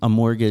pay a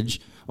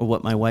mortgage or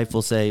what my wife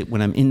will say.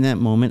 When I'm in that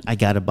moment, I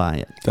got to buy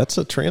it. That's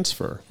a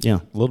transfer. Yeah.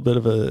 A little bit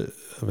of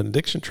an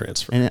addiction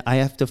transfer. And I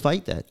have to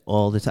fight that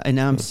all the time. And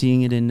now I'm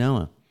seeing it in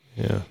Noah.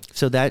 Yeah.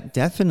 So that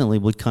definitely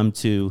would come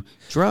to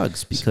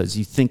drugs, because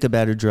you think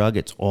about a drug,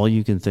 it's all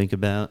you can think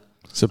about.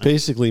 So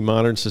basically,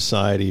 modern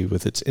society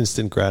with its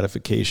instant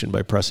gratification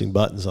by pressing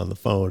buttons on the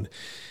phone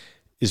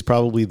is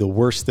probably the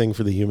worst thing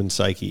for the human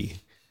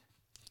psyche,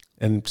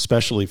 and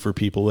especially for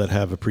people that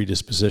have a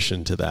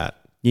predisposition to that.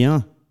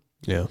 Yeah.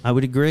 Yeah. I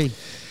would agree.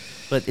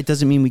 But it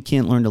doesn't mean we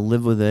can't learn to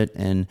live with it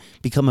and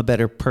become a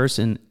better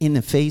person in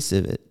the face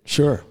of it.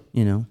 Sure.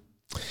 You know?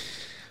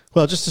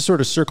 Well, just to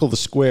sort of circle the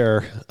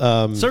square.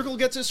 Circle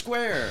gets a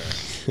square.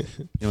 You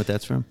know what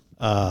that's from?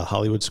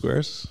 Hollywood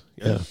Squares.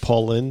 Yeah.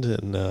 Paul Lind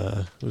and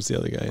who's the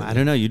other guy? I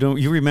don't know.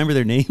 You remember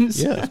their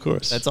names? Yeah, of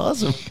course. That's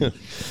awesome.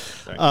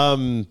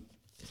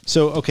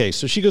 So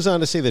she goes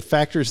on to say that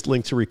factors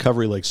linked to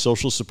recovery like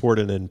social support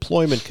and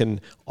employment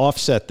can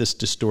offset this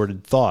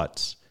distorted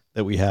thoughts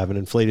that we have, an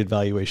inflated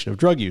valuation of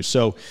drug use.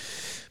 So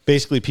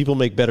basically people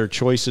make better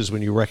choices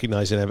when you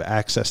recognize and have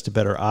access to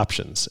better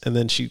options. And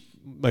then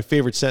my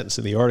favorite sentence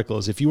in the article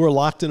is, if you were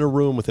locked in a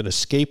room with an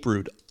escape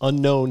route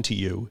unknown to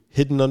you,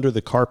 hidden under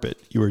the carpet,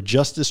 you are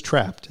just as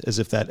trapped as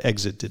if that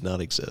exit did not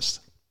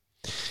exist.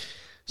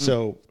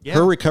 So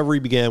her recovery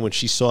began when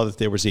she saw that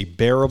there was a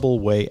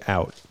bearable way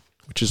out,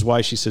 which is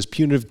why she says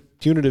punitive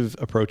punitive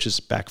approaches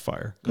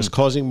backfire because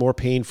causing more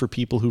pain for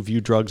people who view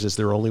drugs as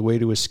their only way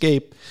to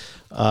escape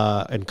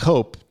and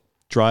cope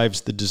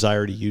drives the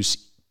desire to use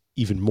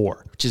even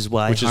more. Which is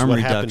why which is harm what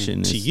reduction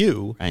happened to is,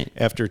 you right.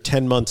 after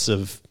 10 months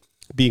of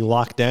being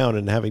locked down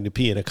and having to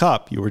pee in a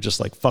cup. You were just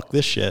like, fuck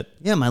this shit.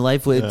 Yeah, my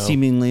life was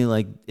seemingly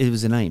like it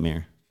was a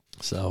nightmare.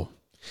 So,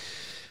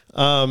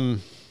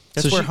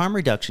 that's where harm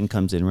reduction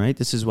comes in, right?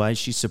 This is why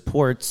she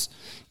supports,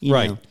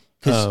 right?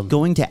 Because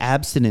going to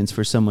abstinence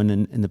for someone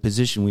in the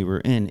position we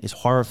were in is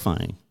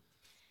horrifying.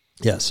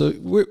 Yeah, so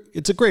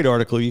it's a great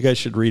article. You guys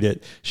should read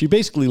it. She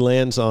basically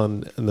lands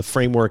on the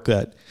framework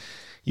that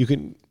you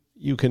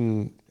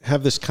can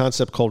have this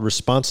concept called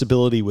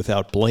responsibility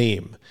without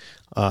blame.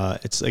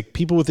 It's like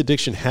people with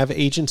addiction have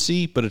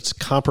agency, but it's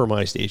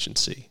compromised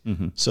agency.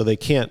 Mm-hmm. So they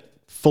can't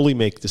fully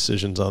make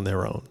decisions on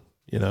their own,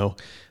 you know?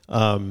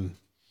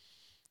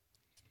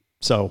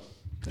 So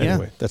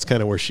anyway, that's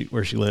kind of where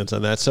she lands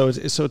on that. So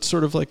it's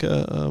sort of like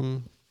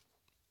a,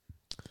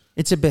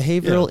 it's a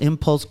behavioral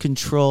impulse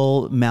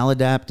control,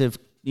 maladaptive,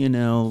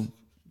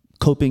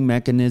 coping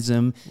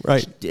mechanism.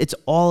 Right. It's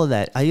all of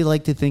that. I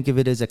like to think of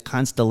it as a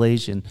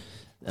constellation.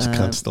 It's a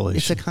constellation.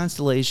 It's a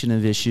constellation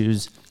of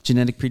issues: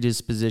 genetic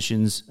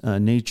predispositions,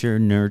 nature,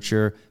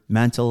 nurture,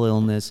 mental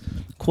illness.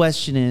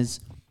 Question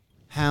is,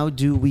 how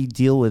do we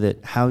deal with it?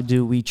 How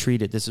do we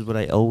treat it? This is what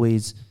I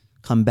always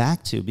come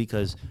back to,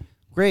 because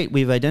great,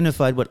 we've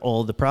identified what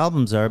all the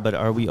problems are, but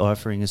are we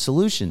offering a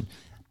solution?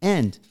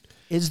 And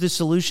is the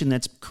solution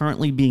that's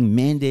currently being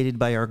mandated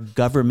by our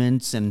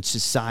governments and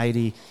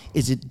society,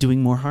 is it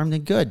doing more harm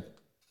than good?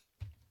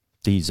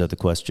 These are the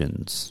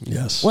questions.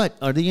 Yes. What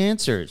are the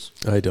answers?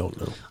 I don't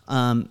know.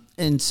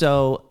 And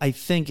so I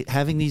think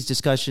having these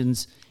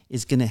discussions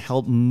is going to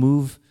help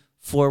move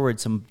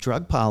forward some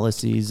drug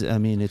policies. I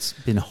mean, it's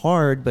been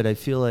hard, but I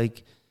feel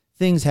like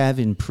things have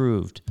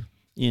improved.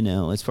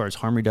 As far as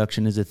harm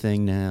reduction is a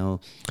thing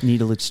now,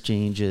 needle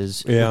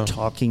exchanges, we're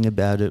talking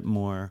about it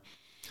more.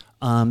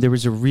 There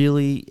was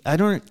I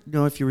don't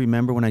know if you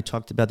remember when I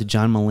talked about the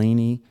John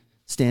Mulaney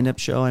stand-up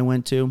show I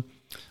went to,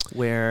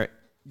 where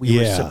we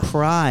were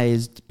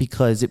surprised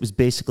because it was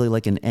basically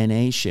like an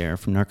NA share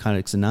from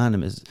Narcotics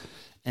Anonymous,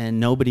 and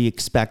nobody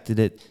expected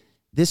it.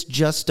 This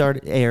just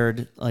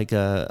aired like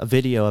a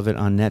video of it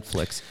on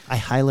Netflix. I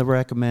highly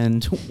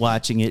recommend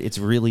watching it. It's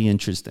really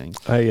interesting.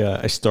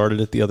 I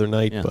started it the other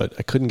night, but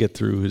I couldn't get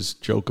through his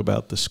joke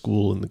about the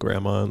school and the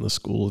grandma and the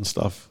school and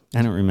stuff.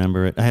 I don't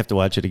remember it. I have to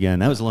watch it again.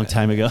 That was a long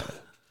time ago.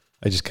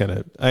 I just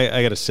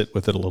I got to sit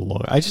with it a little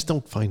longer. I just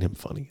don't find him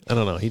funny. I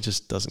don't know. He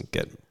just doesn't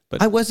get me.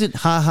 But I wasn't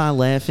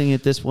laughing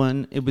at this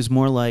one. It was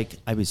more like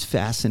I was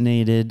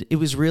fascinated. It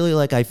was really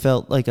like I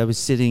felt like I was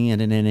sitting at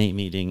an NA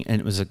meeting,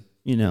 and it was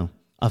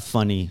a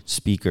funny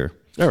speaker.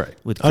 All right.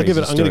 I'm going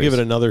to give it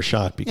another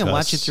shot because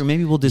watch it through.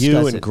 Maybe we'll discuss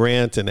you and it.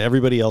 Grant and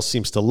everybody else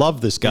seems to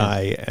love this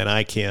guy, and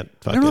I can't.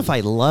 I don't know if I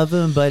love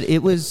him, but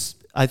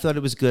I thought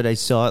it was good. I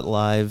saw it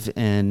live,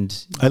 and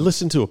I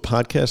listened to a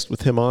podcast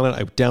with him on it.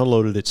 I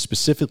downloaded it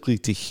specifically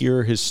to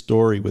hear his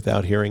story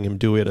without hearing him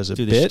do it as a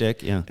bit. The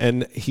shtick, yeah.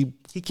 And he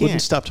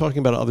wouldn't stop talking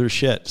about other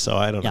shit, so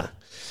I don't know.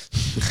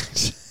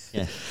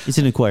 Yeah, he's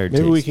an acquired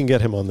Maybe taste. we can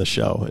get him on the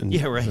show. And,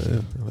 right.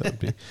 That'd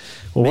be,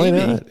 well, why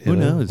not? Who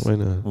knows? Why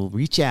not? We'll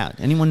reach out.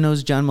 Anyone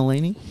knows John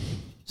Mulaney?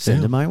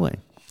 Send him my way.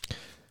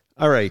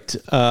 All right.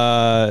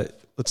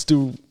 Let's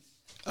do...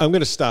 I'm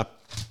going to stop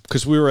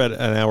because we were at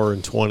an hour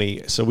and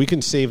 20, so we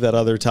can save that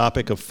other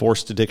topic of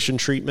forced addiction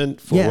treatment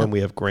for when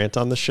we have Grant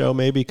on the show,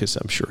 maybe, because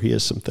I'm sure he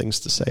has some things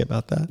to say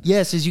about that.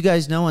 Yes, as you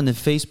guys know, on the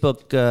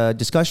Facebook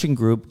discussion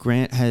group,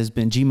 Grant has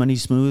been, G Money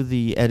Smooth,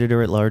 the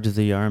editor-at-large of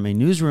the RMA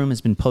Newsroom,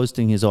 has been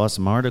posting his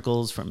awesome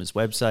articles from his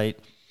website.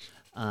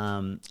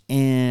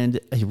 And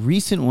a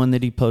recent one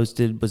that he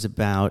posted was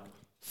about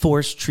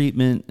forced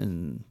treatment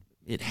and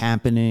it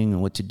happening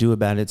and what to do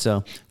about it.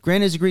 So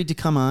Grant has agreed to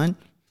come on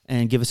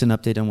and give us an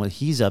update on what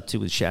he's up to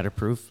with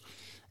Shatterproof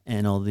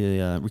and all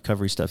the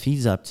recovery stuff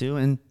he's up to,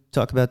 and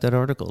talk about that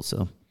article.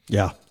 So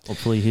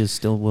hopefully he's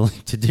still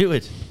willing to do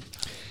it.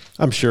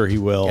 I'm sure he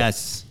will.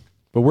 Yes.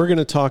 But we're going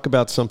to talk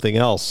about something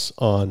else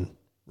on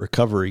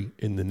recovery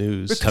in the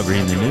news. Recovery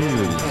in the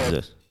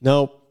news.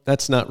 No,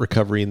 that's not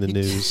recovery in the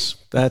news.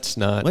 That's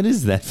not. What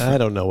is that? I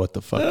don't know what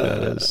the fuck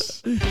that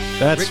is.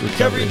 That's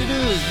recovery in the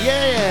news.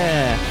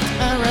 Yeah.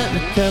 All right.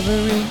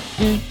 Recovery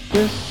in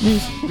the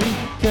news.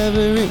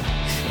 Recovery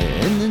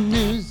in the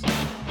news.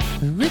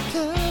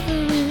 Recovery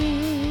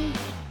in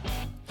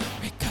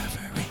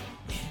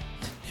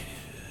the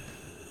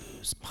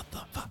news.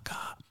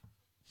 Motherfucker.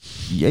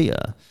 Yeah.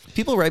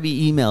 People write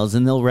me emails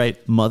and they'll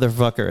write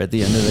motherfucker at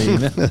the end of the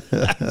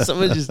email.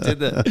 Someone just did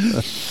that.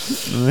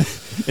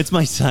 It's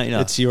my sign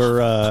up. It's your,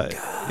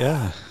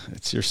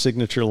 it's your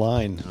signature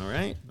line. All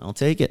right. I'll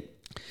take it.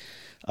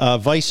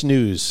 Vice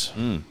News,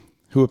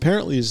 who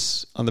apparently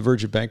is on the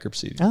verge of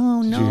bankruptcy.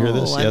 Oh, Did you hear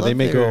this? Yeah, they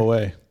may go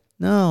away.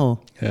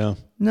 No. Yeah.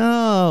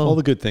 No. All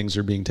the good things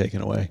are being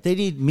taken away. They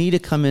need me to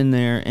come in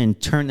there and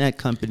turn that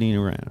company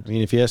around. I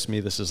mean, if you ask me,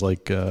 this is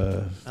like...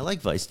 I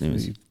like Vice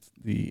News.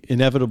 The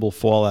inevitable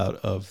fallout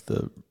of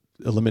the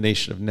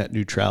elimination of net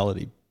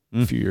neutrality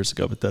a few years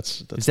ago, but that's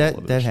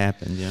That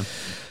happened, yeah.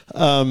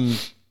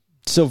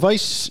 So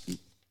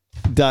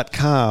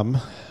Vice.com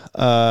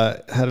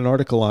had an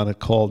article on it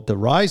called "The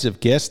Rise of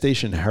Gas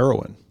Station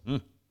Heroin,"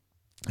 and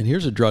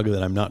here's a drug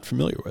that I'm not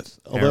familiar with.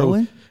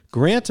 Heroin?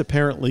 Grant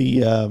apparently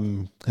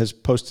has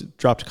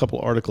dropped a couple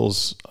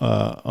articles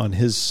on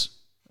his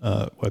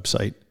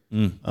website,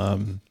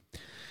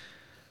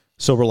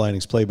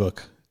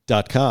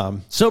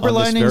 SoberLiningsPlaybook.com. Sober on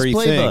this Linings very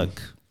Playbook.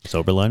 thing.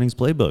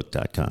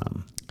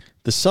 SoberLiningsPlaybook.com.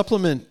 The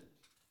supplement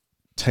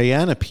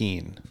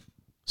Tianapine,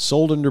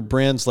 sold under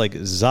brands like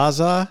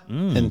Zaza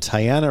and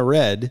Tiana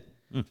Red,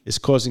 is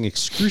causing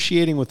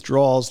excruciating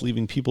withdrawals,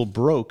 leaving people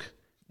broke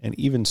and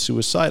even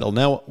suicidal.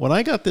 Now, when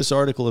I got this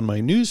article in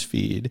my news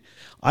feed,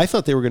 I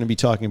thought they were going to be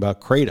talking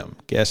about Kratom,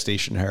 gas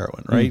station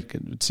heroin, right?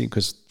 It seemed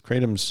because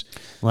Kratom's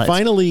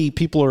finally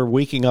people are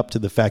waking up to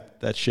the fact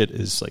that shit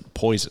is like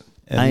poison.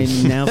 And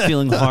I'm now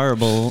feeling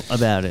horrible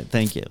about it.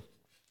 Thank you.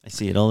 I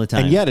see it all the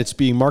time. and yet it's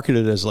being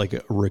marketed as like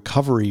a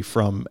recovery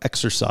from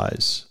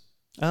exercise.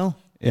 Oh,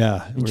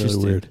 Yeah, really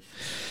Interesting. weird.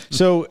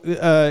 So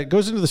it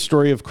goes into the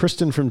story of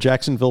Kristen from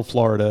Jacksonville,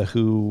 Florida,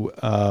 who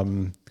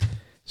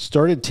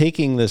started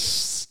taking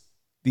these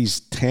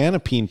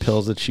Tianapine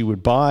pills that she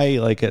would buy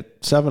like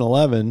at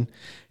 7-Eleven.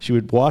 She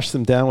would wash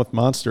them down with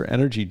Monster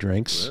energy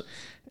drinks,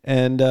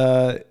 and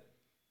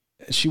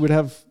she would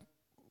have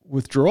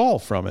withdrawal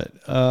from it.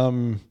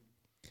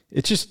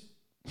 It just...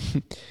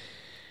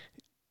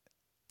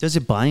 does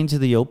it bind to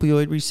the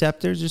opioid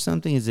receptors or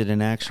something? Is it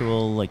an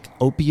actual like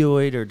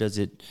opioid, or is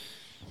it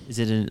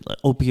an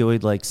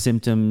opioid like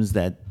symptoms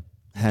that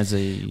has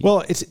a...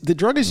 Well, the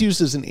drug is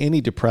used as an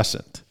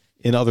antidepressant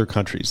in other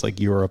countries like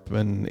Europe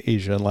and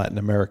Asia and Latin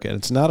America. And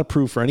it's not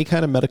approved for any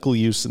kind of medical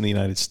use in the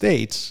United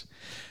States,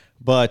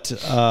 but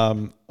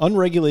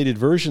unregulated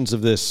versions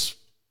of this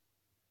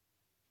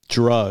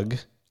drug,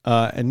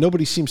 and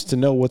nobody seems to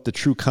know what the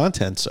true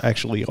contents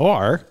actually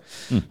are.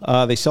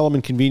 They sell them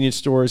in convenience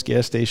stores,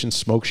 gas stations,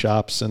 smoke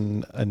shops,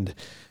 and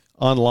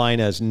online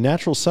as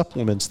natural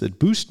supplements that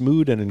boost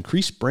mood and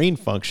increase brain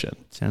function.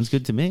 Sounds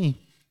good to me.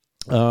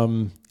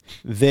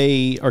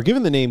 They are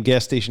given the name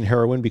gas station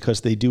heroin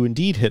because they do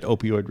indeed hit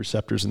opioid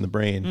receptors in the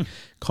brain,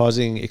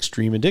 causing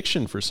extreme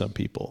addiction for some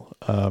people.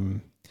 Of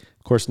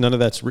course, none of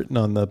that's written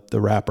on the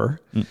wrapper.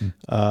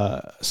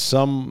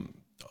 Some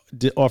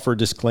offer a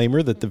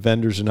disclaimer that the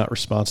vendors are not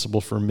responsible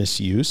for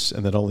misuse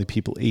and that only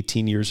people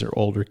 18 years or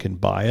older can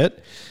buy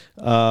it.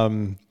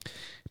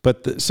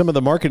 But some of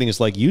the marketing is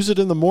like, use it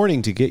in the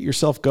morning to get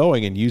yourself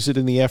going and use it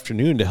in the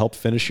afternoon to help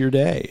finish your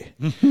day.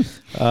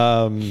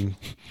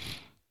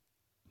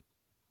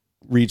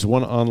 Reads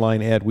one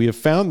online ad. We have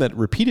found that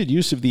repeated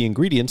use of the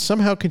ingredients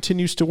somehow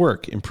continues to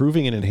work,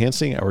 improving and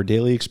enhancing our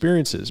daily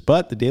experiences.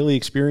 But the daily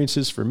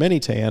experiences for many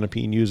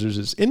Tianapine users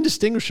is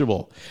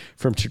indistinguishable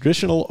from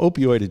traditional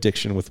opioid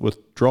addiction, with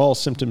withdrawal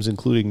symptoms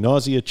including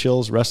nausea,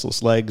 chills,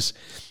 restless legs,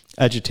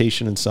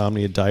 agitation,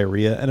 insomnia,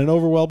 diarrhea, and an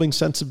overwhelming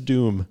sense of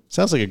doom.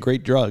 Sounds like a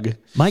great drug.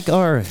 Mike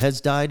R.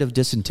 has died of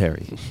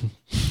dysentery.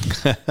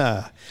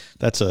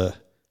 That's a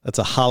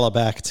holla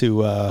back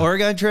to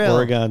Oregon Trail.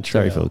 Oregon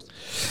Trail. Sorry, folks.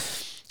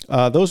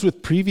 Those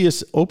with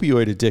previous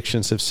opioid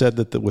addictions have said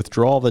that the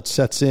withdrawal that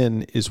sets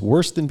in is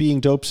worse than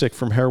being dope sick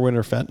from heroin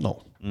or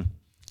fentanyl.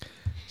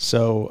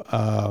 So,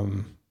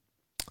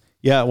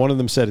 one of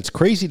them said, it's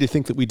crazy to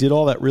think that we did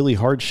all that really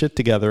hard shit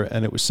together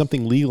and it was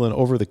something legal and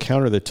over the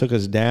counter that took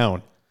us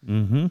down.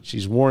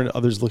 She's warned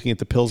others looking at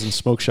the pills in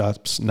smoke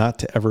shops not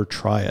to ever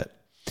try it.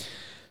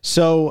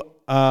 So,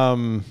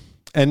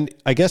 and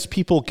I guess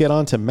people get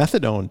onto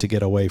methadone to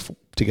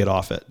get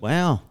off it.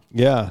 Wow.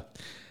 Yeah.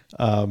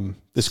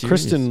 This Serious.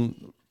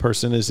 Kristen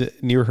person is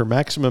near her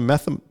maximum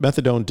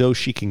methadone dose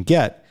she can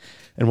get.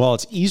 And while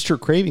it's eased her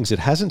cravings, it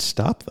hasn't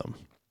stopped them.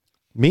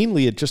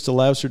 Mainly, it just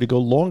allows her to go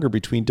longer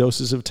between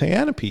doses of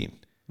Tianapine.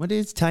 What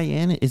is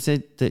Tianapine? Is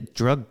it the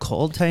drug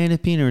called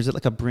Tianapine, or is it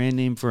like a brand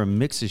name for a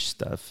mix of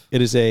stuff?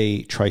 It is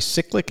a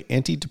tricyclic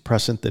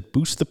antidepressant that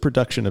boosts the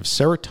production of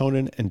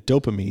serotonin and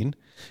dopamine,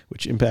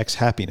 which impacts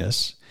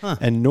happiness,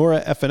 and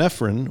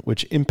norepinephrine,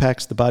 which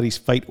impacts the body's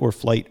fight or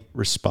flight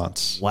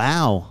response.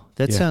 Wow.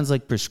 That Yeah. sounds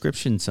like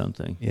prescription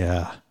something.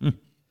 Yeah.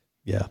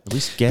 Yeah. At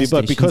least gas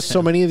But because stations so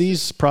have- many of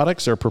these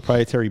products are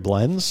proprietary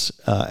blends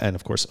and,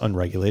 of course,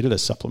 unregulated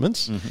as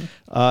supplements,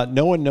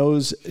 no one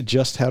knows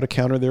just how to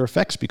counter their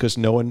effects because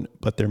no one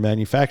but their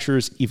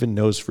manufacturers even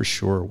knows for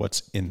sure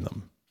what's in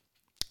them.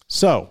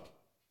 So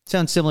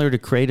Sounds similar to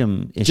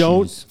Kratom issues.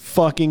 don't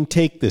fucking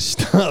take this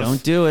stuff.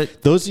 Don't do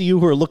it. Those of you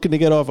who are looking to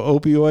get off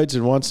opioids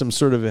and want some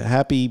sort of a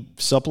happy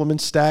supplement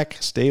stack,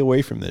 stay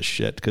away from this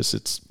shit because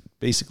it's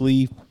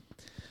basically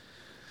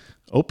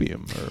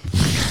opium or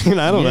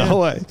I don't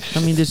know. I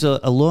mean, there's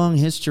a long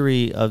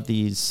history of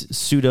these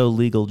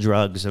pseudo-legal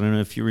drugs. I don't know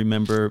if you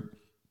remember,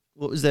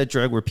 what was that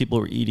drug where people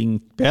were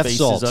eating Bath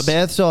salts.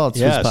 Bath salts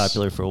Yes. was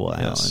popular for a while.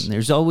 Yes. And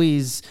there's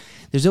always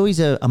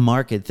a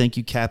market, thank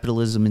you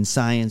capitalism and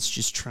science,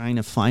 just trying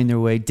to find their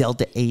way.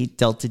 Delta 8,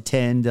 Delta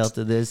 10,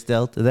 Delta this,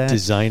 Delta that.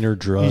 Designer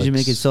drugs. You should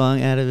make a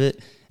song out of it.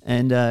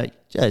 And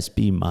just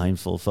be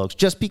mindful, folks.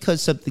 Just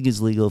because something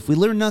is legal, if we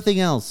learn nothing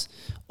else,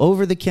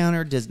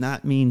 over-the-counter does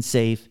not mean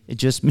safe. It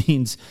just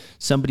means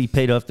somebody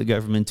paid off the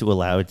government to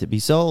allow it to be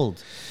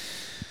sold.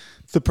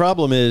 The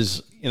problem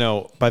is,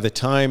 by the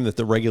time that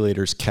the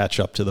regulators catch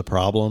up to the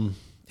problem,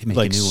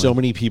 like so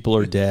many people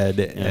are dead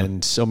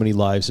and so many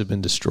lives have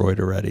been destroyed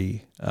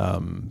already,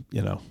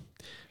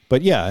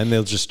 But yeah, and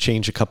they'll just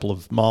change a couple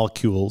of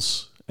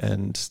molecules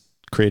and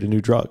create a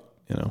new drug,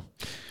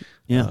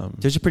 Yeah,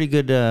 there's a pretty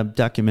good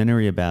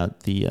documentary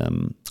about the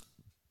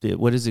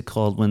what is it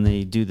called when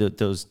they do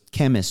those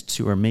chemists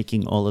who are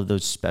making all of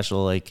those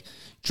special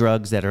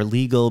drugs that are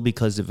legal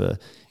because of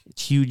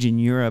it's huge in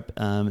Europe.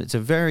 It's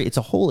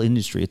a whole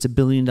industry. It's $1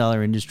 billion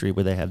industry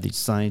where they have these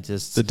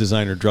scientists, the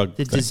designer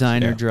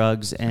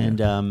drugs,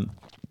 and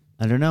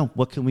I don't know,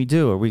 what can we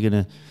do? Are we going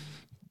to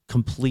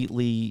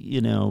completely,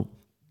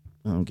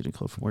 I'm getting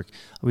called from work.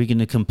 Are we going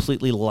to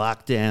completely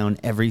lock down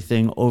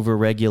everything over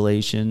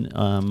regulation?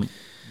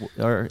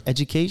 Or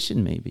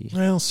education, maybe.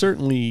 Well,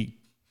 certainly,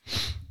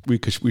 the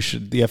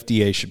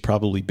FDA should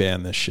probably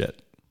ban this shit,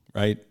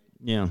 right?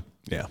 Yeah.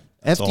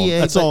 That's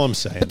all I'm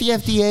saying. But the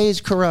FDA is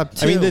corrupt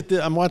too. I mean,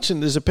 I'm watching.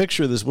 There's a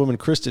picture of this woman,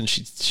 Kristen.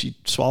 She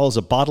swallows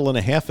a bottle and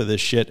a half of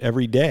this shit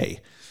every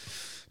day,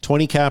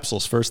 20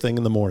 capsules first thing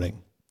in the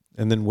morning,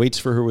 and then waits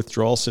for her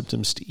withdrawal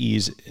symptoms to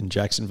ease in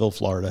Jacksonville,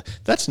 Florida.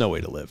 That's no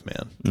way to live,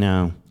 man.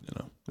 No,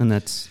 and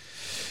that's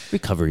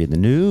recovery in the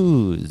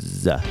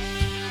news.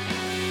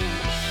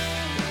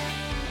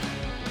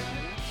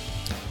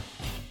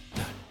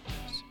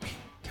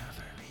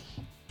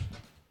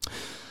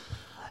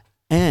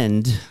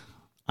 And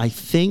I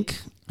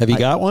think... Have you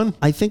got one?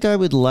 I think I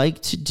would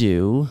like to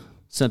do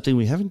something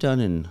we haven't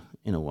done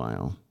in a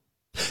while.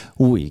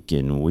 Week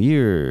in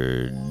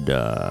Weird.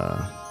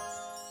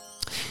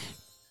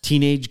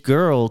 Teenage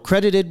girl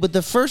credited with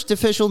the first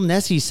official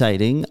Nessie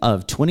sighting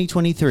of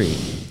 2023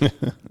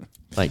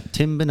 by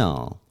Tim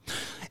Banal.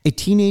 A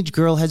teenage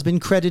girl has been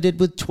credited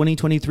with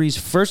 2023's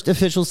first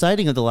official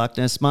sighting of the Loch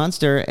Ness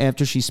Monster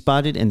after she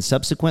spotted and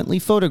subsequently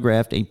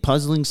photographed a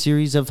puzzling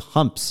series of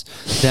humps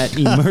that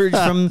emerged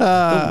from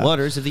the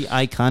waters of the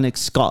iconic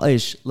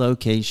Scottish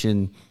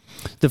location.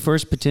 The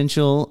first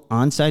potential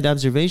on-site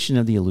observation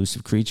of the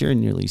elusive creature in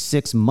nearly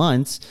 6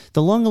 months,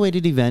 the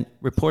long-awaited event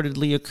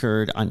reportedly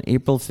occurred on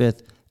April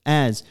 5th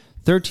as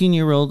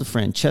 13-year-old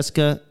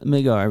Francesca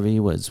McGarvey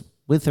was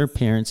with her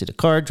parents in a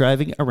car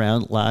driving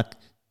around Loch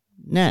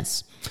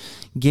Ness.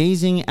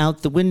 Gazing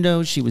out the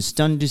window, she was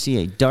stunned to see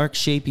a dark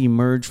shape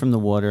emerge from the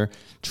water,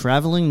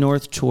 traveling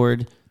north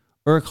toward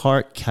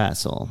Urquhart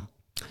Castle.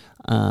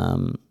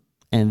 And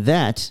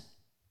that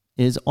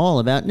is all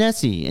about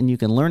Nessie. And you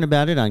can learn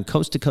about it on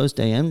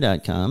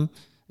coasttocoastam.com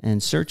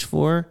and search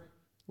for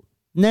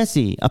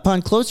Nessie.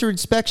 Upon closer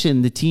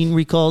inspection, the teen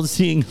recalled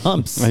seeing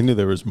humps. I knew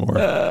there was more.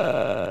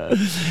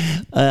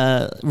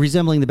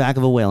 Resembling the back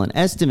of a whale, and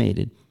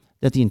estimated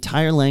that the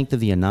entire length of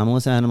the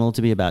anomalous animal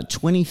to be about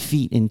 20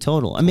 feet in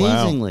total.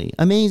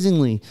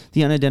 Amazingly,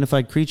 the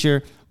unidentified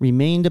creature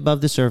remained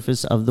above the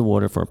surface of the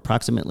water for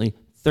approximately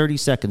 30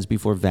 seconds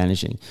before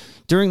vanishing.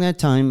 During that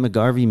time,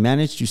 McGarvey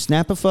managed to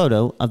snap a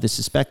photo of the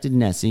suspected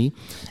Nessie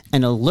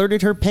and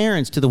alerted her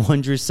parents to the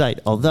wondrous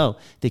sight. Although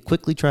they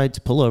quickly tried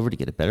to pull over to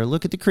get a better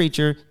look at the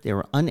creature, they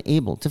were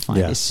unable to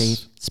find a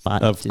safe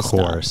spot to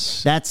course.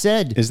 stop. That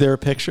said, is there a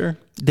picture?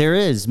 There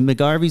is.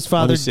 McGarvey's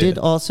father did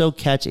also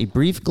catch a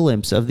brief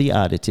glimpse of the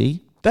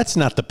oddity. That's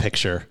not the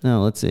picture.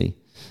 No, let's see.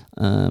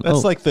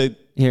 That's like the...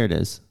 Here it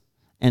is.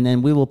 And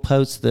then we will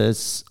post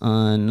this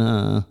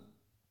on...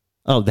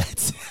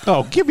 that's...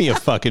 Oh, give me a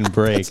fucking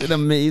break. It's an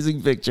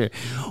amazing picture.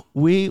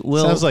 We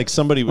will... Sounds like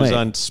somebody was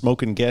on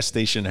smoking gas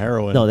station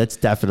heroin. No, that's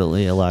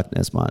definitely a Loch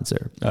Ness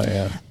Monster. Oh,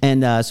 yeah.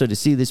 And so to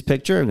see this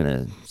picture, I'm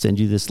going to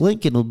send you this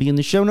link. It'll be in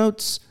the show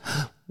notes.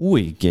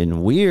 Week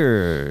in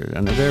Weird.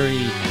 On a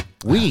very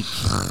week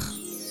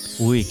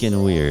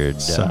in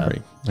Weird.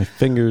 Sorry. My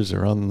fingers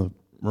are on the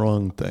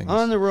wrong thing.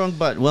 On the wrong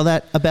button. Well,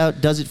 that about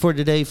does it for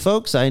today,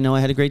 folks. I know I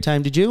had a great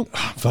time. Did you?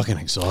 I'm fucking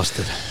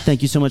exhausted.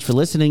 Thank you so much for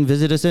listening.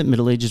 Visit us at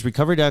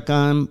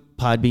middleagesrecovery.com,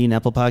 Podbean,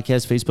 Apple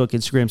Podcasts, Facebook,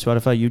 Instagram,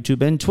 Spotify,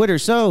 YouTube, and Twitter.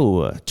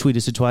 So tweet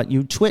us at Twat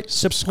You Twit.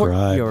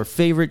 Support your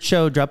favorite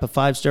show. Drop a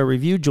 5-star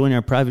review. Join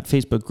our private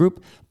Facebook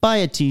group. Buy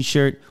a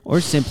t-shirt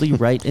or simply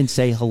write and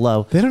say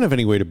hello. They don't have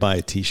any way to buy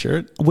a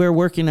t-shirt. We're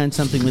working on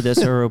something with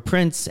SRO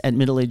Prints at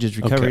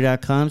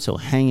middleagesrecovery.com, so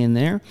hang in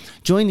there.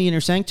 Join the Inner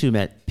Sanctum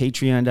at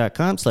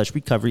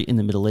patreon.com/recovery in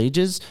the Middle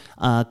Ages.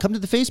 Come to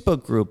the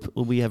Facebook group.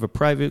 We have a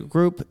private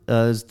group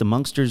as the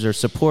Monksters are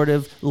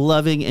supportive,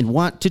 loving, and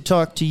want to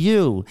talk to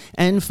you.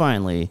 And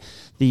finally,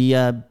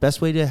 the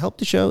best way to help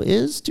the show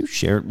is to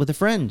share it with a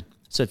friend.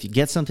 So if you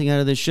get something out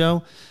of this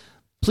show,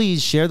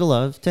 please share the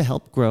love to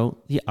help grow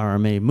the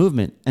RMA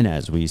movement. And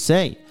as we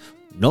say,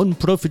 non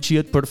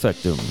proficiat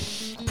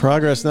perfectum.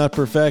 Progress, not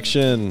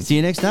perfection. See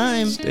you next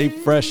time. Stay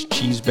fresh,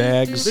 cheese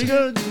bags. Be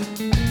good.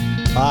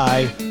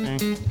 Bye.